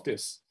more of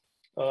this,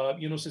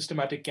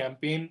 systematic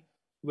campaign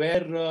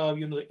where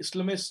the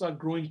Islamists are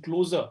growing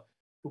closer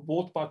to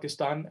both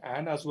Pakistan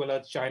and as well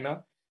as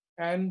China,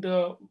 and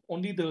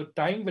only the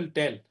time will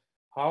tell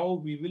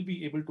how we will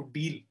be able to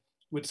deal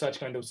with such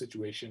kind of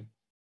situation.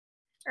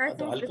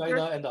 The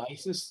Al-Qaeda and the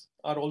ISIS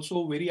are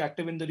also very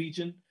active in the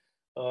region.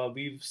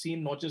 We've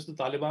seen not just the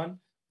Taliban.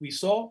 We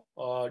saw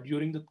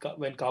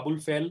when Kabul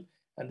fell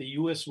and the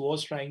US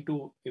was trying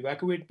to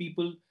evacuate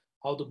people,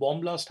 how the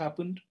bomb blast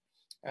happened,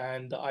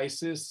 and the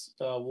ISIS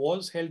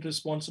was held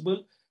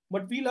responsible.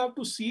 But we'll have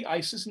to see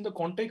ISIS in the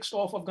context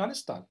of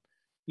Afghanistan.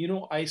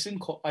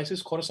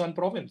 ISIS Khorasan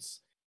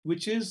province,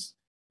 which is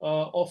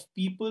of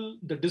people,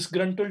 the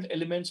disgruntled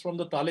elements from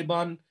the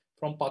Taliban,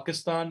 from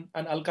Pakistan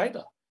and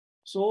Al-Qaeda.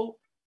 So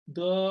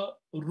the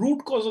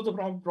root cause of the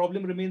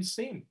problem remains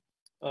same,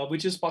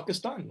 which is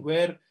Pakistan,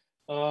 where,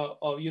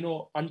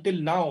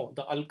 until now,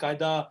 the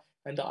Al-Qaeda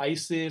and the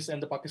ISIS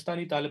and the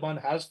Pakistani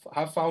Taliban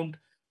have found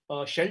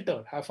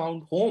shelter, have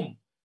found home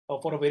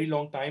for a very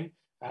long time,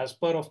 as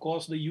per, of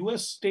course, the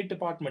US State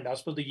Department,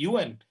 as per the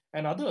UN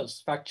and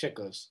others, fact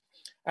checkers.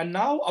 And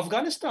now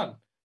Afghanistan,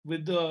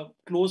 with the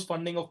close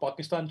funding of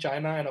Pakistan,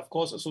 China, and of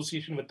course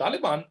association with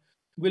Taliban,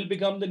 will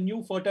become the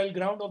new fertile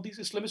ground of these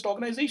Islamist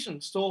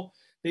organizations. So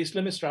the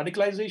Islamist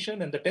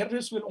radicalization and the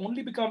terrorists will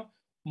only become,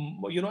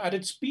 at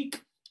its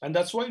peak. And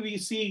that's why we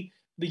see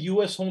the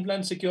US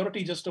Homeland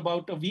Security just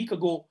about a week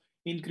ago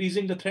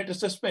increasing the threat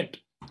assessment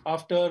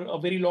after a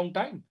very long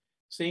time,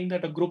 saying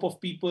that a group of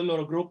people or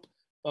a group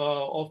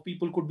of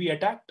people could be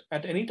attacked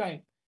at any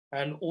time.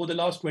 And over the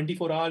last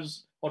 24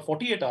 hours or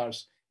 48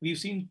 hours, we've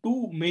seen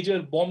two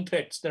major bomb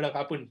threats that have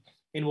happened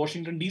in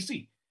Washington,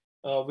 D.C.,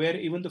 where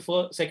even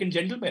the second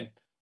gentleman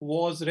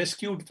was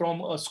rescued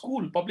from a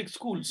school, public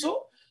school.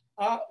 So,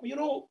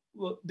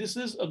 this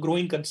is a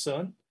growing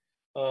concern.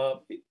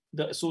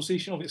 The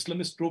association of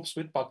Islamist groups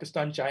with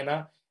Pakistan,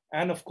 China,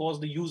 and of course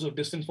the use of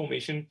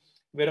disinformation,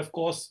 where of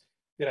course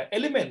there are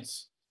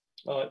elements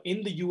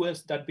in the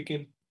US that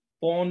became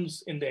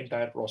pawns in the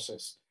entire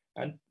process.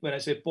 And when I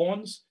say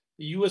pawns,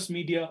 the US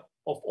media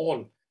of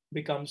all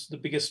becomes the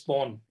biggest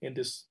pawn in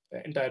this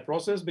entire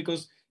process,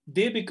 because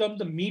they become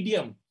the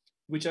medium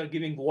which are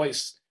giving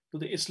voice to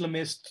the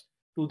Islamists,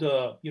 to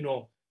the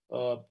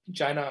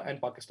China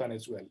and Pakistan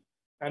as well.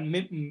 And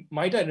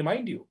might I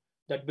remind you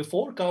that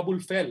before Kabul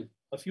fell,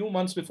 a few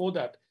months before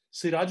that,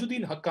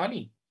 Sirajuddin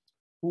Haqqani,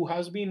 who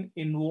has been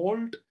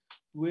involved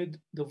with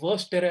the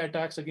worst terror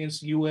attacks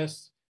against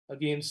US,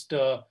 against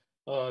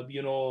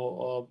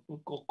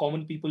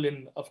common people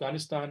in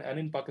Afghanistan and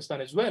in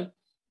Pakistan as well,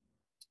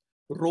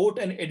 wrote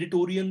an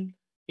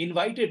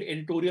invited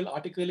editorial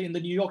article in the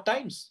New York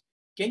Times.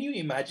 Can you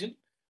imagine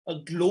a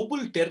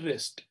global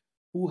terrorist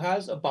who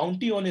has a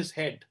bounty on his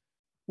head,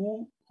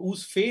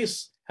 whose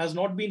face has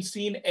not been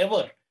seen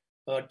ever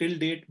till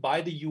date by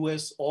the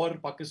US or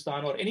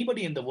Pakistan or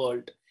anybody in the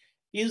world,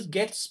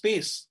 gets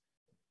space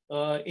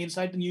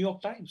inside the New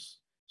York Times?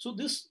 So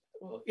this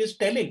is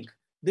telling.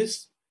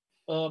 This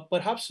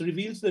perhaps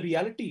reveals the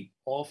reality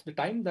of the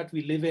time that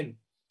we live in,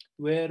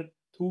 where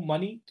through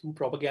money, through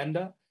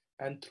propaganda,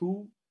 and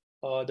through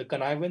the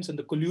connivance and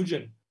the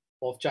collusion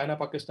of China,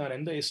 Pakistan,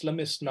 and the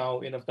Islamists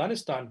now in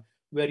Afghanistan,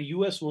 where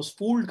US was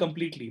fooled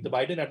completely. The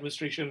Biden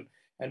administration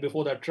and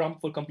before that Trump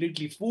were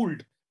completely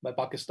fooled by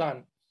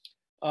Pakistan,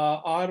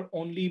 are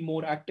only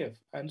more active.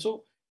 And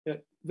so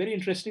very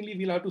interestingly,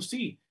 we'll have to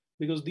see,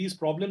 because these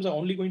problems are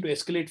only going to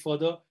escalate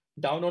further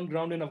down on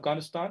ground in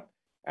Afghanistan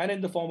and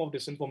in the form of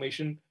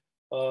disinformation,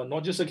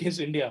 not just against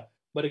India,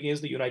 but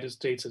against the United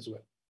States as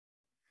well.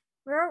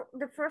 Well,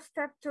 the first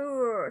step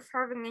to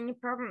solving any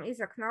problem is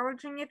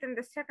acknowledging it, and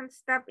the second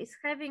step is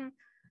having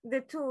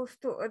the tools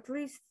to at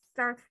least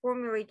start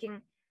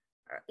formulating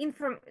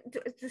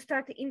to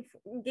start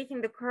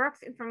getting the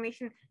correct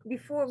information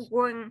before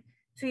going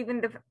to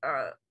even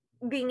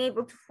being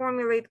able to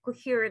formulate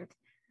coherent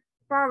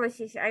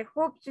policies. I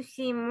hope to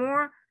see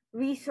more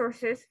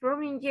resources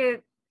from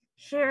India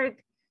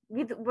shared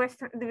with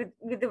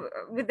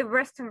the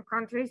Western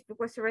countries,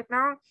 because right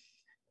now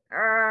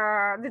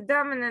the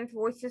dominant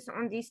voices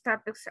on these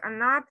topics are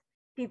not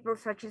people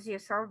such as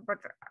yourself, but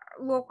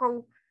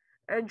local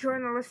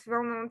journalists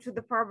well known to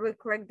the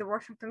public, like the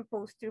Washington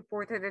Post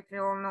reporter that we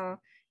all know,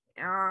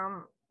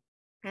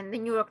 and the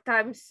New York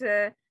Times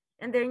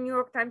and their New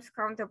York Times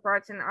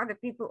counterparts and other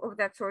people of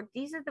that sort.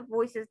 These are the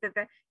voices that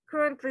are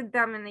currently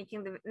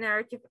dominating the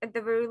narrative. At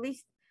the very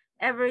least,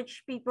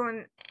 average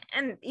people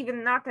and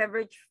even not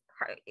average,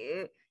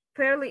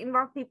 fairly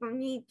involved people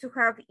need to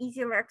have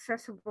easily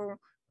accessible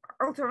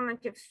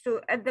alternatives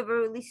to, at the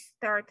very least,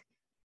 start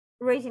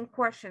raising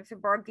questions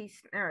about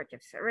these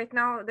narratives. Right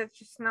now, that's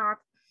just not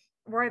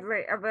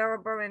widely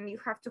available, and you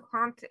have to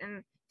hunt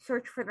and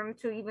search for them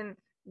to even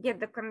get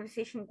the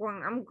conversation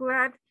going. I'm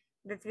glad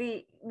that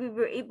we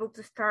were able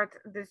to start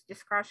this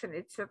discussion.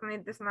 It certainly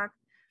does not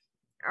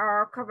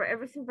cover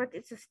everything, but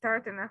it's a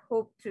start, and I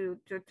hope to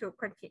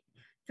continue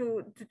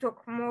to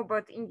talk more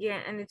about India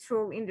and its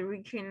role in the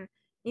region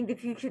in the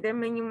future. There are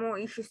many more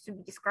issues to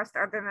be discussed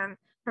other than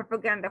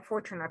propaganda,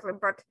 fortunately,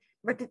 but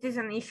it is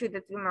an issue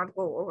that will not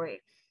go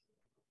away.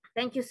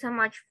 Thank you so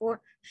much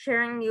for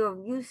sharing your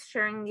views,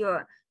 sharing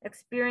your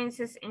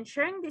experiences, and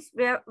sharing these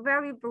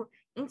valuable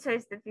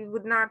insights that we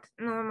would not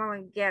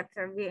normally get.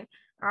 The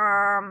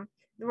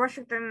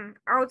Washington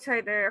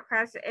Outsider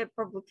has a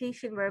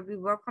publication where we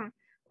welcome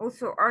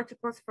also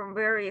articles from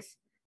various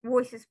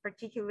voices,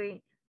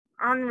 particularly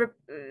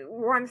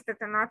ones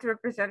that are not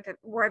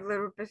widely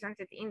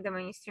represented in the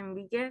mainstream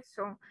media.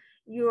 So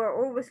you are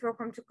always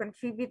welcome to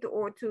contribute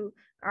or to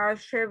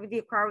share with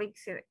your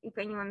colleagues if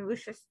anyone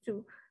wishes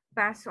to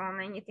pass on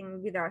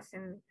anything with us.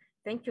 And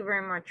thank you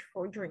very much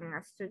for joining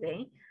us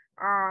today.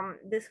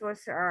 This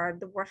was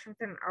the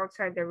Washington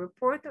Outsider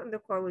Report on the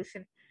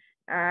Coalition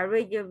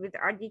Radio with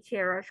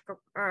Aditya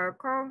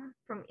Kaul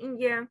from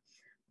India,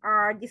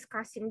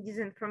 discussing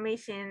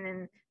disinformation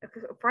and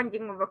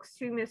funding of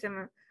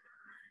extremism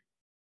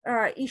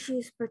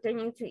issues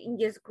pertaining to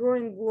India's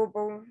growing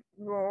global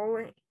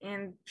role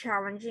and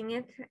challenging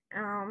it.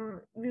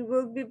 We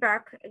will be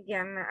back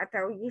again at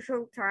our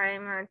usual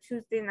time,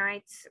 Tuesday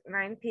nights,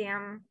 9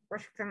 p.m.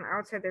 Washington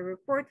Outsider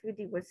Report with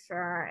you with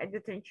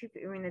Editor-in-Chief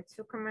Irina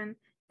Tsukaman.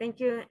 Thank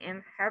you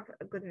and have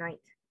a good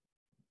night.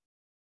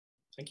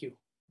 Thank you.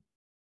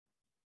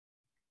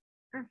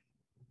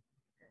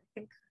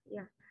 Thanks.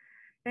 Yeah,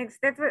 thanks.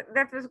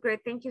 That was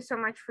great. Thank you so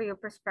much for your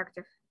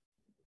perspective.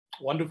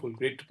 Wonderful.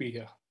 Great to be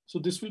here. So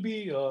this will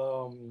be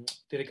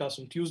telecast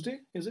on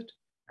Tuesday, is it?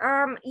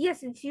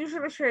 Yes, it's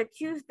usually shared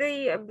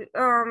Tuesday.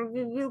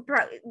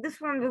 This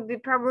one will be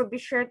probably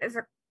shared as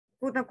a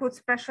quote unquote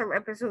special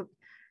episode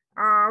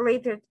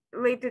later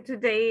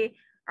today.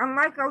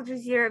 Unlike Al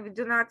Jazeera, we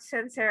do not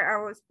censor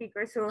our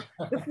speakers, so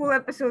the full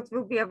episode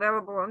will be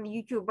available on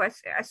YouTube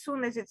as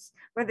soon as it's,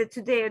 whether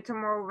today or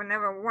tomorrow,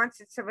 whenever,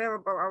 once it's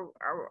available,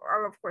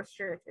 I'll of course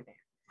share it with you.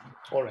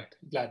 All right.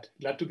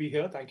 Glad to be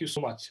here. Thank you so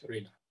much,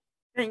 Reena.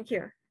 Thank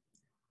you.